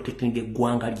bannayuganda n'okuprotectinga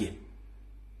eggwanga lye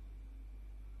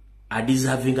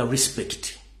adeservinga respect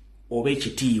oba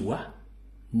ekitiibwa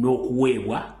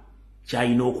n'okuweebwa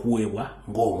kyalina okuweebwa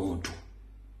ng'omuntu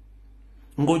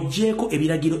ng'oggyeko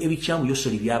ebiragiro ebikyamu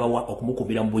Yoseri byabawa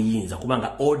okumukubira mu buyinza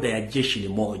kubanga order ya jeshi ni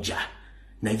moja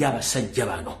naye abasajja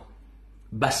bano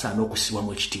basaana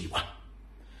okusibwamu ekitiibwa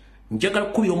njagala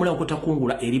kukubira omulango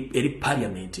kutakungula eri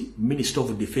parliament Minister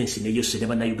of Defense ne Yoseri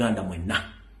bannayuganda mwenna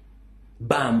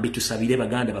bambi tusabire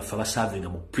baganda baffe abasavinga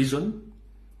mu prison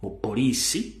mu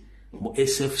police mu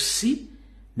SFC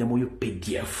ne mu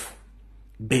UPDF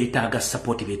beetaaga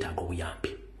support beetaaga obuyambi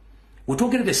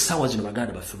wetwogerera essaawa zino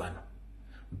baganda baffe bano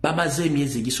bamaze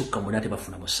emyezi egisukka 8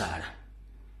 bafuna musaala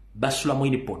basula mu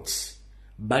reports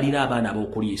balina abaana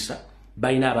ab'okuliisa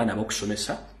balina abaana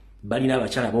ab'okusomesa balina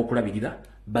abakyala ab'okulabirira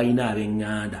balina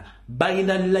ab'eŋŋanda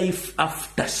balina life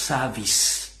after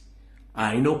service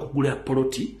alina okugula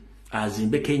poloti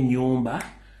azimbeko ennyumba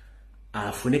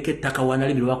afuneko ettaka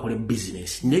wanalibiri wakole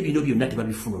business n'ebino byonna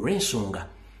tebabifuna olw'ensonga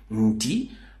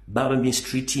nti baba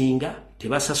mistreatinga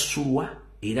tebasasulwa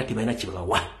era tebalina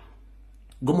kyebabawa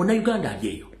gwe munnayuganda ali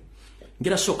eyo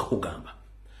njala sooka kugamba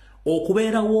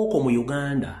okubeerawo okwo mu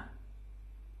Uganda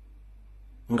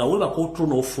nga webaka otulo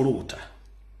n'ofuluuta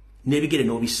n'ebigere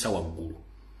n'obissa waggulu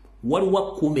waliwo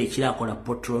akuuma ekirakola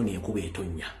patroni enkuba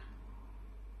etonnya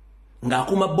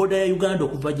ng'akuuma boda ya Uganda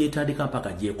okuva gyetandika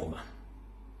mpaka gyekoma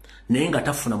naye nga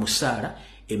tafuna musaala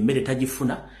emmere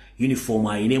tagifuna uniform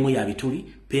ayineemu ya bituli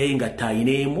peyayi nga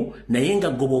tayineemu naye nga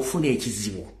goba ofuna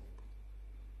ekizibu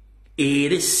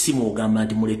era essimu ogamba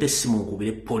nti muleete essimu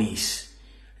nkubire poliisi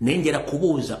naye njala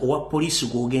kubuuza owa poliisi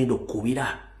gw'ogenda okukubira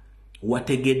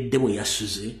wategedde bwe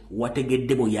yasuze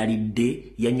wategedde bwe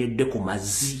yalidde yanyedde ku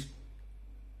mazzi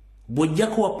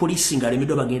bw'ojjako wa poliisi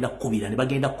ng'alemeddwa bagenda kukubira ne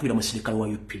bagenda kukubira musirikale wa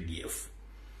UPDF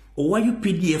owa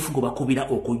UPDF gwe bakubira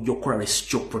okujja okukola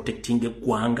rescue protecting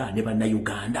eggwanga ne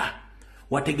bannayuganda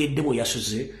wategedde bwe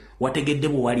yasuze wategedde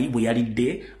bwe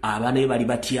yalidde abaana be bali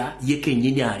batya ye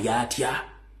kennyini ali atya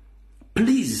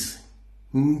please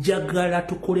njagala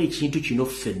tukole ekintu kino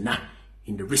ffenna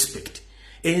in the respect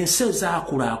ensi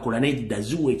ezaakulaakulana edda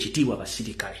ziwa ekitiibwa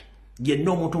abasirikale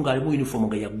yenna omuntu ng'ali mu uniform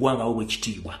nga yaggwanga awo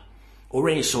ekitiibwa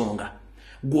olw'ensonga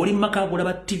gw'oli mumaka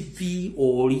agulaba TV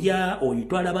olya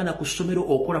oyitwala abaana ku ssomero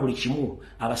okola buli kimu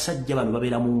abasajja bano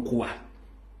babeera mu nkuwa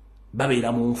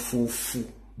babeera mu nfuufu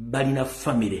balina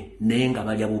famire naye nga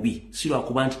balya bubi si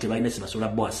lwakuba nti tebalina zibasobola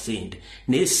bwa ssente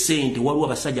naye ssente waliwo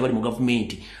abasajja bali mu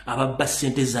gavumenti ababba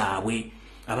ssente zaabwe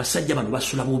abasajja bano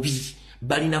basula bubi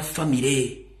balina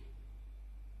famire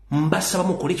mbasaba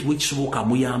mukole kibu ekisoboka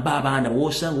muyamba abaana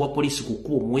bw'osanga wa poliisi ku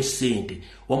kkubo muwe ssente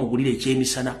oba mugulire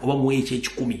ekyemisana oba muwe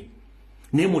eky'ekikumi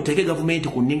naye muteeke gavumenti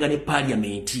ku nninga ne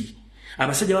paliamenti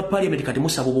abasajja ba paliamenti kati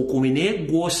musaba obukuumi naye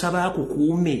gw'osaba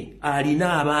akukuume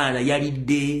alina abaana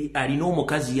yalidde alina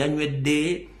omukazi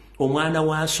yanywedde omwana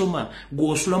wasoma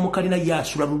gw'osula mu kalina ye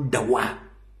asula luddawa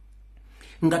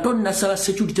nga tonnasaba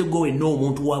security gwe wenna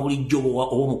omuntu wa bulijjo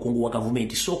oba omukungu wa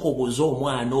gavumenti sooka obuuze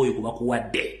omwana oyo gwe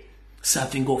bakuwadde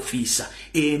serving officer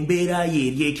embeera ye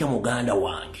eri etya muganda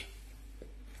wange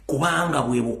kubanga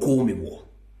bwe bukuumi bwo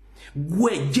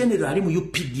gwe general ali mu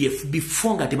UPDF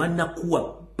before nga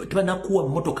tebanakuwa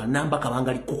motoka namba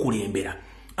Kabangali kukulembera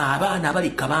abaana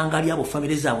abali Kabangali abo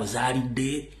family zaabwe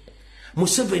zaalidde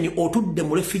Museveni otudde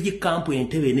mu refugee camp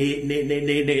Entebbe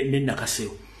ne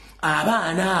Nakasero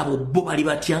abaana abo bo bali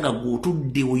batyanga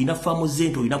gutudde oyina famu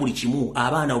zente oyina buli kimu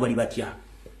abaana abo bali batya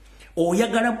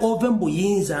oyagala ove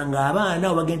mbuyinza nga abaana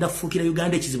abo bagenda fukira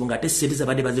Uganda ekizibu nga tesente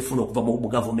zabadde bazifuna okuva mu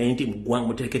government mu ggwanga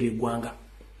muterekere eggwanga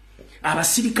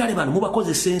abasirikale bano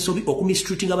mubakozesa ensobi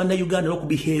okumistreatinga bannayuganda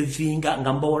n'okubehavinga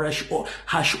nga mbawa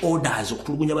hash orders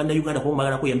okutulugunya bannayuganda kuba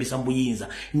magala kweyambisa mu buyinza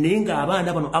naye nga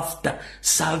abaana bano after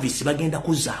service bagenda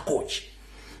kuzzaako ki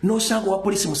n'osanga wa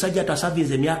polisi musajja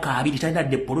atasavinze emyaka 2 talina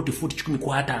depoloti futi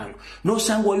 15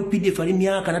 n'osanga wa UPDF ali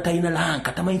myaka natalina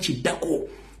lanka tamanyi kiddako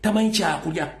tamanyi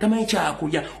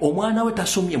kyakulya omwana we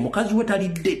tasomye mukazi we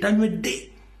talidde tanywedde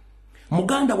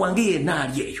muganda wange yenna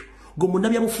ali eyo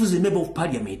Gomunabya mufuzi member of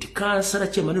parliament kansala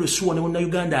Chairman Suwa ne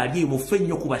Uganda ali mufe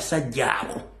nnyo ku basajja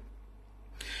abo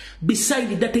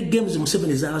beside that games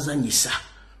Museveni zazanyisa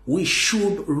we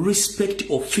should respect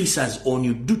officers on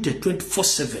your duty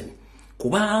 24/7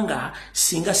 kubanga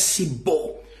singa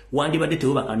sibbo wandibadde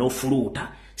tewebaka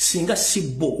n'ofuluuta singa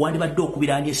sibbo wandibadde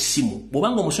okubiranya essimu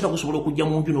bwobanga omusota gusobola okujja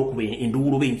mu nju n'okuba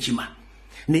enduulu b'enkima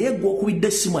naye gwe okubidde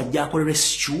essimu ajja akolera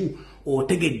rescue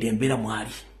otegedde embeera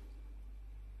mwali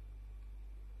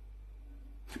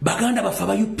baganda bafa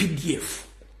ba UPDF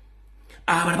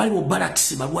abala bali mu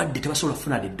barracks balwadde tebasobola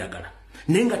kufuna eddagala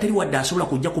naye nga teri wadde asobola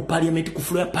kujja ku parliament ku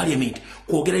floor ya parliament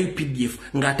kwogera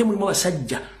UPDF ng'ate mulimu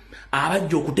abasajja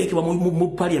abajja okuteekebwa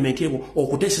mu parliament ebo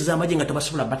okuteeseza amagye nga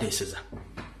tebasobola bateeseza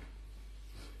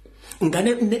nga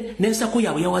n'ensako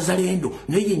yaabwe yawazalendo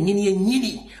naye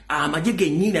yennyini amagye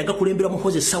gennyini agakulembera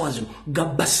mukozi essaawa zino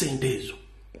gabba ssente ezo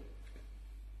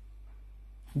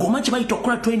gomanki bayita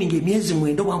okukola training emyezi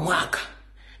 9 wa mwaka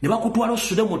ne bakutwala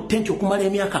osude mu tenti okumala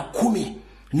emyaka 10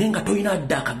 nenga toyina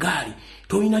adda akagaali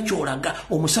toyina kyolaga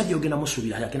omusajja ogenda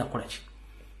musubira agenda kukola ki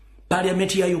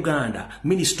Parliament ya Uganda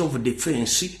Minister of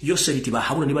Defense yoseriti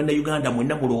bahabula ne banda Uganda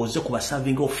mwenna mulowooze ku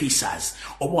serving officers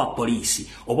oba wa police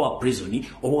oba wa prison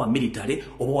oba wa military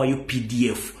oba wa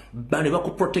UPDF bane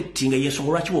baku protecting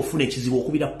yensonga lwaki bofuna ekizibu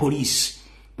okubira police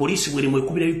bweri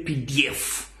mwekubira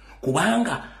UPDF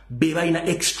kubanga be balina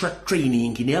extra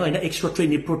training ne balina extra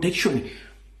training protection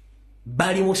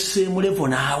bali mu same level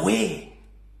naawe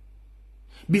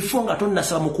before nga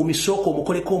tonnasaba mukumisoko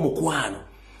omukoleko omukwano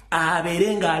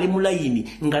aberenga ali mu line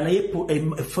nga naye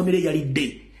family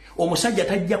yalidde omusajja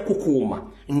tajja kukuuma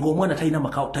ng'omwana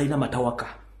talina matawaka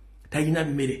talina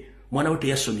mmere mwana we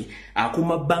teyasomye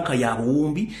akuuma banka ya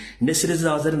buwumbi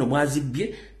nesereza wazale no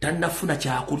mwazibbye tannafuna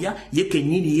kyakulya ye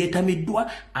kennyini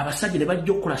yeetamiddwa abasajja ne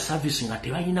bajja okukola service nga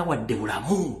tebalina wadde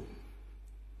bulamu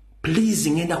please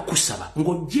ngenda kusaba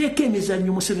ng'oggyeko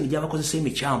emizannyo Museveni gy'abakozesa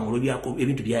emikyamu olw'ebyako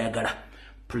ebintu byayagala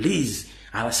please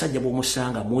abasajja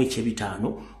b'omusanga mu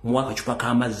 5 mu akacupa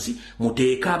k'amazzi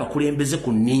muteeka abakulembeze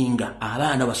ku nninga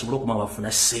abaana basobole okumala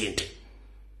bafuna ssente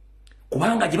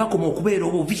kubanga gye bakoma okubeera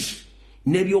obubi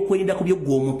n'ebyokwerinda ku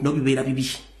by'oggwa omuntu n'obibeera bibi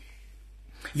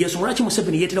yesobola ki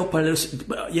Museveni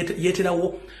yeeterawo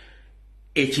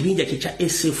ekibinja kye kya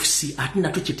SFC ate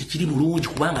nakyo kye tekiri bulungi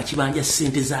kubanga kibanja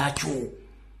ssente zaakyo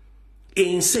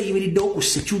ensi eyimiriddewo ku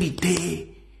security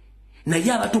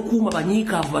naye abatukuuma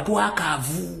banyiikaavu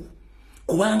batwakaavu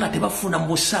kubanga tebafuna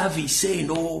mu service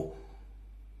eno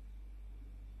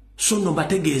so no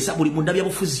bategeeza buli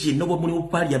munnabyabufuzi yenna oba muli mu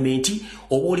parliament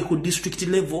oba oli ku district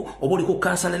level oba oli ku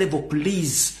council level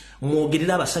please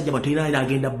mwogerera abasajja batolina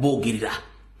agenda boogerera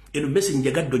eno message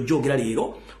njagadde ojjoogera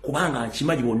leero kubanga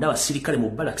nkimanyi bonna abasirikale mu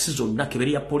barracks zonna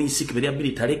kebere ya poliisi kebere ya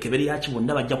military kebere yaki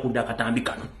bonna bajja kudda akatambi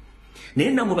kano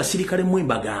naye namwe basirikale mmwe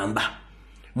mbagamba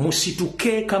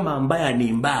musituke kama mbaya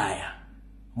ni mbaya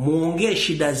muongee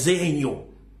shida zenyu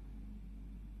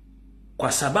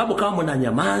kwa sababu kama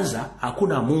mnanyamaza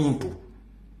hakuna mtu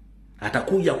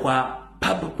atakuja kwa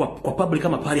public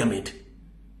kama parliament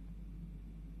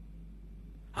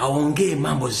aongee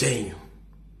mambo zenyu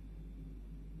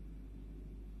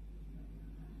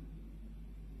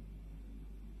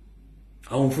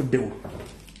aumfudeu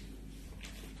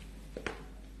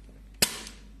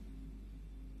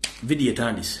video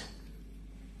tandise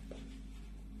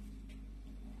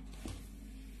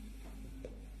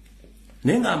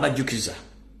nenga ambajukiza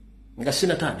nga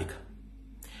sinatandika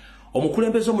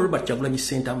omukulembeze mu Robert Kyagulanyi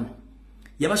Ssentamu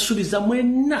yabasubiza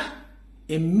mwenna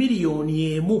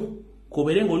emiliyoni emu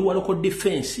kuberenga oli wa local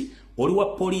defense oli wa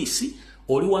police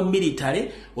oli wa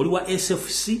military oli wa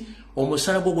SFC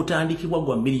omusala gwo gutandikibwa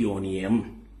gwa miliyoni emu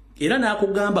era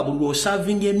nakugamba buli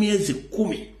serving emyezi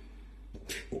 10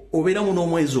 obeera mu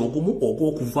n'omwezi ogumu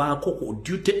ogw'okuvaako ku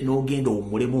duty n'ogenda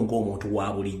omulemu ng'omuntu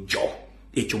wa bulijjo.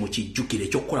 Ekyo mukijjukire,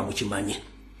 ekyokukola mukimanye.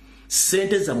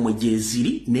 Ssente zammwe gye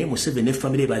ziri naye Museveni ne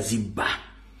famire bazibba.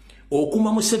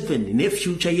 Okuuma Museveni ne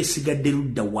future yesigadde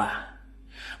ludda wa?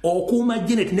 Okuuma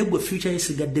Janet ne gwe future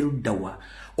yesigadde ludda wa?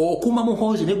 Okuuma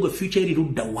Muhoozi ne gwe future eri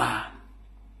ludda wa?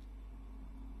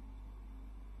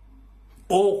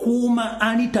 Okuuma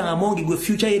Anita Amongi gwe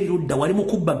future eri ludda wa? Ali mu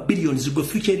kubba billions gwe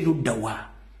future eri ludda wa?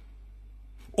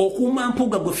 Okuuma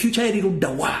Mpuuga gwe future eri ludda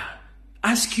wa?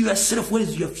 Ask yourself, where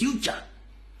is your future?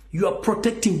 You are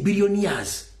protecting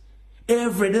billionaires.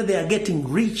 Every day they are getting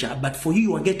richer, but for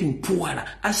you are getting poorer.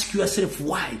 Ask yourself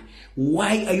why.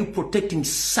 Why are you protecting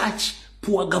such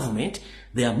poor government?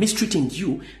 They are mistreating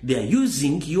you. They are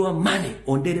using your money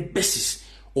on daily basis.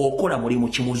 Okola mulimu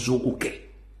kimuzuukuke.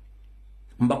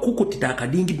 Mbakukutita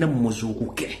akadingi na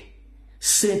mumuzuukuke.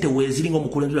 Sente weziringo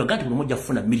mukulenzula gati buli mmoja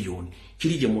afuna milioni.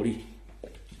 Kirije muli.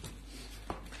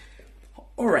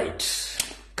 Alright.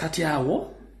 Kati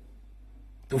awo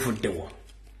tuvuddewo.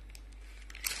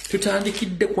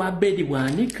 Tutandikidde kwa Bedi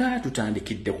Bwanika,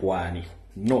 tutandikidde kwani?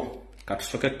 No,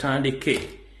 katusoke tutandike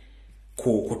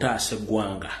ku kutaasa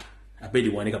eggwanga. Abedi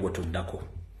Bwanika gwe tuddako.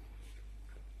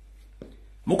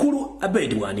 Mukulu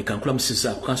Abedi Bwanika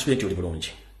nkulamusizaako kansubira nti oli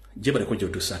bulungi. Gye baleko gye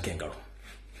otuusaako engalo.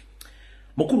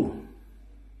 Mukulu,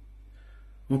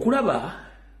 nkulaba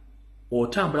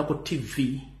otambula ku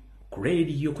TV, ku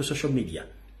radio, ku social media.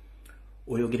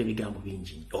 Oyogera ebigambo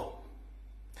bingi nnyo.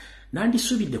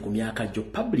 Nandisubidde ku myaka gyo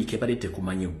public ebalete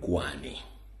kumanya gwani.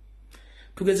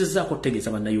 Tugezezzaako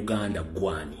okutegeeza bannayuganda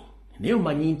gwani. Naye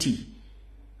omanyi nti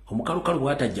omukalukalu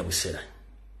bw'atajja busera.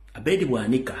 Abedi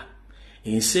Bwanika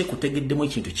ensi ekutegeddemu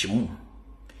ekintu kimu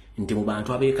nti mu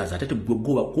bantu abeekaza ate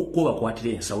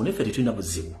gwobakwatira ensawo neffe tetulina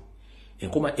buzibu.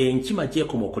 Enkima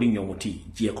gyekoma okulinnya omuti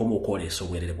gyekoma okwoleesa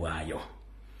obwerere bwayo.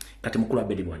 Kati mukulu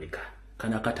Abedi Bwanika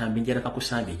kana akatambi njala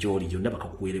kakusambye gy'oli gyonna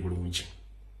bakakuwere bulungi.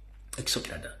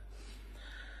 Ekisokera ddala.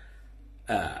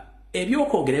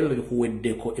 Ebyokwogera ebyo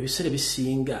bikuweddeko ebiseera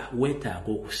bisinga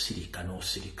weetaaga okusirika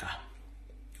n'osirika.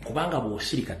 Kubanga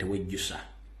bw'osirika tewejjusa.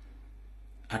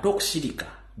 Ate okusirika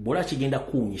bw'ola kigenda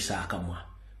kuwunyisa akamwa.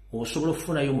 Osobola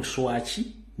okufunayo muswaki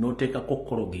n'oteekako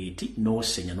kologeti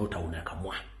n'osenya n'otawuna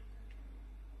akamwa.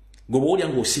 Gwe bw'olya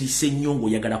ng'osirise nnyo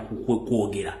ng'oyagala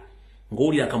kwogera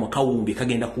ng'owulira akamwa kawumbye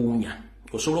kagenda kuwunya.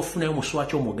 Osobola okufunayo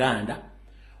muswaki omuganda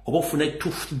oba ofune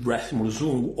toothbrush mu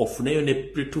luzungu ofuneyo ne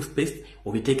toothpaste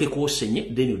obiteekeko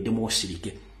osenye then oddemu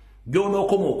osirike.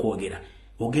 Gy'onookoma okwogera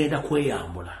ogenda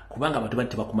kweyambula kubanga abantu bali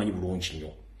tebakumanyi bulungi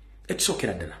nnyo.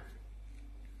 Ekisookera ddala.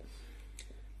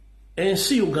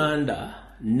 Ensi Uganda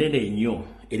nnene nnyo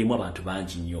erimu abantu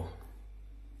bangi nnyo.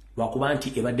 Lwakuba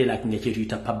nti ebadde lacking ekyo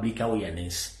tuyita public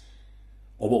awareness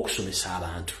oba okusomesa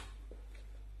abantu.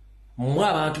 Mmwe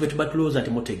abantu betuba tulowooza nti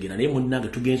mutegeera naye munnange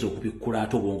tugenza okubikkula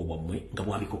ate obwongo bwammwe nga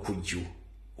bwabikukujju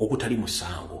okutali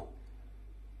musango.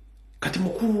 Kati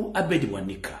mukulu Abedi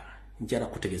Bwanika njala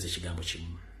kutegeeza ekigambo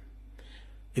kimu.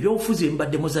 Ebyobufuzi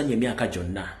mbadde muzannya emyaka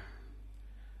gyonna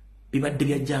bibadde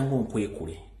byajjanga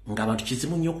onkwekule ng'abantu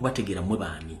kizibu nnyo okubategeera mmwe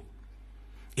baani.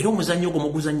 Era omuzannyo ogwo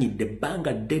muguzannyidde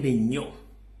ebbanga ddene nnyo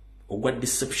ogwa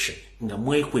deception nga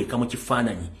mwekweka mu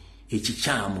kifaananyi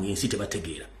ekikyamu ensi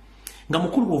tebategeera. Nga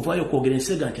mukulu bw'ovaayo okwogera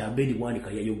ensega nti Abedi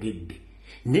Bwanika yayogedde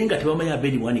naye nga tebamanyi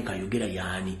Abedi Bwanika ayogera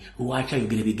yaani, lwaki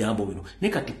ayogera ebigambo bino.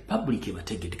 Naye kati public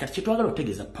ebategedde. Kati kye twagala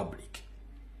otegeeza public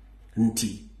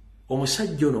nti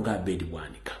omusajja ono nga Abedi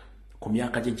Bwanika ku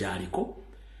myaka gye gy'aliko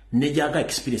ne gy'aga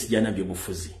experience gy'anabyo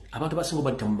obufuzi abantu basinga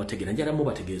bali temubategeera njala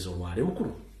mubategeeza olwaleero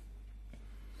mukulu.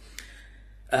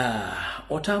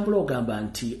 Otambula ogamba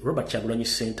nti Robert Kyagulanyi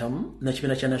Ssentamu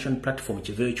n'ekibiina kya National Platform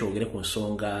kiveeyo kyogere ku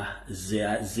nsonga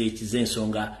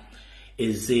z'ensonga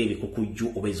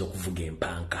ez'ebikukujju oba ez'okuvuga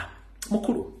empanka.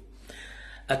 Mukulu,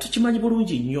 tukimanyi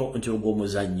bulungi nnyo nti ogwo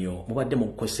omuzannyo mubadde mu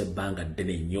kukozesa ebbanga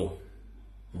ddene nnyo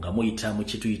nga muyita mu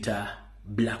kituyita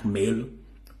blackmail,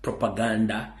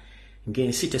 propaganda,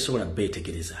 ng'ensi tesobola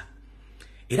beetegereza.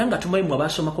 Era nga tumanyi mwe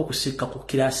abaasomako okusika ku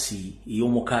kirasi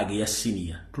ey'omukaaga eya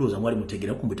senior tulowooza mwali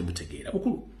mutegeera kumbe temutegeera.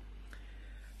 Mukulu,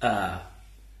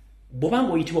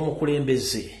 bw'obanga oyitibwa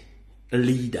mukulembeze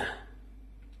leader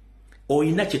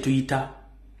oyina kye tuyita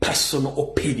personal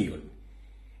opinion.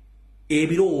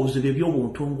 Ebirowoozo bye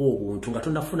by'obuntu ng'obuntu nga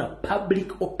tonafuna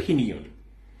public opinion.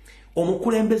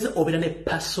 Omukulembeze obeera ne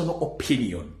personal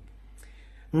opinion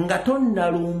nga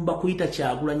tonnalumba kuyita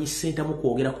Kyagulanyi Ssentamu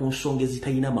kwogera ku nsonga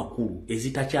ezitalina makulu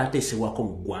ezitakyateesebwako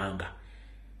mu ggwanga.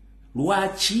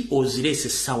 Lwaki ozireese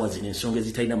essaawa zino ensonga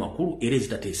ezitalina makulu era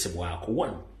ezitateesebwako?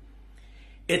 One,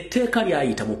 etteeka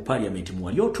lyayita mu parliament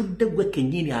mwali otudde gwe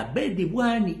kennyini Abedi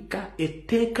Bwanika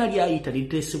etteeka lyayita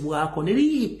liteesebwako ne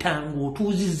liyita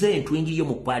ng'otuuzizza entwingi yo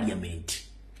mu parliament.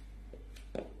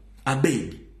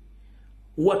 Abedi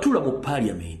watula mu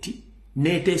parliament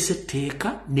neeteesa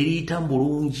etteeka ne liyita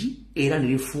bulungi era ne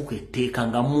lifuuka etteeka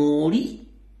nga mwoli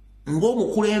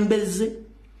ng'omukulembeze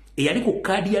eyali ku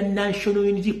kaadi ya National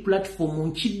Unity Platform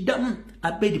nkiddamu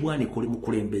Abedi Bwanika oli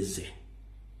mukulembeze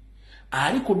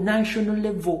ali ku national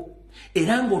level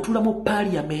era ng'otula mu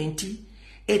parliament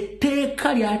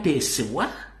etteeka lyateesebwa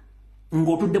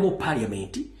ng'otudde mu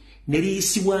parliament ne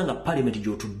liyisibwa nga parliament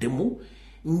gy'otuddemu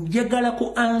njagala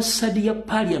ku ansadi ya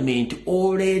parliament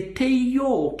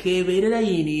oleeteyo keebeerera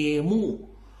yini emu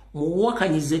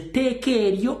muwakanyiza etteeka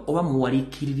eryo oba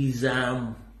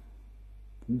muwaliikiririzaamu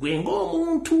gwe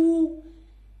ng'omuntu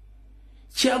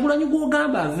Kyagulanyi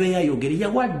gw'ogamba aveeyo ayogere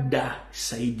yawadda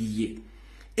sayidi ye.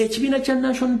 Ekibiina kya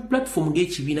National Platform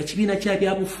kibiina kya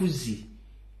byabufuzi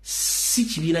si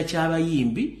kibiina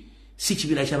ky'abayimbi si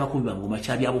kibiina ky'abakubi bangoma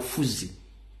kya byabufuzi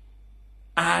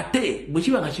ate bwe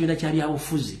kiba nga kibiina kya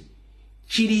byabufuzi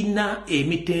kirina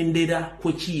emitendera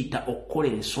kwe kiyita okukola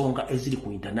ensonga eziri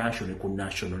ku international ku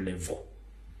national level.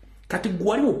 Kati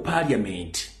gwali mu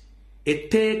parliament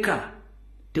etteeka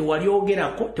tewali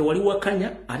ogerako tewali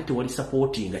wakanya ate tewali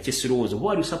supportinga kyesirowooza oba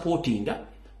wali supportinga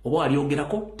oba wali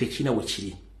ogerako tekina we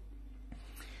kiri.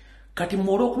 Kati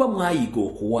mwolo okuba mwayiga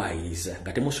okuwaayiriza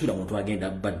nga temusubira muntu agenda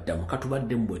baddamu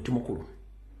katubadde mu bwetu mukulu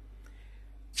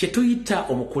kye tuyita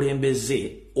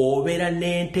omukulembeze obeera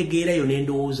n'entegeera yo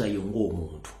n'endowooza yo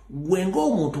ng'omuntu gwe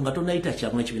ng'omuntu nga tonayita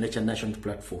kyamu ekibiina kya National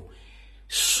Platform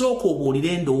sooka obuulire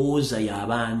endowooza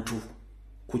y'abantu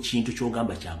ku kintu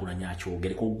ky'ogamba Kyagulanyi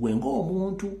akyogereko gwe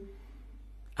ng'omuntu.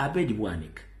 Abedi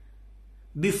Bwanika,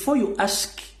 before you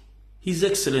ask His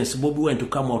Excellency Bobi Wine to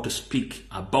come out to speak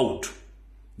about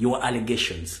your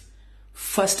allegations,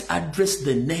 first address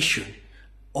the nation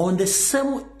on the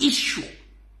same issue.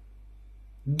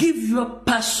 Give your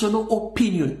personal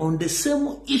opinion on the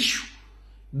same issue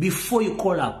before you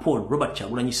call upon Robert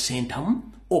Kyagulanyi Sentamu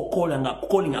or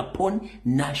calling upon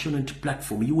National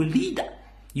Platform. You a leader.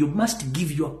 You must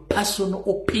give your personal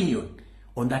opinion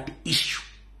on that issue.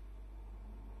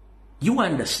 You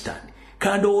understand?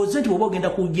 Kando ozenti bwoba ogenda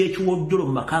kujja ekiwojjolo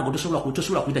mu makago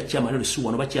tosobola kuyita chairman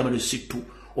olusuwa oba chairman olusitu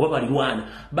oba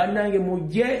balirwana bannange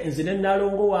mujje nze ne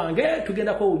nalongo wange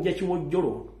tugenda ko ujja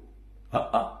ekiwojjolo.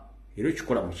 Era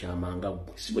kikola mu kyamanga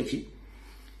gwe si bwe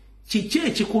kiki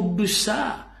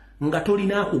ekikuddusa nga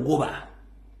tolina kugoba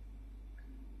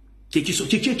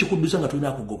kiki ekikuddusa nga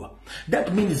tolina kugoba.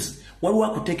 That means waliwo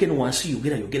akuteekeno wansi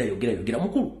yogera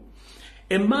mukulu.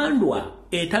 Emandwa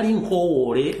etali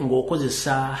nkowoole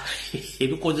ng'okozesa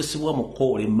ebikozesebwa mu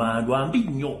kkoole emandwa mbi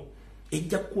nnyo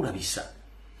ejja kukulabisa.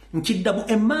 Nkiddamu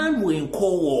emandwa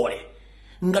enkowoole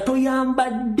nga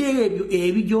toyambadde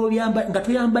ebyo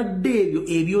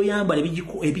ebyoyambala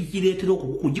ebigireetera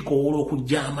okugikowoola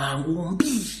okujja amangu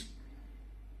mbi.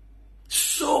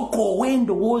 Sooka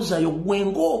ow'endowooza yo gwe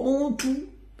ng'omuntu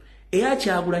era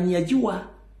Kyagulanyi yagiwa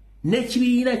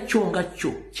n'ekibiina kyo nga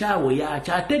kyo kyawe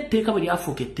yakyo ate etteeka bwe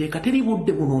lyafuuka etteeka teri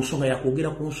budde buno nsonga yakwogera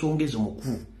ku nsonga ezo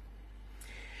mukulu.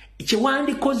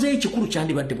 Kyewandikoze ekikulu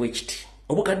kyandibadde bwe kiti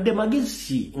obukadde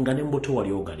magezi nga n'embuto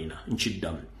wali ogalina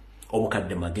nkiddamu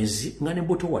obukadde magezi nga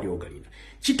n'embuto wali ogalina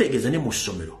kitegeeza ne mu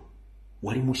ssomero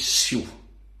wali musiru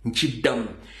nkiddamu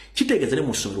kitegeeza ne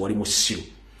mu ssomero wali musiru.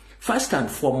 First and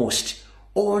foremost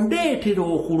ondeetera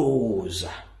okulowooza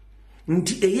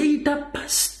nti eyeeyita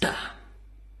pasita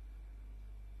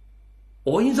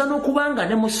oyinza n'okubanga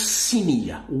ne mu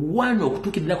siniya 1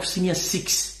 okutuukirira ku siniya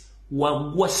 6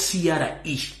 waggwa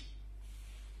CRE.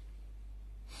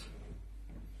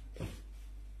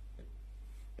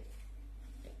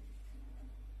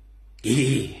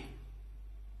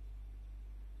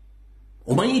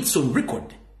 Omanyi it's on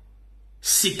record.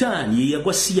 Sitaani ye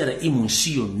yagwa CRE mu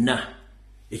nsi yonna.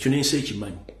 Ekyo n'ensi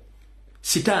ekimanyi.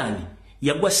 Sitaani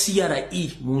yagwa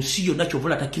CRE mu nsi yonna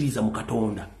kyovula takkiriza mu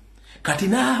Katonda. Kati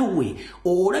naawe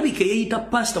olabika yeeyita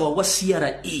pasita wagwa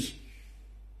CRE.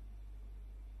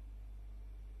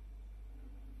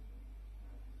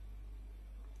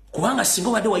 Kubanga singa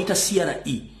obadde wayita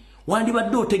CRE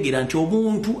wandibadde otegeera nti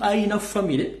omuntu alina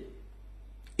famire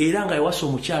era nga yawasa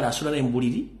omukyala asula naye mu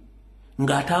buliri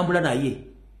ng'atambula naye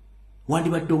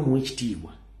wandibadde omuwa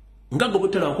ekitiibwa nga gwe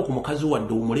butalabako ku mukazi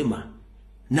wadde omulema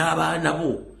n'abaana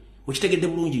bo okitegedde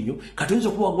bulungi nnyo. Kati oyinza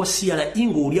okuba wagwa CRE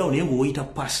ng'oli awo naye ng'oyita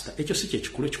pasita. Ekyo si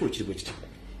kyekikulu kiri bwe kiti.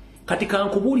 Kati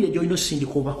kankubuulire gy'olina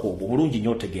osindika obubaka obwo bulungi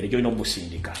nnyo otegeere gy'olina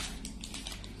obusindika.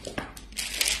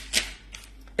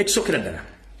 Ekisookera ddala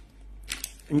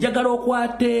njagala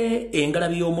okwate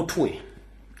engalabi y'omutwe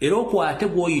era okwate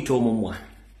gwoyita omumwa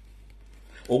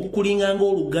ogukulinganga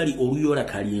olugali oluyola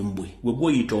kalimbwe gwe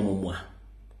gwoyita omumwa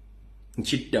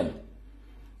nkiddamu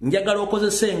njagala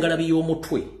okozesa engalabi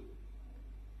y'omutwe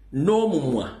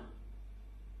n'omumwa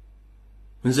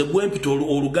nze gwempita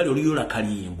olugali oluyola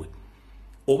kalimbwe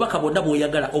obaka bonna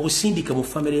bw'oyagala obusindike mu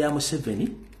famire ya Museveni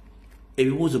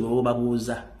ebibuuzo bwe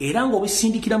babuuza era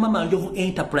ng'obusindikira Mamanjovu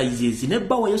Enterprises ne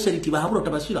bbawa yoseriti bahabula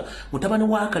tabasira mutabani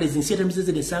wa Kalezi nsi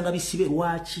yatemizeze nesanga bisibe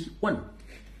lwaki one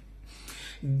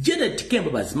Janet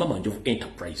Kembabazi Mamanjovu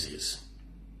Enterprises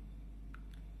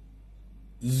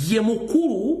ye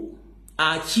mukulu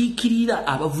akiikirira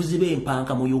abavuzi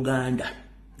b'empanka mu Uganda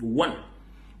one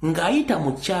ng'ayita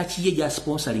mu chachi ye gya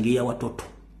sponsoring eya watoto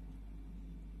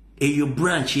eyo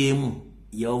branch emu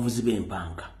y'abavuzi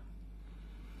b'empanka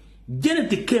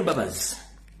Janet Kembabazi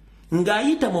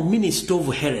ng'ayita mu Minister of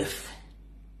Health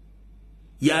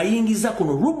yayingiza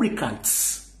kuno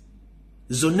lubricants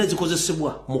zonna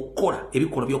zikozesebwa mu kukola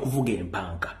ebikola by'okuvuga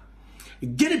empanka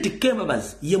Janet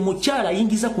Kembabazi ye mukyala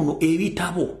ayingiza kuno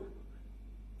ebitabo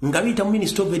nga biyita mu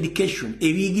Minister of Education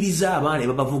ebiyigiriza abaana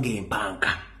babavuga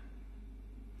empanka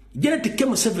Janet K.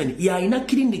 Museveni yalina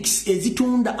clinics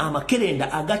ezitunda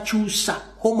amakerenda agakyusa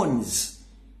hormones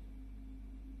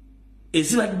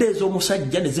ezibadde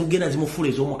ez'omusajja ne zigenda zimufuula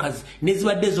ez'omukazi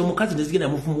n'ezibadde ez'omukazi ne zigenda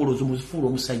zimufuula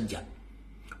omusajja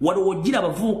waliwo ojjira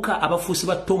abavubuka abafuuse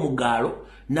batta omugaalo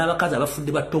n'abakazi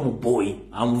abafudde batta omuboyi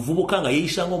amuvubuka nga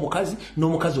yeeyisanga omukazi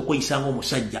n'omukazi okweyisanga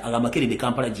omusajja agamakerenda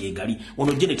Kampala gyegali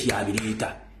ono Janet yabireeta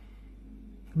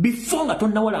before nga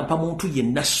tonnawalampa muntu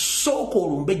yenna sooka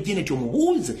olumbe Janet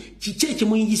omubuuze kiki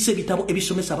ekimuyingisa ebitabo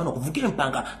ebisomesa abaana okuvuga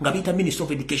empanka nga biyita Minister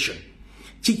of Education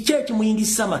kiki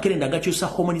ekimuyingisa amakerenda agakyusa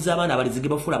homoni z'abaana abalezi ge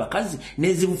bafuula abakazi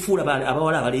n'ezibufuula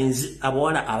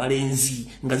abawala abalenzi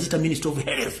nga ziyita Minister of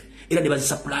Health era ne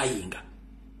bazisupplyinga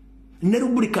ne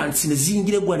lubricants ne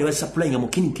ziyingira eggwa ne bazisupplyinga mu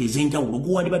klinika ez'enjawulo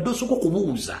guwandibadde osooka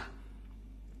okubuuza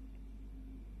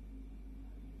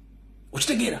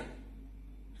okitegeera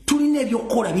tulina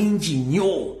ebyokukola bingi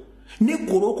nnyo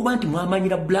neggula okuba nti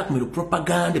mwamanyira blackmail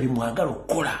propaganda bimwagala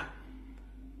okukola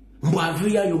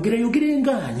mbwaveyo ayogere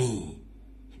ngaani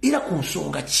era ku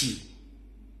nsonga ki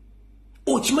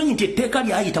okimanyi nti etteeka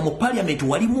lyayita mu parliament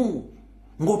walimu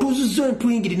ng'otuuzizza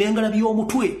entwingiri n'engalabi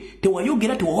y'omutwe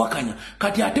tewayogera tewawakanya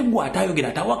kati ate gwe atayogera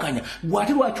atawakanya gwe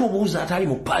ate lwaki obuuza atali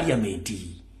mu parliament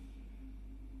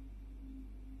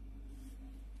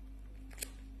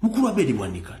mukulu wa Bedi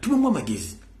Bwanika tubemu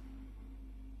amagezi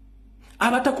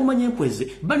abatakumanya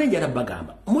enkweze banenjala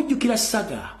bagamba mujjukira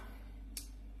saga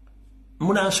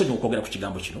munansonyi okwogera ku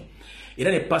kigambo kino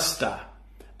era ne pastor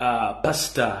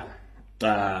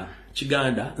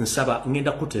Kiganda nsaba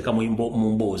ngenda kuteeka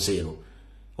mu mboozi eno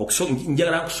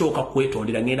njagala kusooka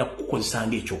kwetondera ngenda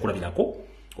kukozesanga ekyokulabirako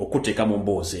okuteeka mu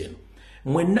mboozi eno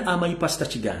mwenna amanyi pastor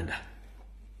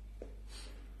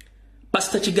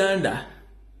Kiganda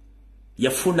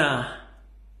yafuna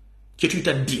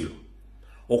kyetuyita deal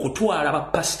okutwala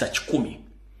abapasita 10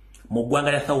 mu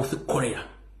ggwanga lya South Korea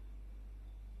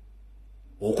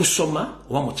okusoma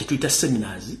oba mu kyetuyita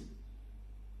seminars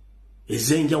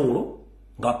ez'enjawulo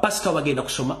nga bapasita bagenda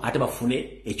kusoma ate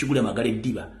bafune ekigula amagala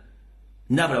eddiba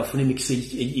n'abalala bafune emikisa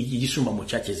egisumba mu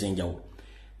kyaki ez'enjawulo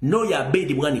n'oyo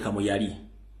Abedi Bwanika mwe yali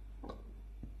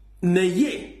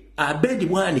naye Abedi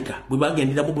Bwanika bwe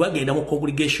bagenda mu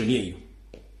congregation eyo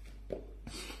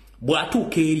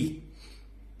bw'atuuka eri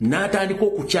n'atandika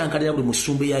okukyankalira buli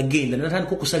musumba yagenda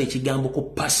n'atandika okusala ekigambo ku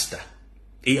pasita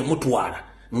eyamutwala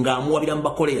ng'amuwabira mu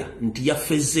bakoleya nti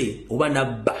yafeze oba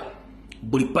nabba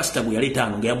buli pasita bwe yaleeta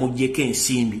ano nga yamuggyeko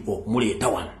ensimbi okumuleeta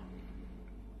wano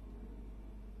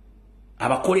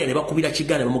abakoleya ne bakubira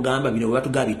Kiganda bamugamba bino bwe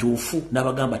batugaa bituufu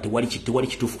n'abagamba tewali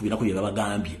kituufu ku binako bye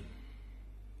babagambye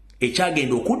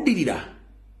ekyagenda okuddirira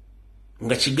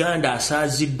nga Kiganda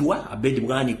asaaziddwa Abedi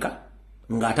Bwanika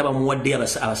ng'ataba muwadde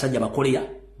abasajja bakoleya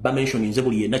bamentioninze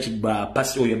buli yenna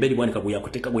pasi oyo Abedi Bwanika gwe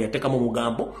yateekamu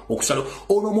omugambo okusala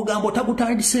ono omugambo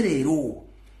tagutandise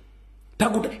leero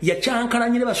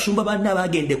yakyankalanye ne basumba banna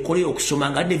abagenda ekkoleya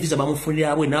okusoma nga ne visa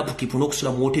bamufunira abwe n'apukipu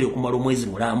n'okusula mu hoteri okumala omwezi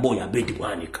mulamba oyo Abedi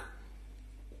Bwanika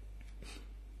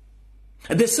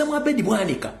the same Abedi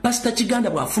Bwanika pastor Kiganda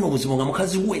bw'afuna obuzibu nga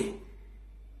mukazi we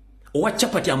owa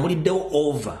chapati amuliddewo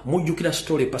over mujjukira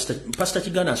story pastor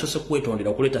Kiganda asoose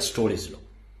kwetondera okuleeta story zino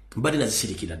mbadde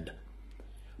nazisirikira dda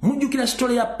mujjukira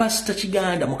story ya pastor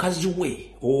Kiganda mukazi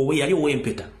we owe yali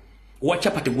ow'empeta owa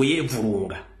chapati gwe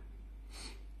yeevulunga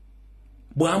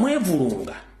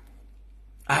bw'amwevulunga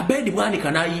Abedi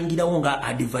Bwanika n'ayingirawo nga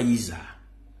advisor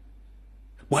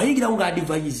bw'ayingirawo nga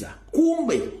advisor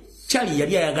kumbe kyali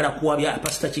yali ayagala kuwabya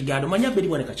pastor Kiganda manya Abedi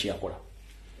Bwanika kye yakola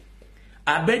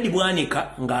Abedi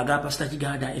Bwanika ngaga Pastor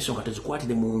Kiganda ensonga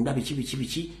tezikwatire munda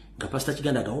biki nga Pastor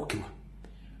Kiganda gawokiwa.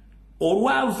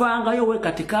 Olwavanga yowe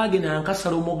katikage na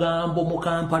nkasala omugambo mu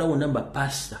Kampala wonna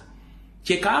pastor.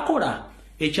 Kyekaakola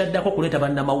ekyaddako kuleta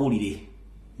banna mawulire.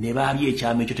 Ne baabye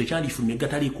ekyama ekyo tekyandifulumye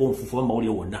gataliiko nfufu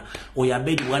bamawulire wonna. Oyo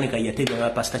Abedi Bwanika yatebya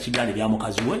Pastor Kiganda bya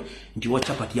mukazi we nti wa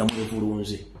chapati ya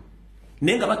mwevulunze.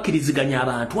 Nenga bakkiriziganya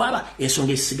abantu aba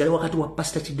ensonga esigale wakati wa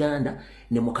Pastor Kiganda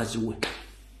ne mukazi we.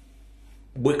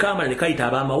 Bwe kamala ne kayita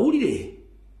abamawulire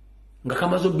nga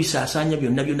kamazo bisasanya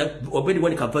byonna Obedi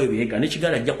Bwanika vayo byega ne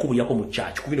Kiganda ajja kubuyako mu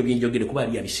church ku bino byinjogere kuba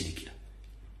ali abisirikira.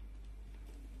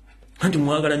 Anti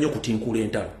mwagala nnyo kutinkula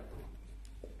entalo.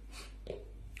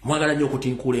 Mwagala nnyo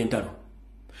kutinkula entalo.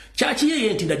 Church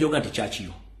ye nti ndajoga nti church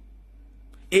yo.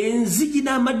 Enzigi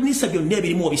n'amadinisa byonna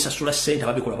ebirimu obisasula ssente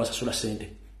ababikola basasula ssente.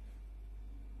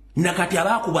 Nakati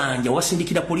abakubanja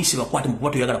wasindikira polisi bakwate mu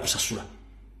kubato yagala kusasula.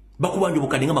 Bakubanja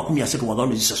bukadde nga 30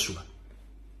 wagaano zisasula.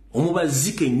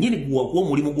 Omubazike nyini gwo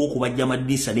mulimu gwo kubajja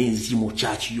amadinisa n'enzigi mu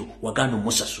church yo wagaano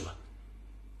musasula.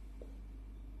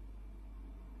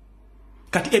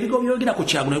 Kati ebigo byogera ku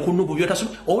Kyagulanyi ku Nubu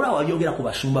byotasula ola wabyogera ku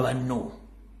basumba banno.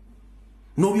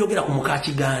 No byogera ku muka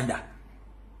Kiganda.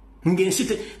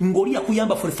 Ngensite ngoli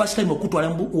yakuyamba for the first time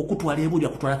okutwala ebulya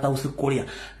kutwala South Korea.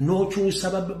 No chusa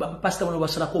pastor bano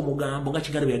basalako omugambo nga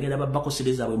Kiganda byagenda babako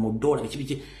sereza bwe mu dola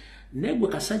biki. Negwe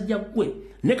kasajja gwe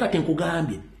ne kati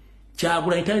nkugambye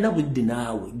Kyagulanyi talina budde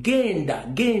naawe.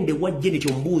 Gende wajje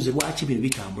nekyo mbuuze lwaki bino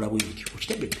bitambula bwe bityo.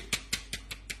 Okitegedde.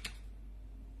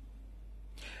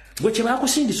 Gwe kye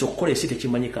bakusindisa okukola esi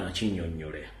tekimanyika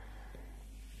nkinnyonnyole.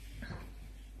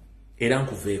 Era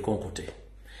nkuveeko nkute.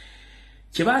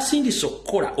 Kye basindisa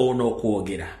okukola ono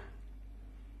okwogera.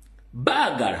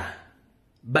 Baagala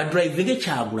badrivinge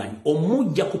Kyagulanyi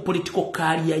omujja ku political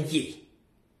career ye.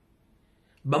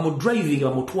 Bamudrivinge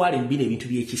bamutwale mbine ebintu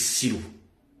by'ekisiru.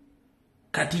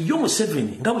 Kati yo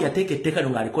Museveni nga bwe yateeka etteeka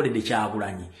nga alikodedde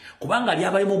Kyagulanyi kubanga ali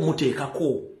abalemu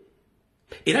omuteekako.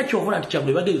 Era ky'okola nti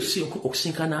Kyagulanyi bagenda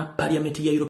okusinkana parliament ya